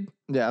Gatorade.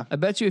 Yeah. I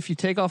bet you if you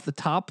take off the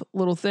top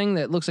little thing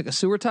that looks like a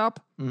sewer top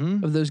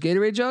Mm-hmm. of those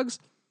Gatorade jugs,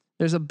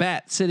 there's a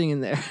bat sitting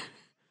in there.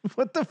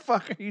 What the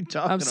fuck are you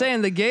talking? I'm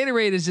saying the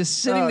Gatorade is just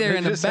sitting there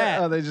in a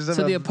bat. They just have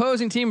So the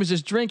opposing team is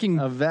just drinking.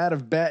 a vat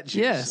of bat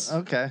juice. Yes.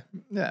 Okay.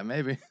 Yeah,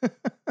 maybe.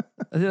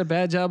 I did a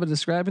bad job of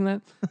describing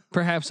that.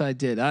 Perhaps I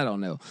did. I don't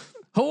know.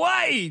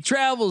 Hawaii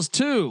travels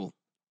to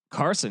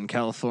Carson,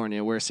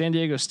 California, where San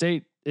Diego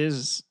State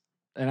is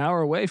an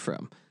hour away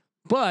from.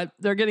 But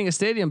they're getting a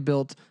stadium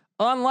built,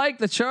 unlike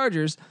the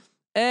Chargers.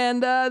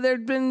 And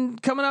they've been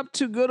coming up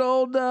to good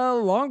old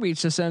Long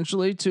Beach,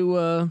 essentially,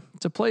 to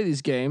play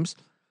these games.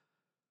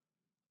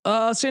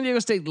 San Diego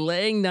State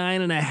laying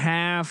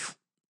 9.5.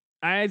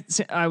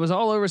 I was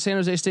all over San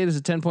Jose State as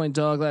a 10-point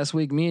dog last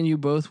week. Me and you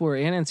both were,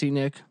 and NC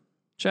Nick.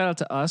 Shout out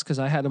to us because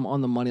I had them on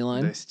the money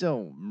line. They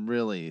still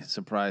really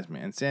surprised me,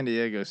 and San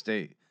Diego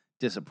State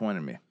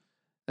disappointed me.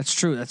 That's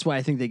true. That's why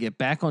I think they get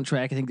back on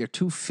track. I think they're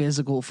too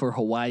physical for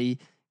Hawaii.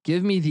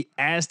 Give me the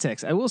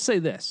Aztecs. I will say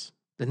this: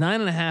 the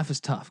 9.5 is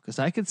tough because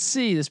I could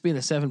see this being a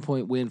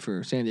 7-point win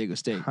for San Diego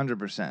State.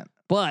 100%.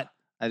 But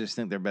I just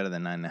think they're better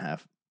than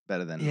 9.5.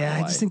 Better than yeah,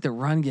 Hawaii. I just think the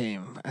run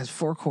game as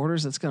 4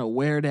 quarters that's going to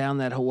wear down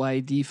that Hawaii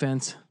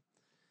defense.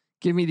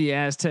 Give me the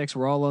Aztecs.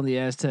 We're all on the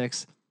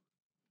Aztecs.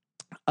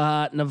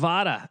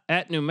 Nevada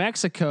at New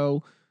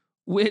Mexico,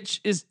 which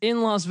is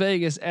in Las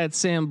Vegas at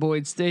Sam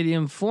Boyd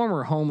Stadium,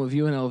 former home of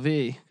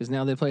UNLV, because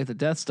now they play at the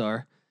Death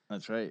Star.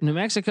 That's right. New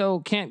Mexico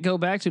can't go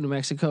back to New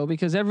Mexico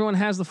because everyone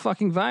has the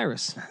fucking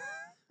virus,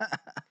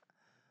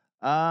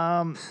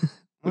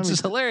 which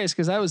is hilarious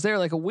because I was there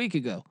like a week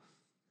ago.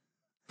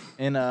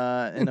 In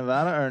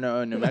Nevada or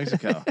no, New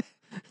Mexico.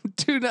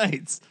 2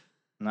 nights.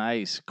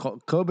 Nice.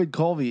 COVID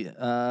Colby.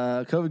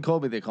 COVID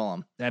Colby, they call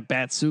him. That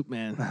bat soup,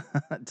 man.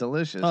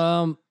 Delicious.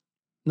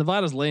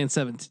 Nevada's laying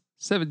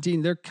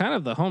 17. They're kind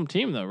of the home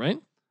team though, right?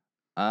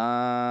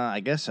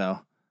 I guess so.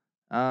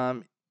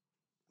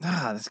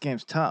 This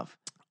game's tough.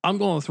 I'm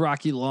going with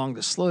Rocky Long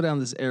to slow down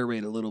this air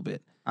raid a little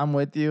bit. I'm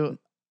with you.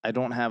 I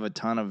don't have a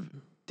ton of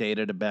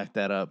data to back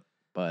that up,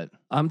 but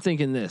I'm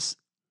thinking this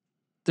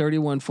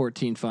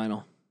 31-14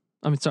 final.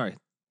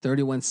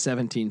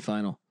 31-17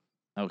 final.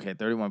 okay,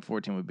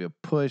 31-14 would be a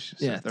push.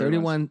 So Yeah,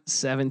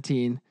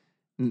 31-17.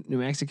 New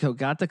Mexico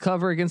got the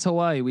cover against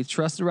Hawaii. We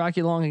trusted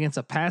Rocky Long against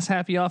a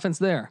pass-happy offense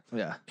there.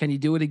 Yeah. Can you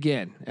do it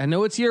again? I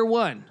know it's year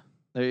 1,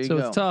 There you so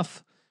go. it's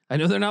tough. I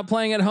know they're not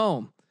playing at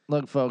home.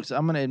 Look, folks,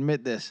 I'm going to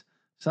admit this.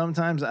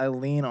 Sometimes I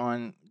lean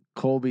on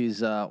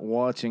Colby's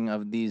watching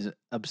of these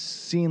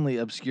obscenely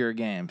obscure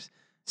games.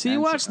 See, you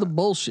And watch so- the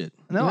bullshit.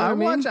 No, You know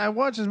what mean? I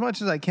watch as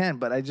much as I can,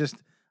 but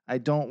I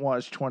don't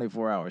watch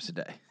 24 hours a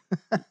day.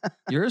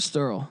 You're a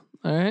Sturl,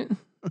 all right?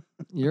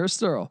 You're a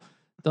Sturl.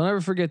 Don't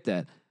ever forget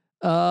that.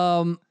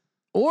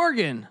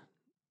 Oregon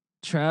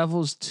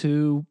travels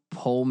to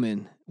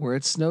Pullman, where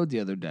it snowed the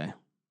other day.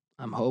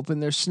 I'm hoping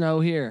there's snow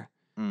here.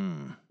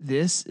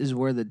 This is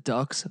where the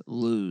Ducks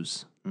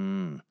lose.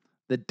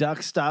 The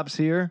duck stops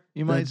here,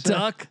 you might The say.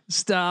 Duck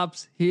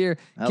stops here.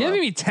 Hello.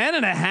 Giving me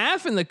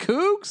 10.5 in the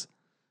Cougs.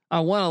 I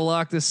want to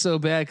lock this so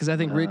bad because I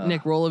think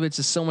Nick Rolovich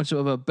is so much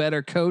of a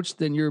better coach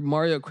than your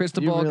Mario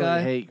Cristobal You really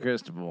guy. hate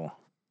Cristobal.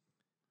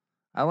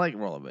 I like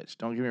Rolovich.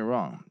 Don't get me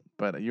wrong,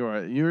 but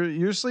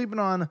you're sleeping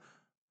on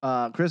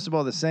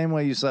Cristobal the same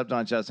way you slept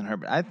on Justin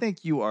Herbert. I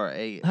think you are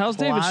a. How's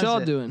David Shaw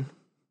doing?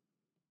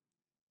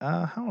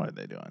 How are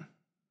they doing?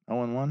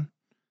 0-1.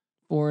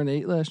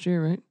 4-8 last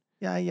year, right?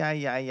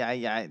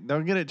 Yeah.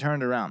 They'll get it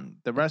turned around.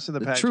 The rest of the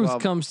The Pac-12, truth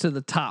comes to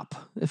the top.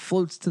 It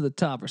floats to the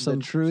top, or some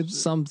truth-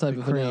 some type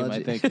the of cream,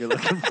 analogy. I think you're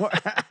looking for.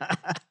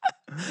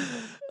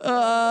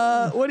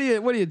 What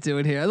are you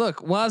doing here?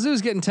 Look,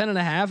 Wazoo's getting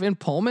 10.5 in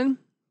Pullman.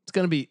 It's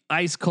gonna be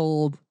ice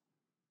cold.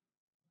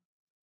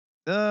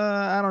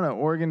 I don't know.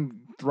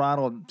 Oregon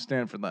throttled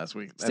Stanford last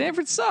week.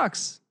 Stanford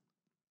sucks.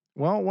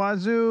 Well,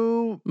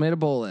 Wazoo, Made a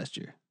bowl last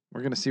year.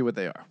 we're gonna see what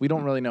they are. We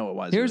don't really know what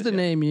Wazoo. Here's is the yet.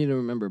 name you need to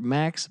remember: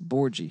 Max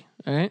Borgi.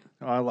 All right,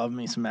 Oh, I love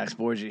me some Max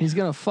Borgi. he's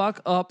gonna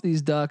fuck up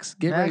these Ducks.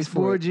 Get ready Max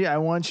for it. Borgi, I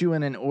want you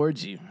in an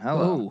orgy.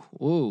 Hello.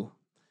 Oh,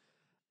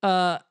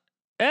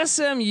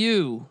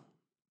 SMU.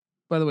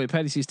 By the way,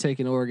 Patty C's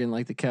taking Oregon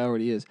like the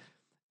coward he is.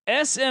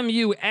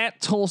 SMU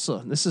at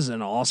Tulsa. This is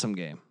an awesome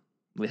game.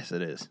 Yes,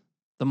 it is.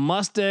 The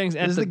Mustangs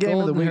at is the the game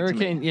of the Golden week to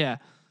me. Hurricane. Yeah.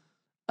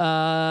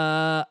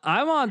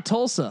 I'm on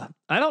Tulsa.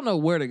 I don't know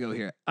where to go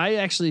here. I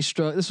actually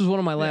struggle. This was one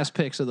of my last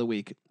picks of the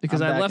week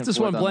because I'm I back left and this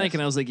forth one on blank this.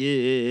 and I was like,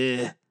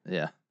 yeah.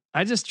 Yeah.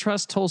 I just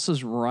trust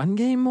Tulsa's run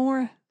game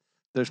more,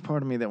 There's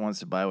part of me that wants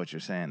to buy what you're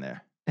saying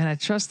there. and I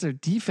trust their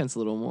defense a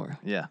little more.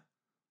 Yeah.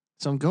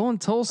 So I'm going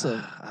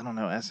Tulsa. I don't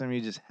know.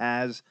 SMU just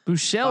has.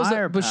 Bouchelle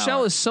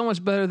firepower. is so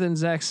much better than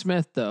Zach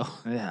Smith, though.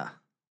 Yeah.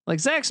 Like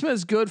Zach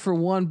Smith's good for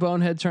one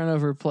bonehead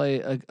turnover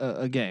play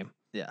a game.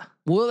 Yeah.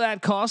 Will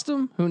that cost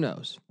them? Who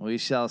knows? We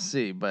shall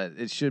see, but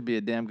it should be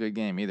a damn good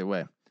game either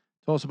way.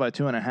 Tulsa by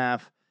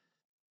 2.5.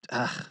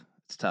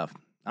 It's tough.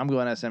 I'm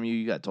going SMU.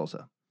 You got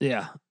Tulsa.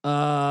 Yeah.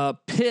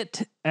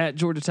 Pitt at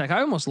Georgia Tech.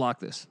 I almost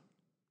locked this.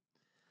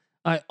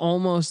 Well,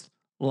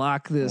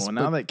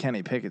 now that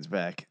Kenny Pickett's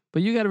back.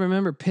 But you got to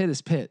remember, Pitt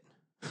is Pitt.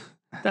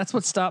 That's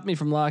what stopped me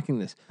from locking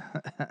this.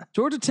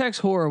 Georgia Tech's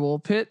horrible.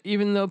 Pitt,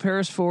 even though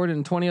Paris Ford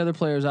and 20 other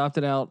players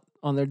opted out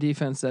on their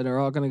defense that are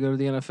all going to go to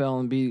the NFL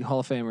and be Hall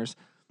of Famers.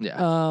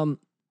 Yeah.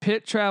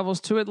 Pitt travels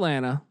to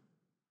Atlanta.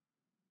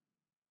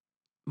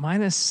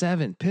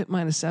 -7. Pitt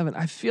 -7.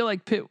 I feel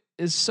like Pitt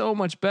is so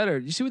much better.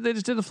 You see what they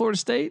just did to Florida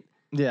State?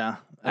 Yeah.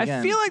 Again,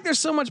 I feel like they're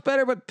so much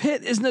better, but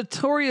Pitt is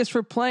notorious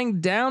for playing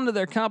down to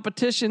their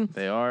competition.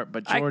 They are,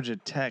 but Georgia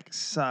Tech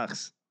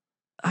sucks.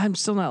 I'm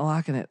still not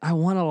locking it. I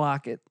want to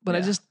lock it, but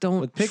I just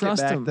don't With Pickett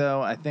trust back, him.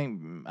 though, I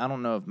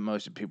don't know if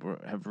most people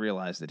have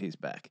realized that he's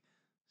back.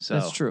 So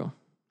That's true.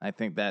 I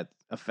think that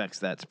affects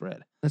that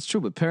spread. That's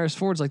true, but Paris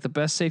Ford's like the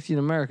best safety in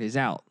America. He's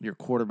out. Your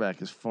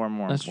quarterback is far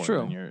more That's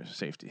important true. than your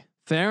safety.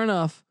 Fair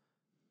enough.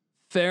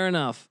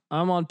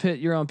 I'm on Pitt.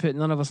 You're on Pitt.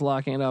 None of us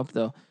locking it up,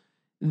 though.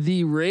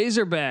 The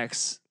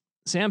Razorbacks.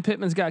 Sam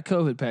Pittman's got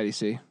COVID, Patty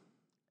C.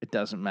 It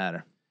doesn't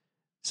matter.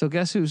 So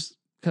guess who's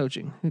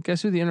coaching?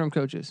 Guess who the interim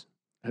coach is?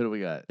 Who do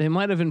we got? They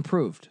might have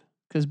improved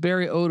because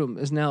Barry Odom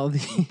is now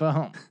the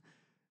Boom.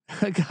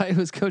 a guy who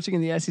was coaching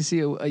in the SEC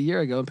a year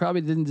ago and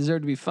probably didn't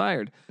deserve to be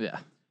fired. Yeah.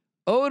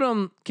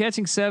 Odom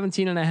catching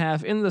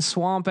 17.5 in the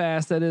swamp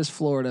ass that is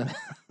Florida,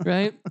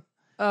 right?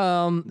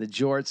 The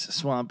Jorts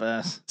swamp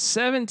ass.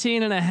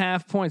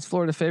 17.5 points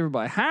Florida favored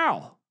by.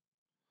 How?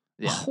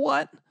 Yeah.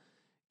 What?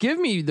 Give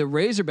me the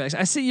Razorbacks.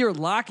 I see you're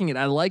locking it.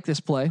 I like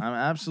this play. I'm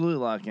absolutely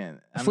locking it.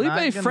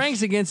 Felipe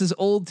Franks against his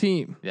old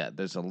team. Yeah,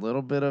 there's a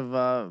little bit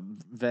of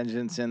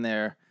vengeance in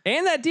there.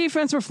 And that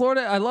defense for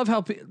Florida, I love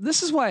how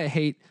this is why I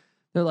hate.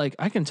 They're like,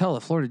 I can tell the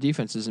Florida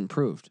defense has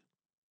improved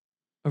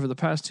over the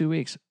past 2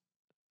 weeks.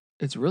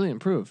 It's really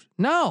improved.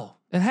 No,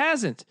 it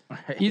hasn't.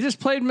 Right. You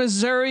just played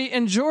Missouri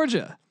and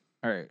Georgia.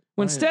 All right.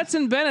 When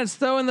Stetson Bennett's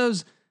throwing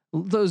those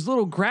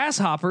little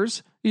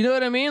grasshoppers, you know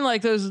what I mean?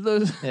 Like those.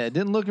 Yeah, it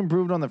didn't look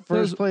improved on the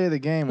first play of the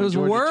game. Those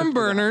Georgia worm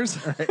burners.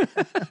 Right.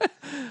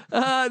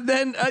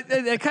 Then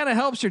it kind of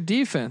helps your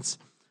defense.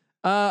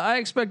 I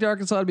expect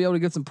Arkansas to be able to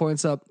get some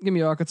points up. Give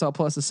me Arkansas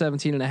plus the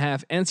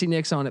 17.5. NC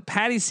Nick's on it.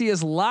 Patty C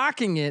is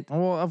locking it.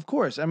 Well, of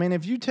course. I mean,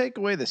 if you take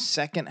away the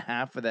second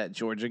half of that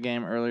Georgia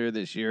game earlier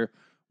this year,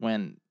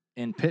 when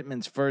in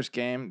Pittman's first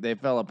game they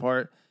fell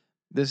apart,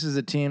 this is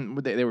a team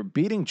they were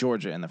beating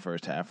Georgia in the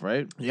first half,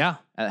 right? Yeah,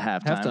 at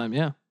halftime. Halftime,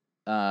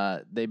 yeah.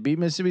 They beat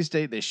Mississippi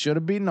State. They should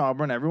have beaten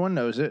Auburn. Everyone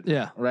knows it.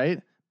 Yeah.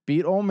 Right.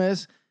 Beat Ole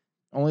Miss.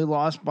 Only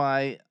lost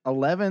by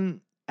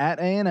 11 at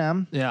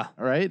A&M. Yeah.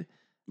 Right.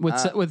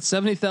 With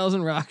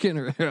 70,000 rocking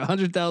or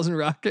 100,000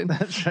 rocking.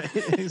 That's right.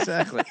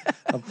 Exactly.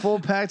 A full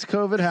packed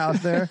COVID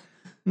house there.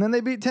 And then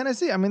they beat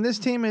Tennessee. I mean, this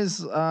team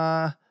is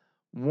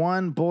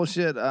one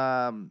bullshit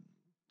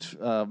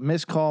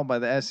missed call by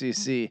the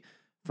SEC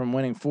from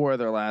winning 4 of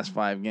their last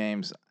 5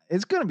 games.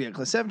 It's going to be a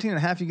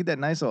 17.5. You get that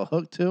nice little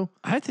hook too.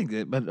 I think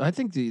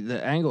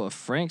the angle of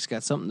Frank's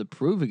got something to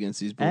prove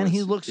against these boys. And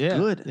he looks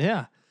good.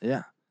 Yeah.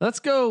 Yeah. Let's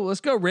go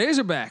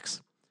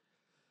Razorbacks.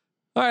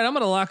 All right, I'm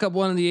going to lock up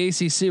one in the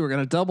ACC. We're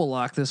going to double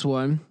lock this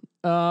one.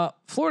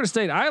 Florida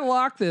State. I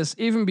locked this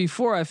even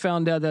before I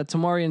found out that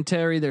Tamarian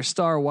Terry, their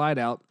star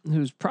wideout,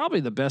 who's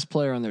probably the best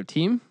player on their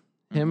team,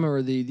 him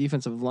or the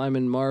defensive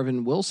lineman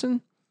Marvin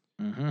Wilson.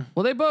 Mm-hmm.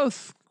 Well, they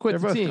both quit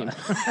the team.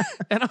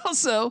 And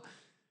also,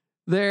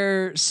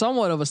 they're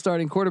somewhat of a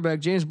starting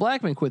quarterback. James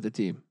Blackman quit the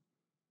team.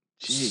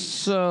 Jeez.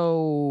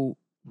 So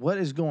what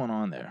is going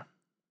on there?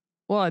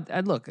 Well,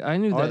 I'd look. I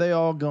knew that. Are they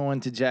all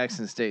going to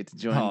Jackson State to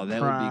join? Oh, that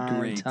would be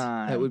great.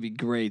 Time? That would be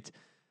great.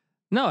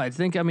 No, I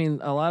mean,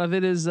 a lot of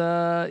it is,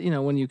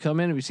 when you come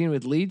in, we've seen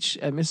with Leach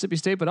at Mississippi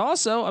State, but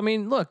also, I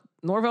mean, look,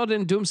 Norvell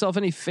didn't do himself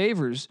any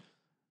favors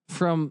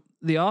from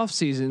the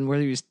offseason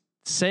where he was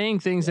saying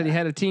things that he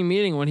had a team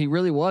meeting when he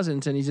really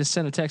wasn't. And he just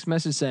sent a text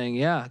message saying,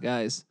 yeah,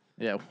 guys.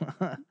 Yeah.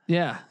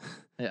 Yeah.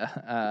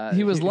 Yeah.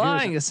 He was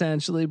lying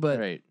essentially, but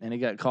right. And he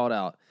got called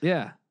out.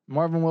 Yeah.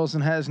 Marvin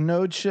Wilson has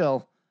no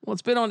chill. Well,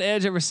 it's been on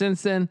edge ever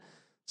since then.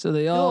 So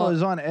they all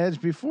was on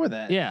edge before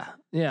that. Yeah.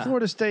 Yeah.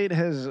 Florida State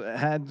has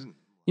had,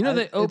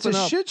 they open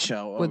up shit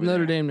show with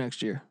Notre Dame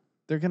next year.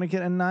 They're going to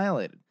get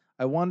annihilated.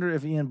 I wonder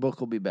if Ian Book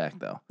will be back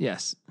though.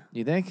 Yes.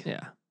 You think?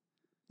 Yeah.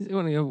 You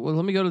want to go, well,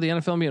 let me go to the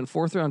NFL and be a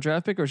 4th round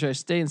draft pick, or should I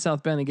stay in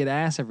South Bend and get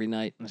ass every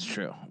night? That's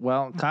true.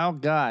 Well, Kyle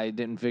Guy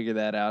didn't figure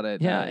that out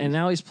and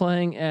now he's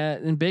playing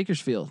in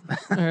Bakersfield.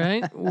 All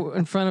right.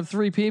 In front of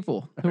 3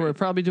 people who are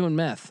probably doing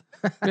meth.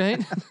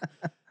 Right.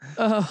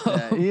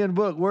 Ian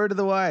Book, word to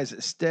the wise,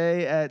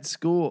 stay at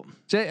school.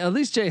 At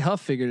least Jay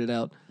Huff figured it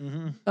out.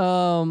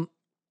 Mm-hmm.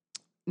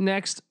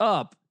 Next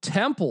up,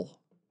 Temple.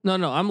 No,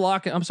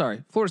 I'm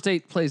sorry. Florida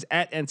State plays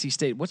at NC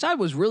State, which I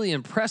was really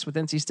impressed with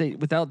NC State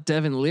without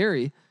Devin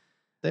Leary.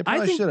 They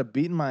probably should have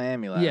beaten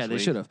Miami last week. Yeah, they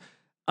should have.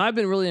 I've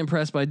been really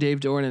impressed by Dave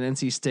Doran at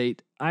NC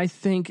State. I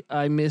think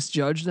I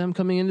misjudged them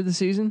coming into the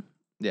season.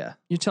 Yeah.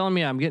 You're telling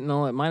me I'm getting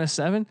all at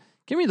 -7?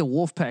 Give me the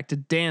Wolfpack to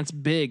dance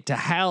big, to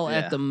howl Yeah.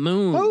 at the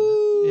moon.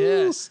 Woo!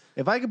 Yes.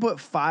 If I could put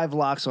 5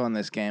 locks on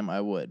this game,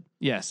 I would.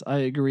 Yes, I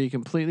agree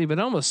completely, but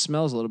it almost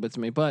smells a little bit to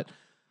me. But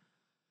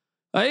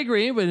I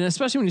agree, but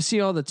especially when you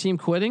see all the team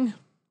quitting,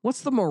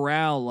 what's the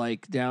morale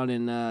like down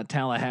in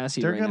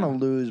Tallahassee They're right going to now?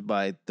 lose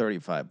by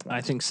 35 points.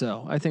 I think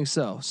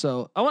so.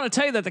 So I want to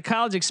tell you that the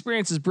college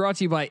experience is brought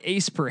to you by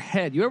Ace Per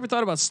Head. You ever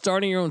thought about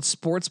starting your own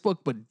sports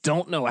book but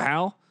don't know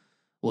how?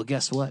 Well,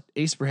 guess what?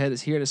 Ace Per Head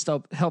is here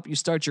to help you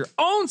start your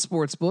own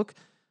sports book.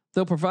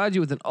 They'll provide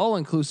you with an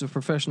all-inclusive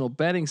professional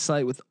betting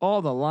site with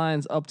all the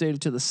lines updated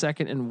to the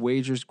second and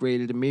wagers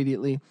graded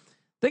immediately.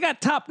 They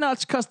got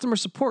top-notch customer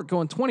support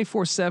going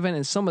 24/7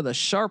 and some of the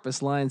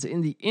sharpest lines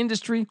in the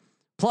industry.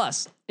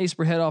 Plus, Ace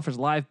Per Head offers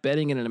live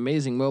betting and an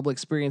amazing mobile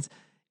experience.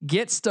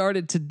 Get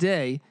started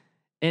today,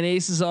 and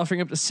Ace is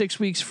offering up to 6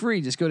 weeks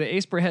free. Just go to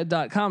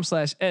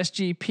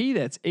aceperhead.com/SGP.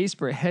 That's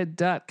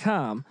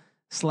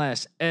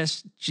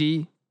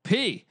aceperhead.com/SGP.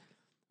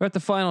 We're at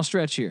the final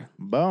stretch here.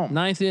 Boom.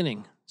 9th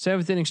inning,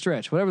 7th inning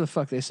stretch, whatever the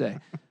fuck they say.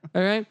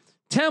 All right.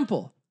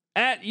 Temple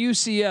at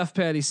UCF,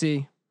 Patty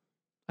C.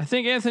 I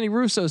think Anthony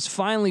Russo's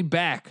finally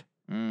back.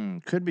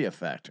 Could be a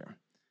factor.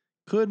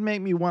 Could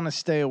make me want to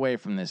stay away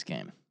from this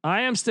game.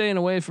 I am staying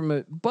away from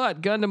it,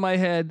 but gun to my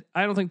head,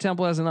 I don't think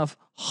Temple has enough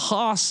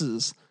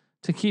hosses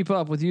to keep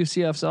up with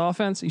UCF's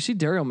offense. You see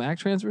Daryl Mack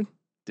transferred?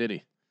 Did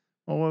he?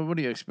 Well, what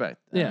do you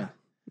expect? Yeah.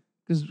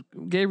 Because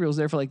Gabriel's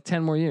there for like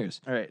 10 more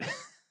years. All right.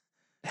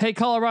 Hey,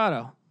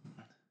 Colorado.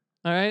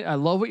 All right. I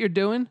love what you're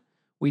doing.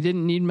 We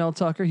didn't need Mel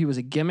Tucker. He was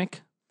a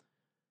gimmick.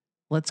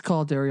 Let's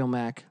call Daryl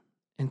Mack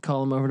and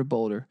call him over to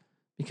Boulder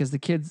because the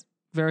kid's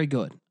very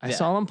good. I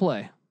saw him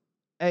play.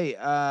 Hey,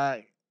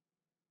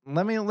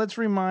 let's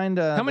remind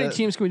how many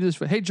teams can we do this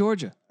for? Hey,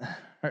 Georgia.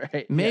 All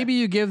right. Maybe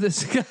you give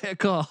this guy a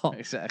call.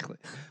 Exactly.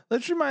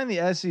 Let's remind the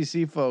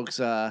SEC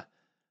folks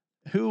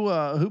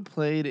who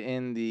played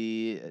in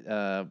the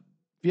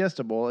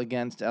Fiesta Bowl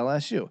against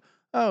LSU.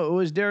 Oh, it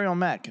was Daryl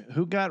Mack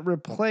who got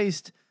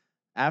replaced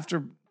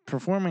after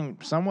performing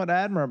somewhat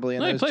admirably.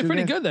 No, he played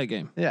pretty good that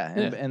game. Yeah,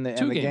 and the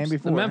game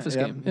before the Memphis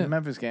game. The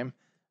Memphis game.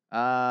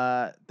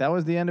 That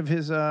was the end of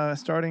his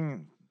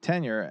starting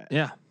tenure.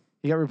 Yeah,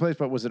 he got replaced,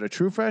 but was it a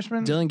true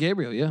freshman? Dylan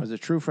Gabriel. Yeah, was a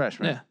true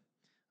freshman. Yeah.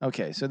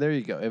 Okay, so there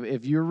you go.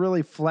 If you're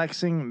really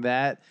flexing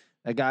that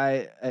a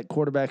guy at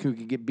quarterback who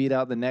could get beat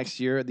out the next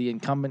year, the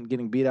incumbent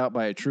getting beat out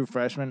by a true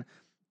freshman,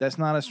 that's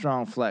not a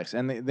strong flex,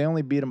 and they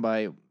only beat him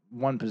by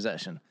 1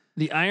 possession.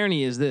 The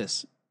irony is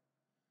this.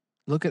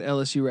 Look at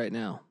LSU right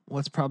now.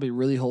 What's probably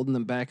really holding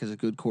them back is a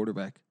good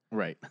quarterback.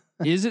 Right.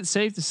 Is it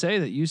safe to say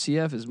that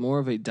UCF is more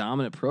of a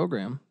dominant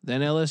program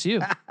than LSU?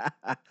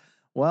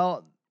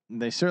 Well,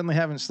 they certainly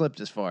haven't slipped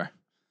as far.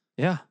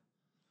 Yeah.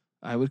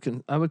 I would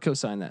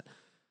co-sign that.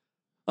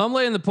 I'm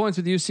laying the points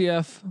with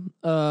UCF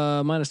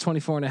minus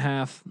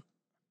 24.5.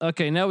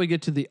 Okay, now we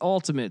get to the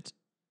ultimate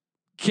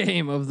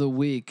game of the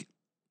week.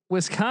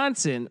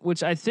 Wisconsin,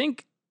 which I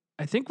think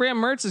Graham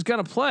Mertz is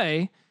going to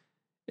play.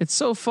 It's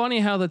so funny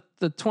how the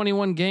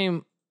 21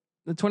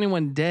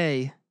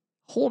 day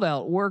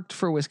holdout worked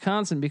for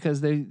Wisconsin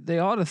because they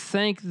ought to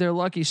thank their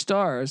lucky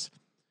stars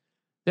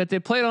that they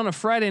played on a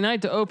Friday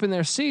night to open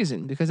their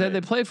season, because had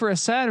they played for a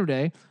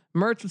Saturday,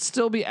 Mertz would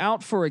still be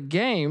out for a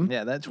game.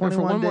 Yeah, that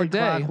 21 day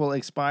clock will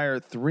expire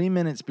 3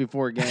 minutes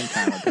before game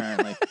time,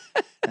 apparently.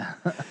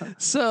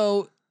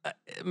 So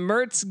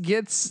Mertz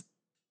gets,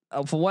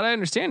 from what I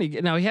understand,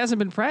 he hasn't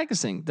been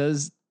practicing.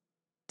 Does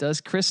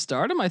Chris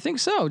start him? I think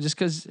so. Just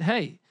because,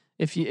 hey,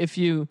 if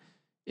you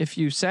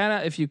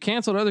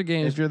canceled other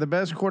games, if you're the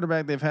best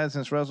quarterback they've had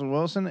since Russell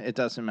Wilson, it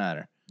doesn't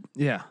matter.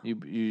 Yeah,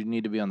 you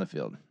need to be on the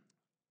field.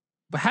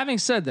 But having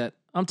said that,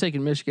 I'm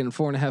taking Michigan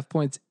 4.5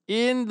 points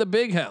in the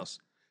Big House.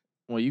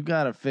 Well, you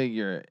got to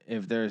figure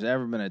if there's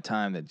ever been a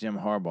time that Jim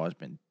Harbaugh has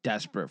been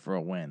desperate for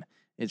a win,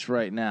 it's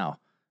right now.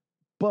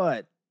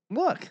 But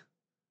look,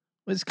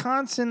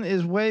 Wisconsin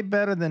is way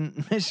better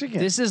than Michigan.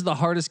 This is the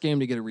hardest game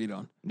to get a read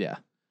on. Yeah.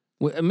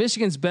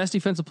 Michigan's best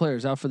defensive player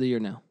is out for the year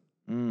now.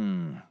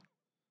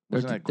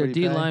 Their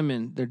D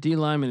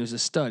lineman is a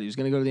stud. He was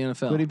going to go to the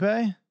NFL. Could he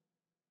pay?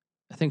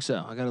 I think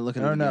so. I got to look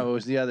at it. No, it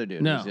was the other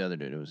dude. No. It was the other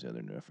dude.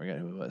 I forget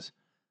who it was.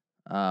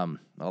 I'll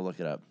look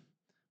it up.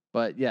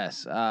 But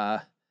yes,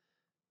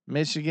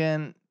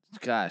 Michigan,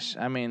 gosh,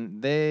 I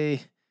mean,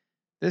 this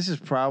is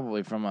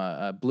probably from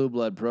a blue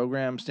blood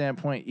program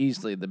standpoint,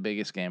 easily the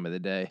biggest game of the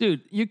day.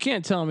 Dude, you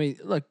can't tell me,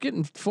 look,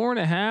 getting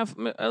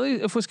 4.5, at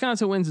least if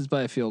Wisconsin wins, it's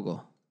by a field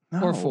goal.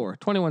 No. Or 4,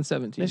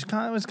 21-17.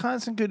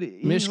 Wisconsin could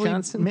easily...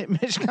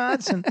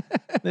 Wisconsin,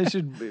 they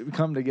should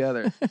come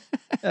together.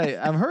 Hey,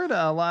 I've heard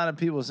a lot of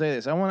people say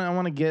this. I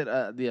want to get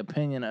the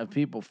opinion of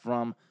people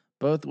from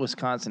both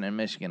Wisconsin and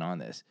Michigan on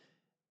this.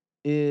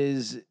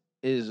 Is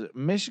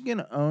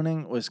Michigan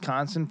owning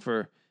Wisconsin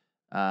for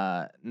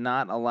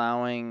not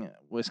allowing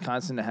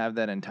Wisconsin to have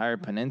that entire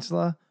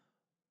peninsula,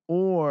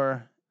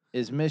 or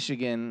is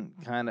Michigan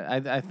kind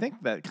of? I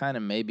think that kind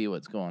of may be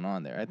what's going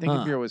on there. I think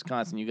if you're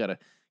Wisconsin, you got to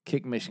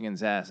kick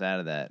Michigan's ass out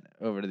of that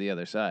over to the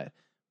other side.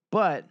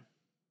 But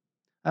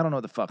I don't know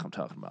what the fuck I'm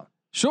talking about.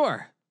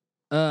 Sure.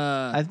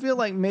 I feel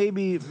like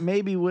maybe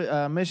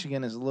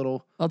Michigan is a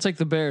little. I'll take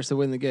the Bears to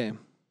win the game.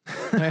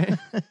 Right?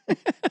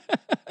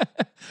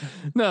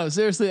 No,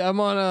 seriously, I'm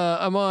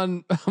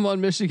on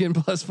Michigan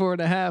plus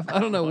 4.5. I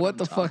don't know what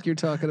the fuck you're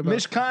talking about.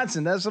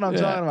 Wisconsin, that's what I'm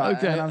talking about.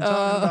 Okay. And I'm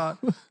talking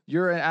about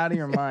you're out of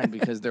your mind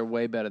because they're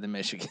way better than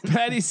Michigan.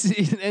 Patty C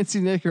and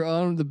NC Nick are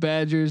on the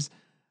Badgers.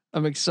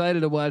 I'm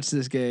excited to watch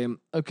this game.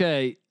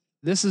 Okay,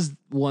 this is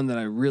one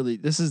that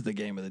this is the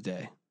game of the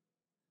day.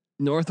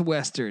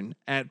 Northwestern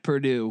at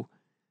Purdue.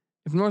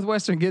 If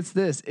Northwestern gets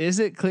this, is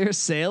it clear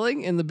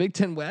sailing in the Big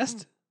Ten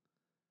West?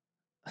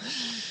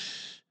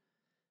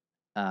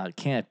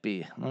 Can't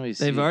be. Let me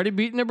see. They've already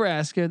beaten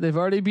Nebraska. They've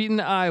already beaten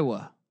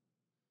Iowa.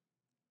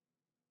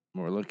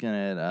 We're looking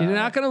at. You're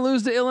not going to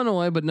lose to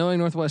Illinois, but knowing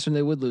Northwestern,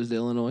 they would lose to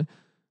Illinois.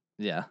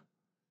 Yeah.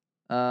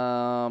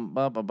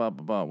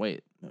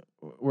 Wait.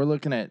 We're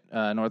looking at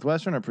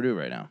Northwestern or Purdue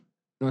right now.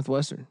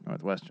 Northwestern.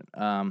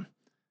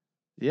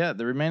 Yeah,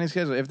 the remaining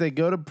schedule. If they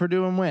go to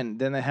Purdue and win,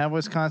 then they have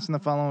Wisconsin the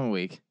following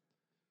week.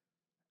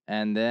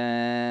 And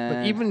then.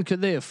 But even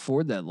could they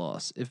afford that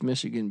loss if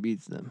Michigan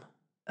beats them?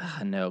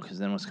 No, because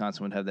then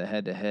Wisconsin would have the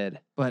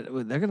head-to-head. But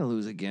they're going to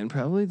lose again,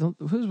 probably.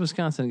 Who's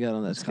Wisconsin got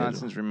on that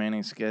Wisconsin's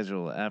remaining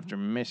schedule after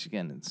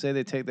Michigan. Say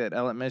they take that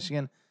L at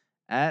Michigan,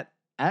 at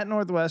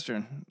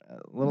Northwestern, a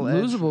little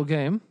losable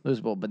game.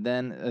 Losable, but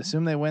then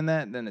assume they win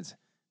that, then it's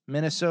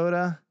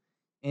Minnesota,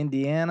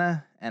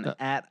 Indiana, and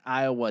at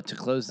Iowa to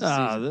close the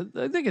season.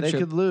 They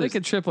could lose. They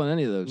could trip on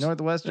any of those.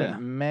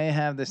 Northwestern may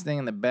have this thing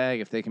in the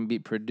bag if they can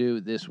beat Purdue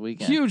this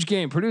weekend. Huge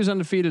game. Purdue's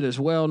undefeated as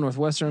well.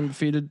 Northwestern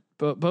undefeated.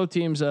 Both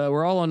teams.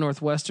 We're all on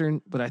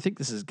Northwestern, but I think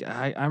this is.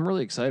 I'm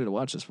really excited to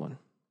watch this one.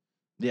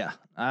 Yeah,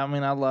 I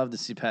mean, I love to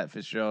see Pat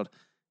Fitzgerald.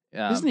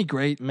 Isn't he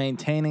great?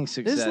 Maintaining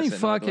success. Isn't he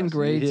fucking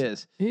great? He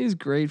is. He's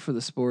great for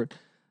the sport.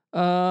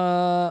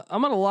 I'm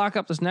gonna lock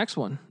up this next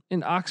one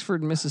in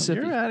Oxford, Mississippi.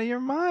 You're out of your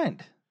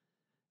mind.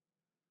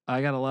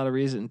 I got a lot of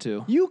reason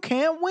to. You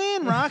can't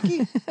win,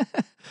 Rocky.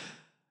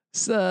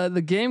 So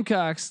the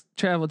Gamecocks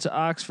traveled to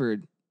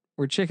Oxford,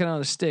 where chicken on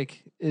a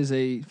stick is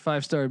a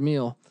 5-star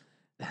meal,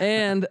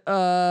 and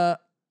they're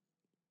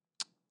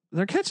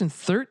catching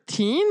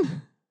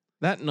 13.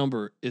 That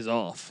number is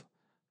off.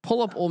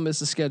 Pull up Ole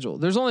Miss's schedule.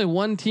 There's only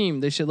one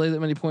team they should lay that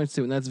many points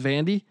to, and that's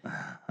Vandy.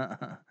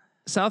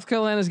 South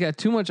Carolina's got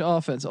too much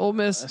offense. Ole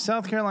Miss,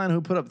 South Carolina,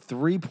 who put up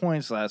 3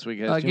 points last week,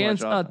 has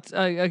against too much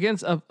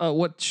against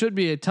what should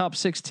be a top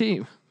 6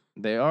 team.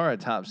 They are a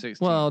top 6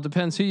 team. Well, it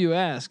depends who you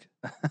ask.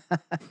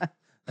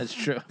 That's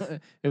true.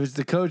 If it's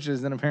the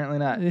coaches, then apparently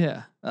not.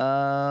 Yeah.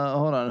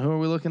 Hold on. Who are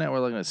we looking at? We're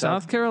looking at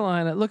South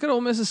Carolina. Look at Ole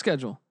Miss's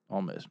schedule.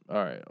 Ole Miss.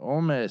 All right.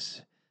 Ole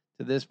Miss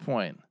to this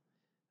point.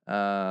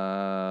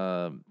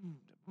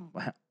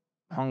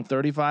 Hung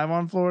 35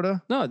 on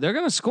Florida. No, they're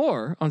going to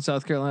score on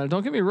South Carolina.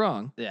 Don't get me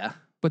wrong. Yeah.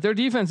 But their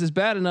defense is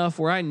bad enough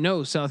where I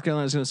know South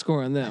Carolina's going to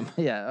score on them.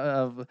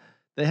 Yeah.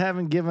 They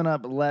haven't given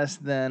up less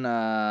than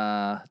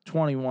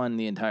 21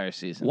 the entire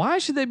season. Why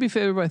should they be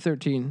favored by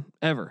 13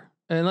 ever?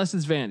 Unless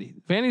it's Vandy.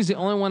 Vandy's the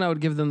only one I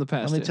would give them the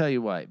pass. Let me tell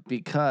you why.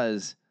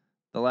 Because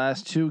the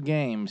last 2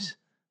 games,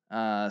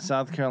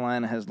 South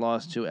Carolina has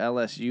lost to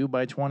LSU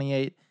by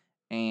 28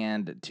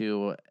 and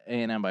to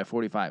A&M by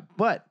 45.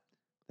 But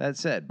that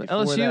said,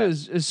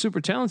 LSU is super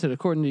talented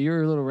according to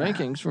your little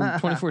rankings from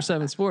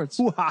 24/7 Sports.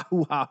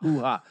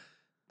 Hoo-ha.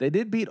 They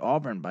did beat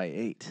Auburn by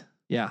 8.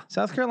 Yeah.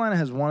 South Carolina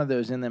has one of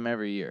those in them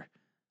every year.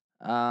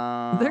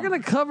 They're going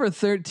to cover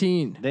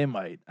 13. They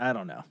might. I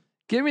don't know.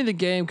 Give me the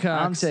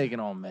Gamecocks. I'm taking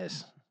Ole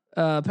Miss.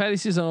 Patty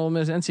C's on Ole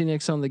Miss. NC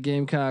Nick's on the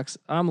Gamecocks.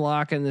 I'm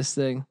locking this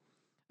thing.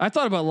 I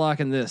thought about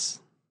locking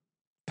this.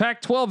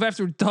 Pac-12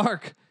 after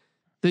dark.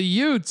 The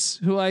Utes,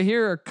 who I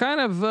hear are kind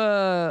of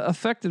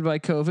affected by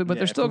COVID, but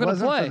they're still going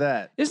to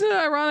play. Isn't it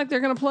ironic they're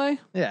going to play?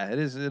 Yeah, it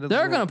is. They're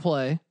going to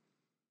play.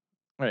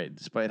 Right,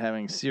 despite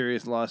having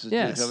serious losses.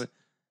 Yes. Due to COVID.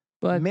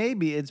 But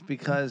maybe it's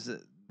because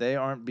they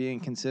aren't being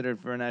considered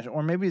for a national,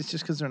 or maybe it's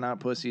just because they're not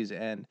pussies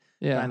and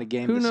trying to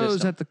game who the knows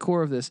system. at the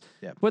core of this.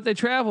 Yeah. But they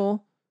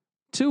travel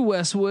to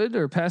Westwood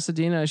or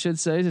Pasadena, I should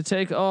say, to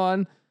take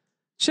on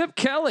Chip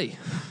Kelly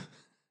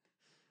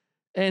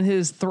and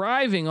his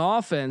thriving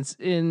offense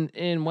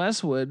in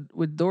Westwood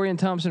with Dorian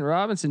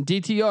Thompson-Robinson,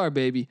 DTR,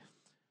 baby.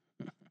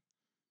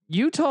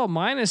 Utah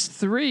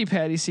 -3,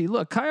 Patty C.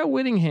 Look, Kyle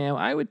Whittingham,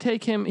 I would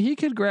take him. He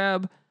could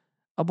grab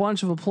a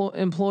bunch of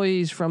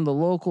employees from the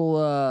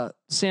local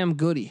Sam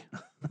Goody,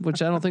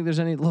 which I don't think there's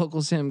any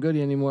local Sam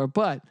Goody anymore.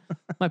 But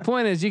my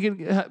point is, you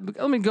could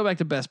let me go back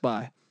to Best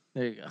Buy.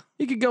 There you go.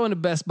 You could go into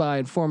Best Buy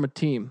and form a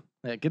team.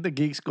 Yeah, get the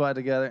Geek Squad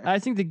together. I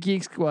think the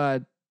Geek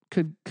Squad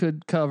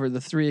could cover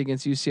the 3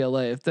 against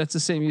UCLA if that's the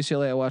same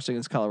UCLA I watched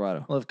against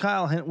Colorado. Well, if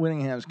Kyle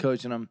Whittingham's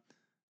coaching them,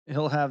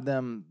 he'll have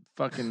them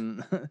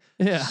fucking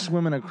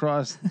swimming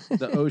across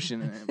the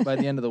ocean by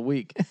the end of the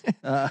week.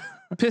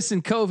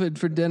 Pissing COVID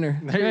for dinner.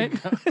 There you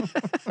go.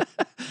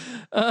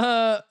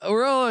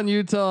 We're all on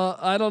Utah.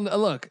 I don't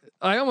look.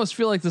 I almost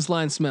feel like this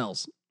line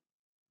smells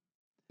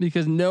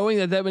because knowing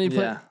that many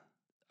players,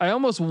 I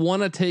almost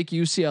want to take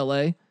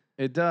UCLA.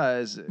 It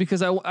does.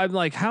 Because I'm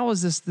like, how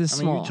is this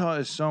small? Utah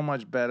is so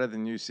much better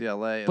than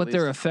UCLA. But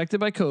they're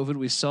affected by COVID.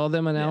 We saw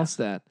them announce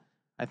that.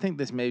 I think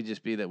this may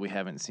just be that we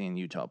haven't seen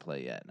Utah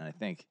play yet, and I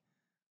think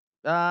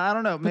I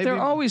don't know. But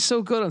they're always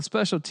so good on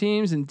special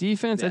teams and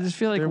defense. I just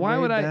feel like why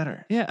would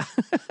better. Yeah,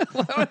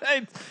 why would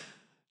I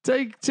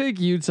take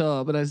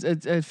Utah? But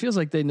it feels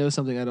like they know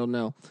something I don't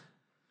know.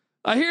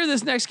 I hear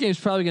this next game is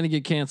probably going to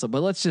get canceled,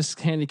 but let's just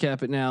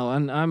handicap it now.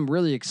 I'm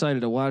really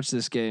excited to watch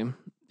this game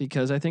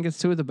because I think it's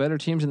two of the better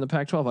teams in the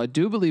Pac-12. I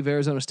do believe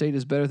Arizona State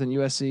is better than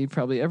USC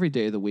probably every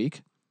day of the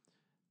week.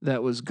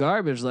 That was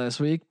garbage last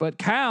week, but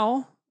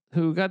Cal,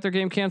 who got their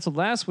game canceled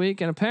last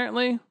week, and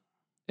apparently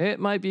it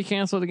might be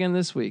canceled again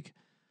this week.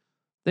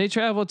 They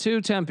travel to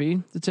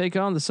Tempe to take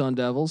on the Sun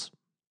Devils.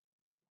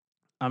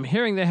 I'm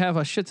hearing they have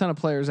a shit ton of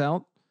players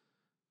out.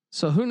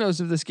 So who knows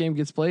if this game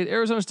gets played.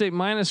 Arizona State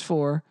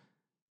 -4.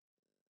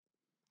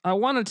 I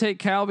want to take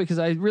Cal because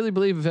I really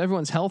believe if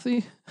everyone's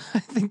healthy, I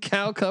think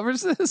Cal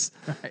covers this.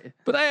 Right.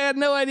 But I had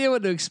no idea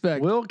what to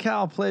expect. Will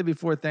Cal play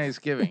before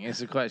Thanksgiving? Is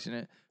the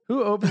question.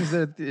 Who opens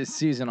the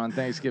season on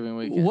Thanksgiving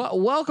weekend?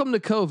 Welcome to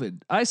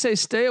COVID. I say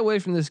stay away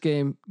from this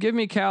game. Give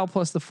me Cal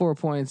plus the 4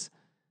 points.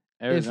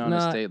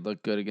 Arizona State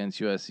looked good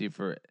against USC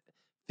for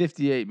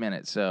 58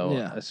 minutes. So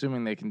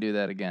assuming they can do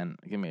that again,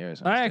 give me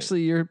Arizona State.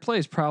 Actually, your play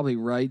is probably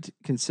right,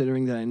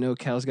 considering that I know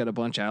Cal's got a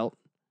bunch out.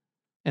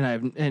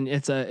 And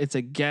it's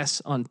a guess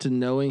on to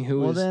knowing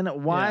who. Well,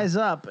 then wise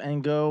up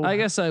and go. I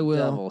guess I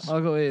will. Devils. I'll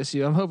go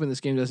ASU. I'm hoping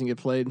this game doesn't get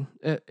played.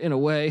 In a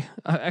way,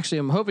 actually,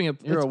 I'm hoping You're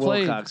it's a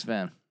played. Wilcox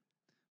fan.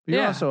 But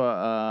you're also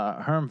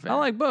a Herm fan. I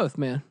like both,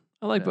 man.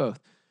 I like both.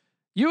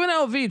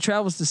 UNLV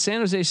travels to San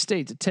Jose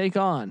State to take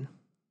on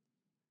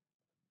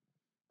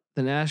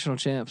the national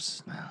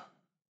champs,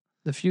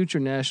 the future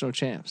national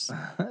champs,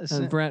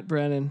 and Brent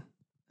Brennan.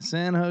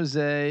 San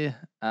Jose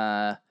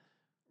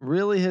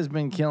really has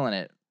been killing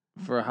it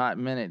for a hot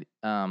minute.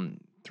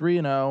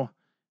 3-0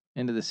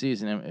 into the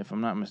season, if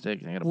I'm not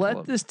mistaken. I gotta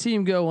let this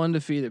team go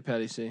undefeated,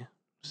 Patty C.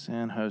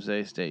 San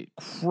Jose State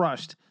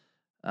crushed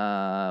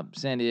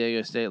San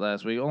Diego State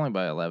last week, only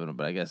by 11.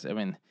 But I guess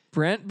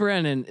Brent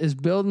Brennan is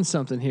building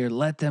something here.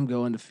 Let them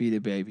go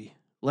undefeated, baby.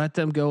 Let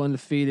them go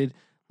undefeated.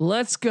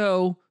 Let's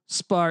go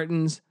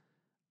Spartans.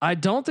 I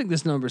don't think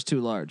this number is too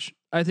large.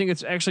 I think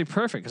it's actually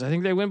perfect because I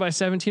think they win by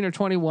 17 or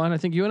 21. I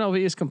think UNLV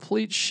is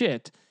complete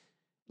shit.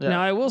 Yeah.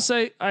 Now I will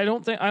say I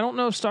don't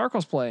know if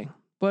Starkel's playing,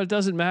 but it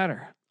doesn't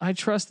matter. I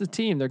trust the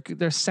team.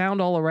 They're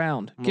sound all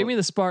around. Give me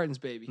the Spartans,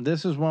 baby.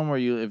 This is one where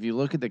if you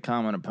look at the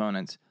common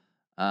opponents,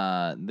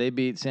 they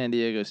beat San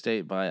Diego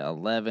State by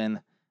 11,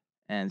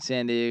 and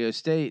San Diego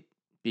State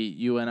beat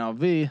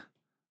UNLV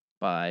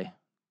by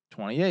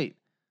 28.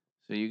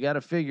 So you got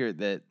to figure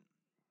that,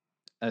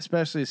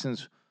 especially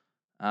since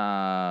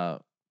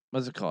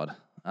what's it called?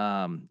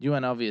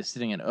 UNLV is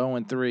sitting at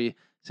 0-3.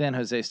 San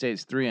Jose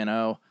State's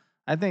 3-0.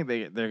 I think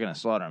they're going to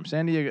slaughter them.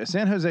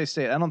 San Jose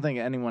State, I don't think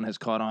anyone has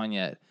caught on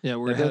yet.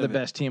 Yeah, they're the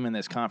best team in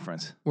this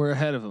conference. We're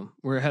ahead of them.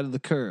 We're ahead of the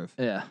curve.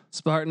 Yeah.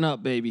 Spartan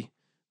up, baby.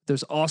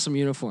 There's awesome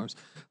uniforms.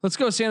 Let's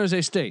go San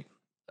Jose State.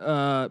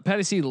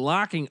 Patty C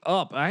locking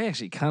up. I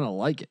actually kind of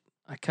like it.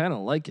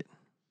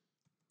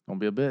 Don't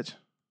be a bitch.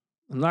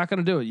 I'm not going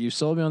to do it. You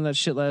sold me on that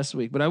shit last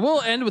week, but I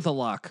will end with a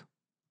lock.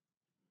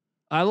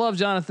 I love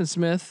Jonathan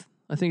Smith.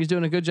 I think he's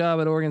doing a good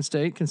job at Oregon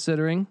State,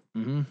 considering.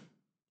 Mm-hmm.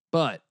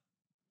 But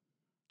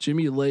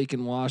Jimmy Lake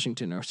and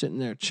Washington are sitting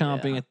there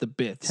chomping at the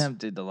bits.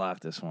 Tempted to lock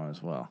this one as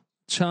well.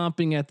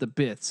 Chomping at the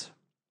bits.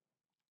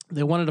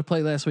 They wanted to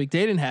play last week.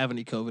 They didn't have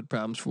any COVID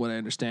problems, for what I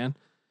understand.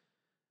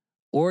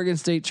 Oregon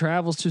State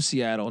travels to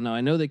Seattle. Now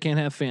I know they can't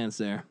have fans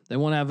there. They're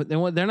not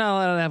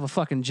allowed to have a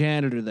fucking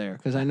janitor there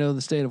because I know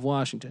the state of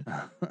Washington.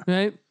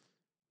 Right?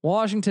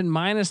 Washington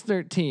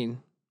 -13.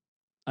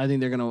 I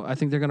think they're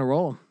gonna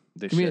roll.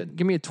 Give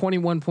me a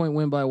 21-point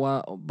win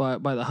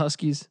by the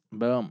Huskies.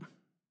 Boom.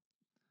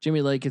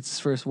 Jimmy Lake gets his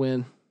first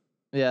win.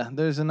 Yeah,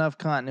 there's enough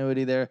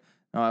continuity there.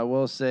 Now I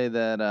will say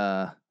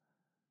that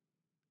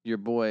your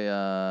boy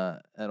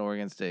at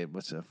Oregon State,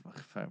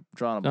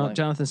 drawing a blank.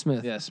 Jonathan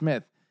Smith. Yeah,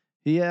 Smith.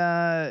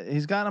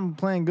 He's got him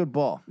playing good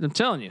ball. I'm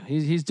telling you,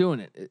 he's doing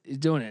it. He's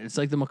doing it. It's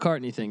like the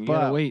McCartney thing. You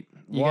gotta wait.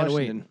 Gotta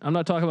wait. I'm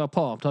not talking about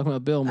Paul. I'm talking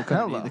about Bill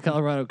McCartney, the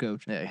Colorado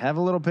coach. Yeah, have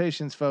a little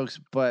patience, folks.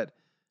 But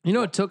you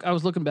know, I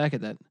was looking back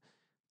at that. It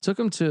took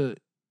him to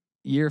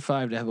year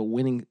 5 to have a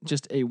winning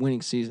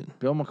season.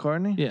 Bill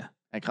McCartney? Yeah.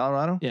 At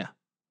Colorado? Yeah.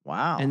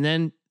 Wow. And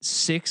then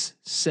 6,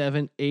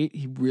 7, 8,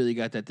 he really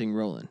got that thing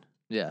rolling.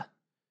 Yeah.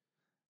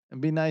 It'd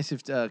be nice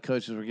if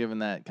coaches were given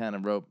that kind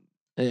of rope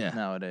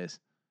nowadays.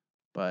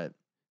 But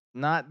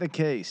not the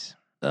case.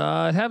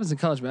 It happens in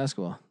college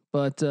basketball.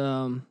 But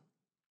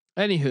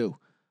anywho,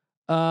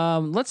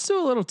 let's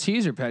do a little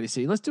teaser, Patty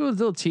C. Let's do a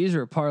little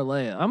teaser,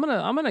 parlay. I'm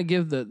gonna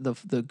give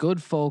the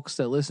good folks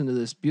that listen to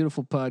this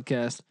beautiful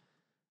podcast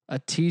a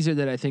teaser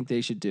that I think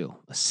they should do.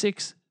 A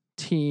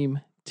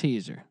 6-team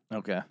teaser.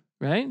 Okay.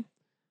 Right?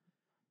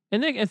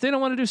 And if they don't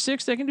want to do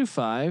 6, they can do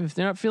 5. If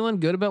they're not feeling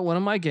good about one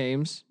of my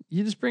games,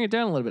 you just bring it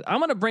down a little bit.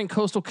 I'm gonna bring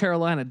Coastal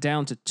Carolina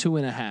down to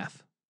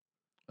 2.5.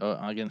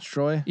 Against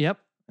Troy? Yep.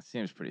 That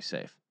seems pretty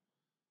safe.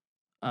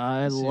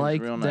 I That seems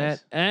like real that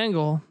nice.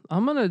 angle.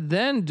 I'm gonna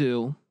then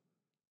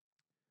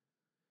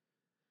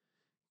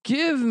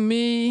give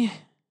me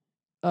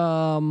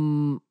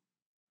I'm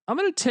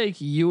gonna take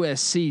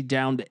USC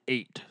down to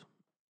 8.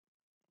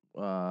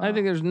 I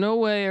think there's no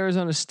way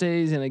Arizona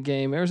stays in a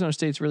game. Arizona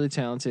State's really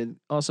talented,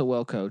 also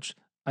well coached.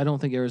 I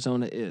don't think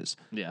Arizona is.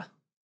 Yeah.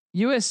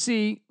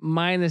 USC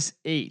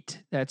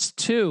 -8. That's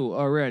 2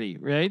 already,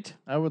 right?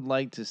 I would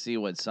like to see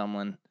what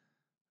someone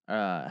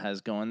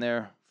has going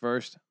there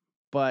first,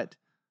 but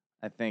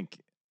I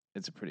think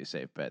it's a pretty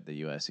safe bet that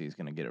USC is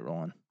going to get it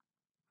rolling.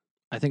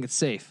 I think it's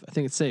safe.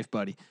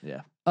 Buddy.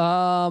 Yeah.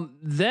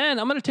 Then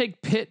I'm going to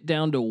take Pitt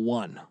down to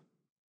 1.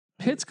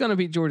 Pitt's going to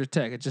beat Georgia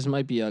Tech. It just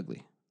might be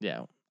ugly.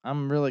 Yeah.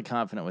 I'm really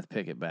confident with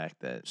Pickett back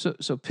that.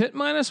 So Pitt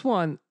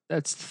 -1.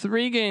 That's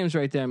 3 games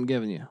right there. I'm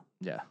giving you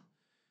Yeah.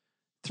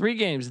 3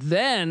 games.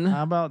 Then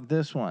How about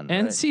this one?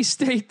 NC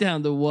State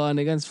down to 1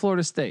 against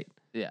Florida State.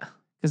 Yeah.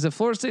 Because if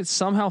Florida State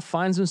somehow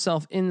finds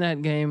himself in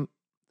that game,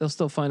 they'll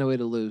still find a way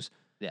to lose.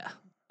 Yeah.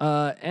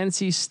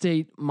 NC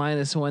State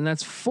 -1.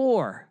 That's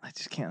 4. I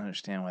just can't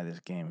understand why this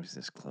game is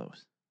this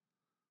close.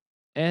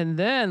 And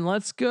then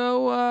let's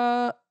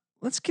go.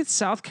 Let's get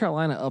South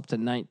Carolina up to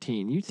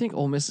 19. You think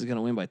Ole Miss is going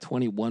to win by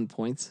 21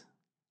 points?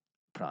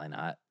 Probably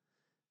not.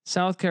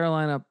 South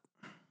Carolina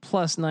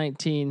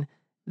 +19.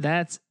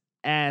 That's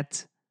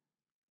at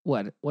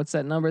what? What's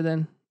that number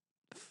then?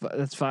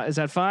 That's 5. Is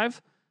that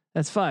 5?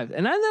 That's 5.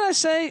 And then I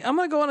say I'm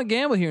going to go on a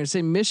gamble here and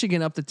say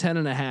Michigan up to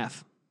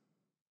 10.5.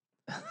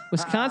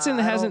 Wisconsin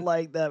I hasn't don't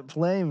like that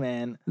play,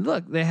 man.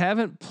 Look, they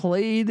haven't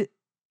played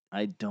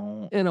I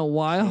don't in a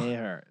while.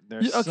 care. They're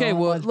Okay, so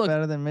well, much look.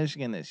 better than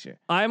Michigan this year.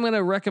 I'm going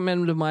to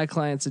recommend to my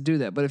clients to do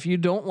that. But if you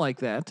don't like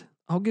that,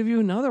 I'll give you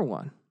another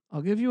one.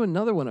 I'll give you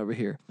another one over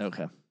here.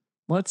 Okay.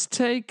 Let's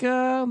take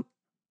La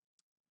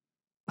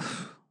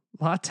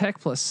Tech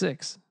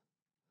 +6.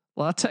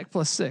 La Tech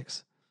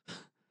 +6.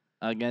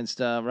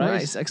 Against Rice.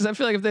 Rice. Because I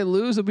feel like if they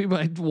lose, it'll be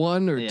by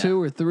 1 or Yeah.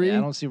 2 or 3. Yeah,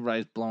 I don't see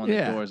Rice blowing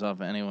Yeah. the doors off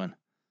of anyone.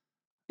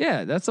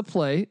 Yeah, that's a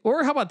play.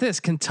 Or how about this?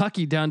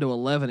 Kentucky down to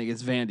 11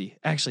 against Vandy.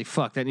 Actually,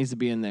 fuck, that needs to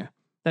be in there.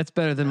 That's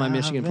better than my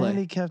Michigan play.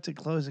 Vandy kept it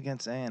close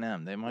against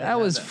A&M. They might. That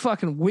was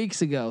fucking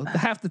weeks ago.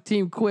 Half the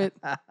team quit.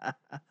 They're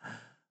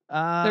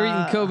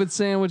eating COVID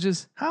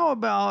sandwiches. How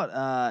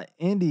about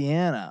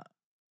Indiana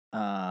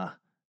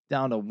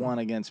down to 1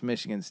 against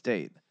Michigan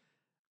State?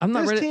 I'm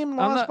not This ready. team I'm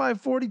lost not, by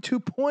 42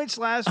 points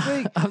last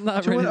week I'm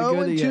not to ready an to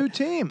go to 0-2 yet.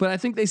 team. But I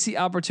think they see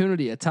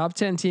opportunity. A top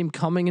 10 team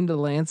coming into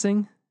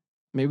Lansing.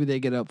 Maybe they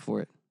get up for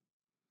it.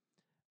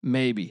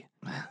 Maybe.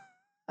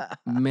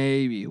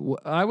 Maybe.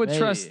 I would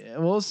trust.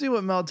 We'll see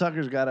what Mel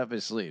Tucker's got up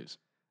his sleeves.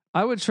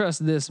 I would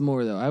trust this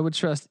more though. I would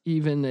trust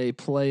even a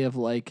play of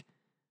like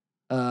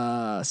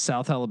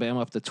South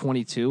Alabama up to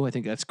 22. I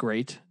think that's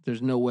great.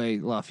 There's no way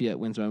Lafayette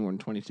wins by more than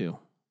 22.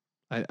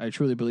 I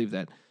truly believe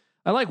that.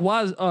 I like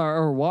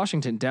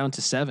Washington down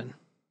to 7.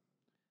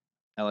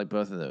 I like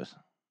both of those.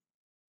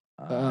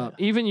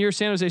 Even your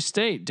San Jose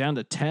State down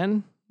to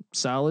 10.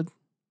 Solid.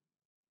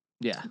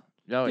 Yeah.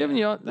 Oh, Giving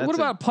yeah. you, what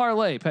about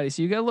parlay, Patty?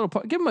 So you got a little.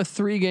 Give them a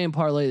 3-game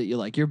parlay that you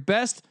like. Your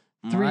best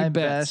 3 my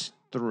bets. best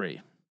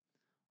 3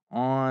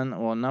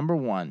 on number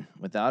 1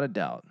 without a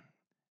doubt,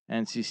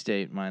 NC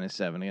State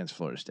 -7 against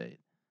Florida State.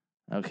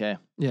 Okay.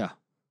 Yeah.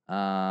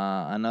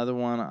 Another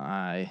one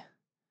I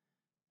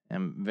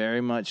am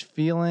very much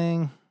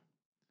feeling.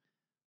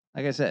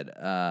 Like I said,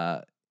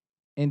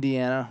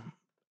 Indiana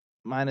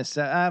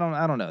 -7.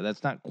 I don't know.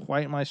 That's not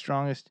quite my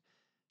strongest.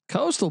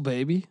 Coastal,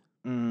 baby.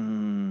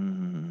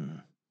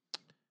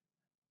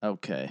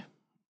 Okay.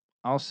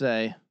 I'll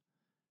say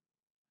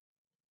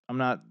I'm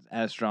not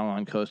as strong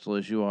on Coastal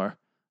as you are.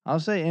 I'll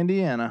say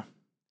Indiana,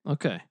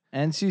 Okay.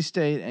 NC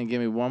State, and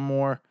give me one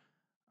more.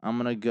 I'm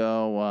gonna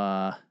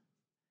go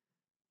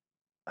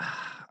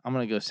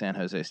San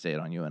Jose State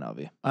on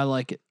UNLV. I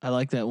like it. I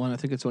like that one. I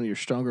think it's one of your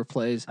stronger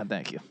plays.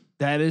 Thank you.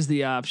 That is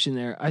the option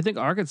there. I think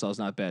Arkansas is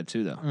not bad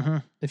too, though. Mm-hmm.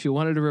 If you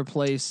wanted to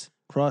replace,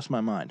 Cross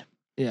my mind.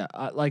 yeah,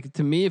 like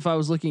to me, if I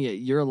was looking at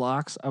your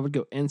locks, I would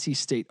go NC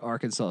State,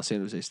 Arkansas,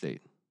 San Jose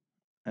State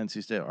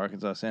NC State,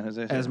 Arkansas, San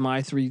Jose State. as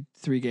my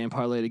three-game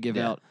parlay to give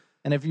Yeah. out.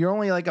 And if you're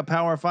only like a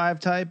Power 5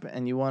 type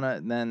and you want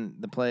to, then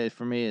the play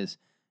for me is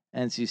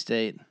NC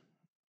State,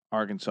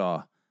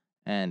 Arkansas,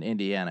 and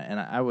Indiana. And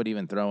I would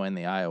even throw in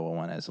the Iowa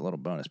one as a little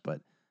bonus,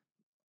 but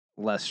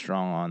less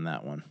strong on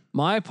that one.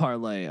 My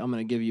parlay I'm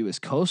going to give you is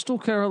Coastal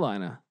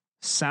Carolina,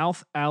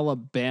 South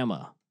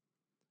Alabama,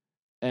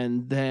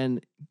 and then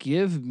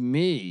give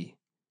me.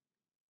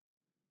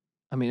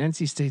 I mean,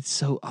 NC State's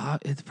so.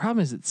 The problem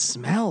is it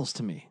smells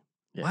to me.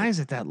 Yeah. Why is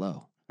it that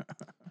low?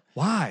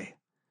 Why?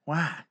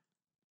 Why?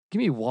 Give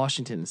me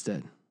Washington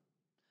instead.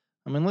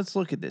 I mean, let's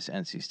look at this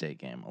NC State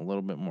game a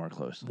little bit more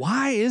closely.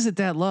 Why is it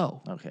that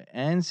low? Okay,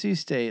 NC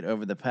State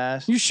over the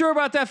past. You sure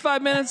about that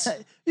 5 minutes?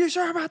 You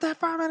sure about that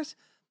 5 minutes?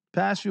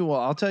 Past few.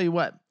 Well, I'll tell you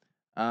what.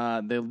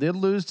 They did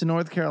lose to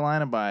North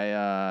Carolina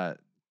by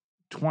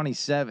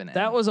 27.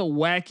 That was a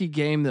wacky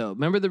game, though.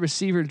 Remember the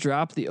receiver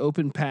dropped the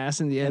open pass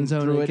in the end and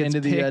zone threw and it gets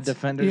into the picked?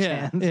 defender's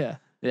Yeah, hands. yeah.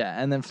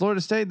 Yeah, and then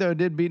Florida State though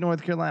did beat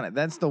North Carolina.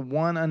 That's the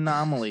one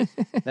anomaly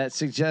that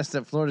suggests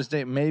that Florida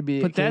State may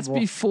be. But that's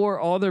before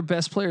all their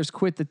best players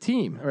quit the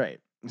team. Right.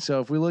 So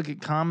if we look at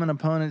common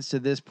opponents to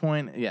this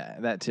point, yeah,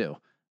 that too.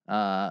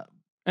 And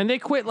they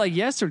quit like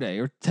yesterday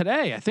or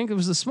today. I think it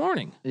was this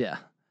morning. Yeah.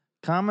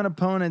 Common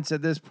opponents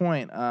at this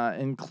point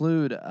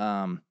include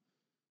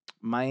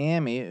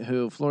Miami,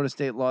 who Florida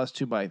State lost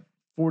to by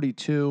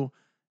 42,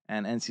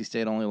 and NC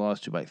State only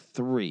lost to by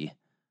 3.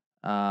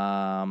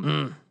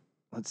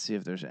 Let's see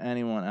if there's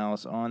anyone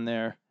else on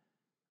there.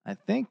 I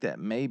think that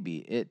may be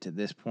it to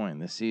this point in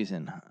the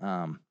season.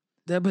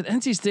 Yeah, but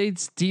NC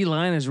State's D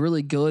line is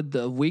really good.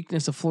 The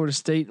weakness of Florida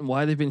State and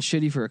why they've been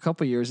shitty for a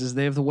couple of years is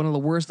they have one of the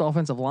worst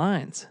offensive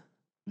lines.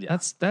 Yeah.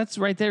 That's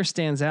right there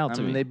stands out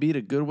to me. They beat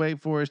a good Wake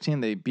Forest team.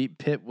 They beat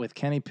Pitt with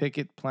Kenny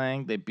Pickett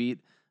playing. They beat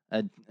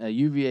a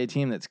UVA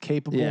team that's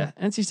capable. Yeah,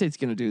 NC State's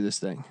going to do this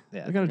thing.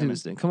 Yeah, they're going to do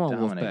this thing. Come on,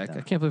 Wolfpack.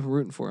 I can't believe we're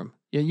rooting for them.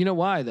 Yeah, you know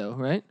why though,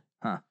 right?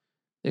 Huh.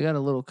 They got a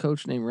little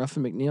coach named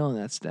Ruffin McNeil on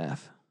that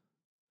staff.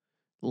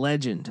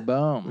 Legend.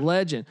 Boom.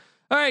 Legend.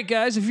 All right,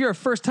 guys, if you're a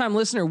first-time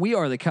listener, we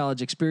are the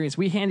College Experience.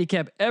 We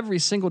handicap every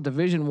single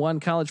Division I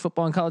college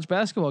football and college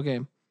basketball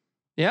game.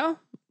 Yeah?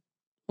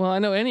 Well, I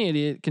know any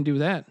idiot can do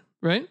that,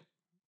 right?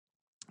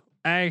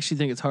 I actually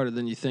think it's harder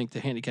than you think to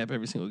handicap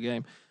every single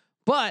game.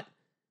 But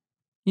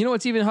you know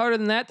what's even harder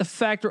than that? The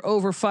factor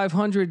over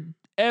 500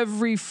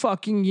 every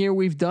fucking year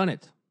we've done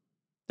it.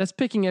 That's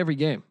picking every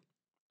game.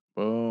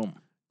 Boom.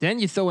 Then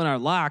you throw in our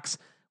locks.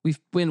 We've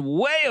been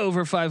way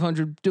over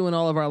 500 doing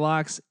all of our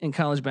locks in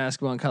college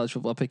basketball and college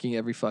football, picking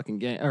every fucking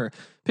game or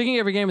picking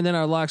every game. And then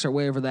our locks are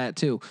way over that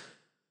too.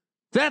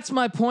 That's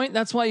my point.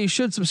 That's why you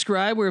should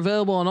subscribe. We're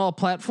available on all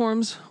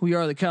platforms. We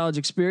are the College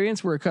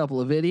Experience. We're a couple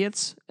of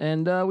idiots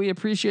and we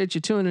appreciate you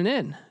tuning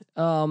in.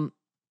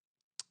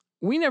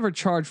 We never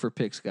charge for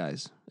picks,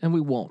 guys, and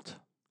we won't.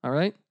 All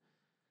right.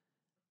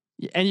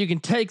 And you can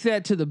take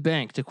that to the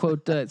bank, to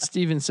quote that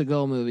Steven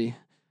Seagal movie.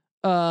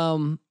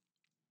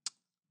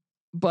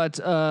 But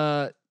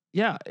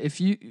yeah,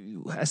 if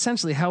you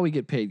essentially how we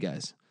get paid,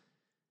 guys,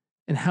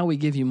 and how we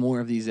give you more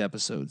of these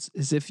episodes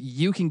is if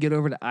you can get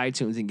over to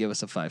iTunes and give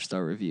us a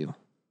 5-star review.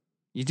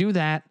 You do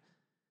that,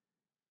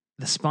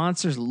 the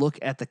sponsors look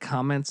at the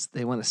comments.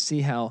 They want to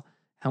see how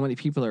many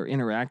people are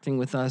interacting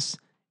with us.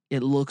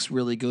 It looks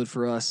really good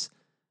for us.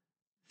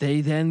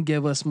 They then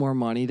give us more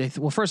money.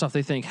 Well, first off,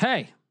 they think,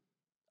 hey,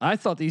 I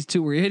thought these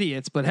two were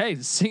idiots, but hey,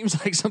 it seems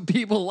like some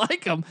people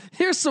like them.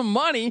 Here's some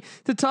money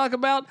to talk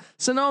about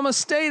Sonoma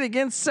State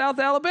against South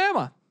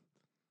Alabama.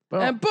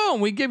 Boom. And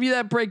boom, we give you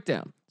that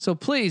breakdown. So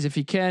please, if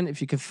you can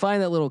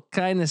find that little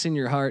kindness in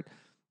your heart,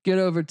 get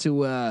over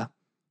to the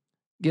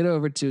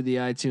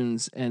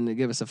iTunes and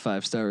give us a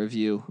 5-star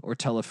review or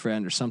tell a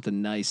friend or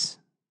something nice.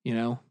 You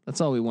know,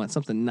 that's all we want,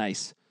 something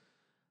nice.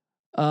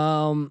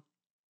 And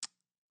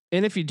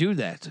if you do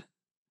that,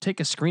 take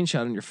a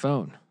screenshot on your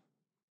phone,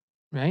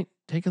 right?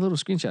 Take a little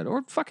screenshot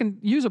or fucking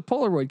use a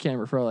Polaroid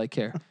camera for all I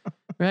care,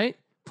 right?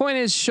 Point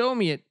is, show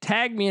me it.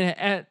 Tag me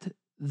at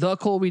the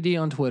Colby D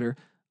on Twitter.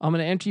 I'm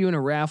going to enter you in a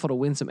raffle to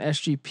win some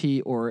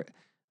SGP or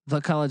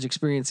the College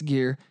Experience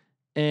gear.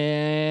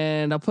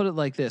 And I'll put it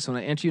like this. When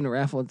I enter you in a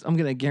raffle, I'm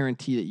going to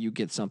guarantee that you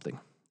get something.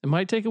 It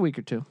might take a week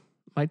or two.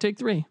 It might take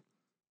 3.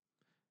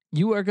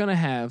 You are going to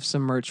have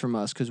some merch from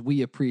us because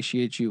we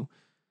appreciate you.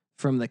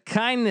 From the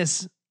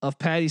kindness of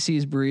Patty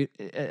C's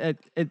burrito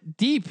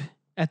deep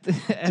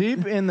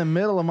in the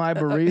middle of my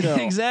burrito.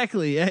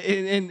 Exactly.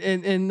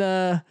 In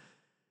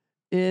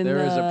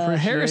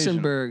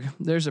Harrisonburg,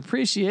 there's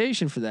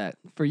appreciation for that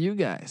for you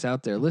guys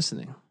out there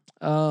listening.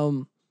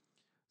 So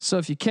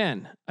if you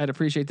can, I'd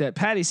appreciate that.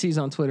 Patty C's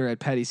on Twitter at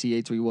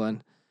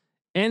PattyC831.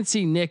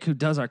 NC Nick, who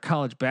does our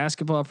college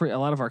basketball, a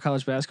lot of our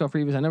college basketball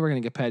previews. I know we're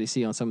going to get Patty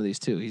C on some of these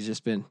too. He's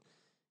been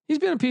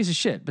a piece of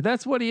shit, but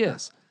that's what he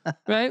is,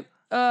 right?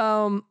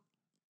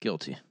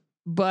 Guilty.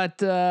 But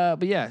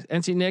yeah,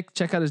 NC Nick,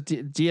 check out his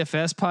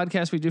DFS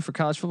podcast we do for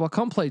college football.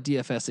 Come play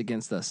DFS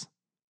against us.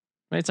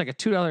 Right? It's like a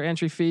 $2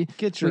 entry fee.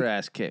 Get your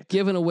ass kicked.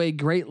 Giving away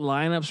great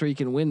lineups where you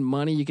can win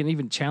money. You can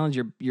even challenge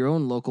your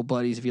own local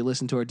buddies if you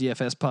listen to our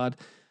DFS pod.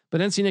 But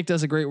NC Nick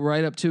does a great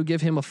write-up too.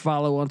 Give him a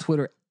follow on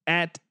Twitter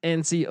at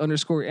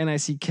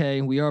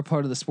NC_NICK. We are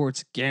part of the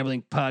Sports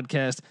Gambling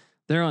Podcast.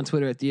 They're on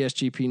Twitter at the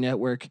SGP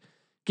Network.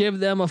 Give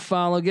them a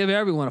follow. Give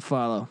everyone a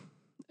follow.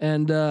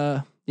 And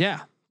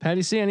yeah.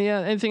 Patty C,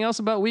 anything else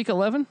about week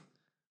 11?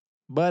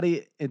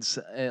 Buddy, it's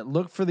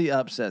look for the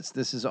upsets.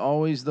 This is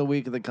always the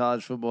week of the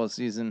college football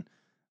season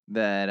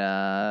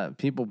that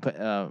people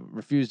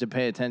refuse to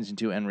pay attention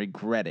to and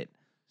regret it.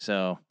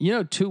 So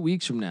 2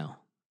 weeks from now,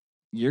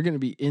 you're going to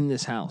be in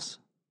this house,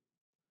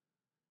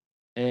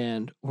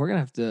 and we're going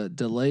to have to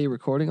delay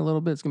recording a little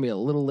bit. It's going to be a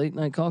little late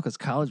night call because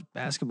college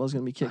basketball is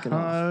going to be kicking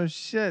off. Oh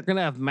shit! We're going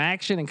to have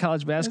action and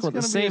college basketball at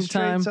the same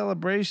time.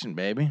 Celebration,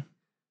 baby.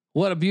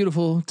 What a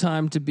beautiful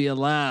time to be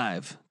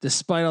alive,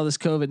 despite all this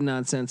COVID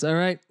nonsense. All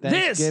right.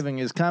 Thanksgiving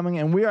is coming,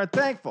 and we are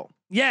thankful.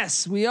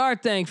 Yes, we are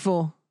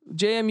thankful.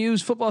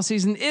 JMU's football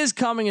season is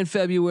coming in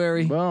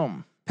February.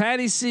 Boom.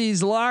 Patty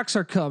C's locks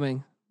are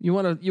coming. You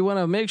want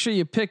to make sure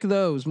you pick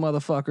those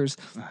motherfuckers.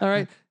 All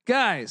right,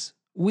 guys,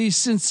 we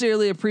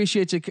sincerely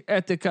appreciate you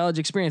at the college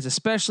experience,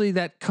 especially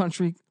that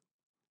country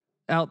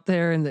out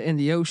there in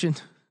the ocean,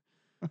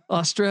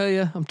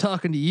 Australia. I'm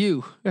talking to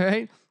you. All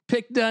right,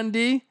 pick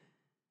Dundee.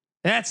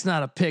 That's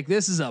not a pick.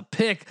 This is a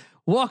pick.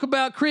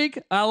 Walkabout Creek.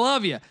 I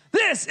love you.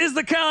 This is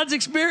the college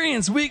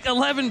experience, week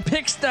 11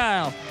 pick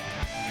style.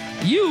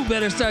 You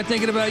better start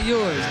thinking about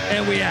yours,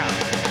 and we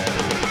out.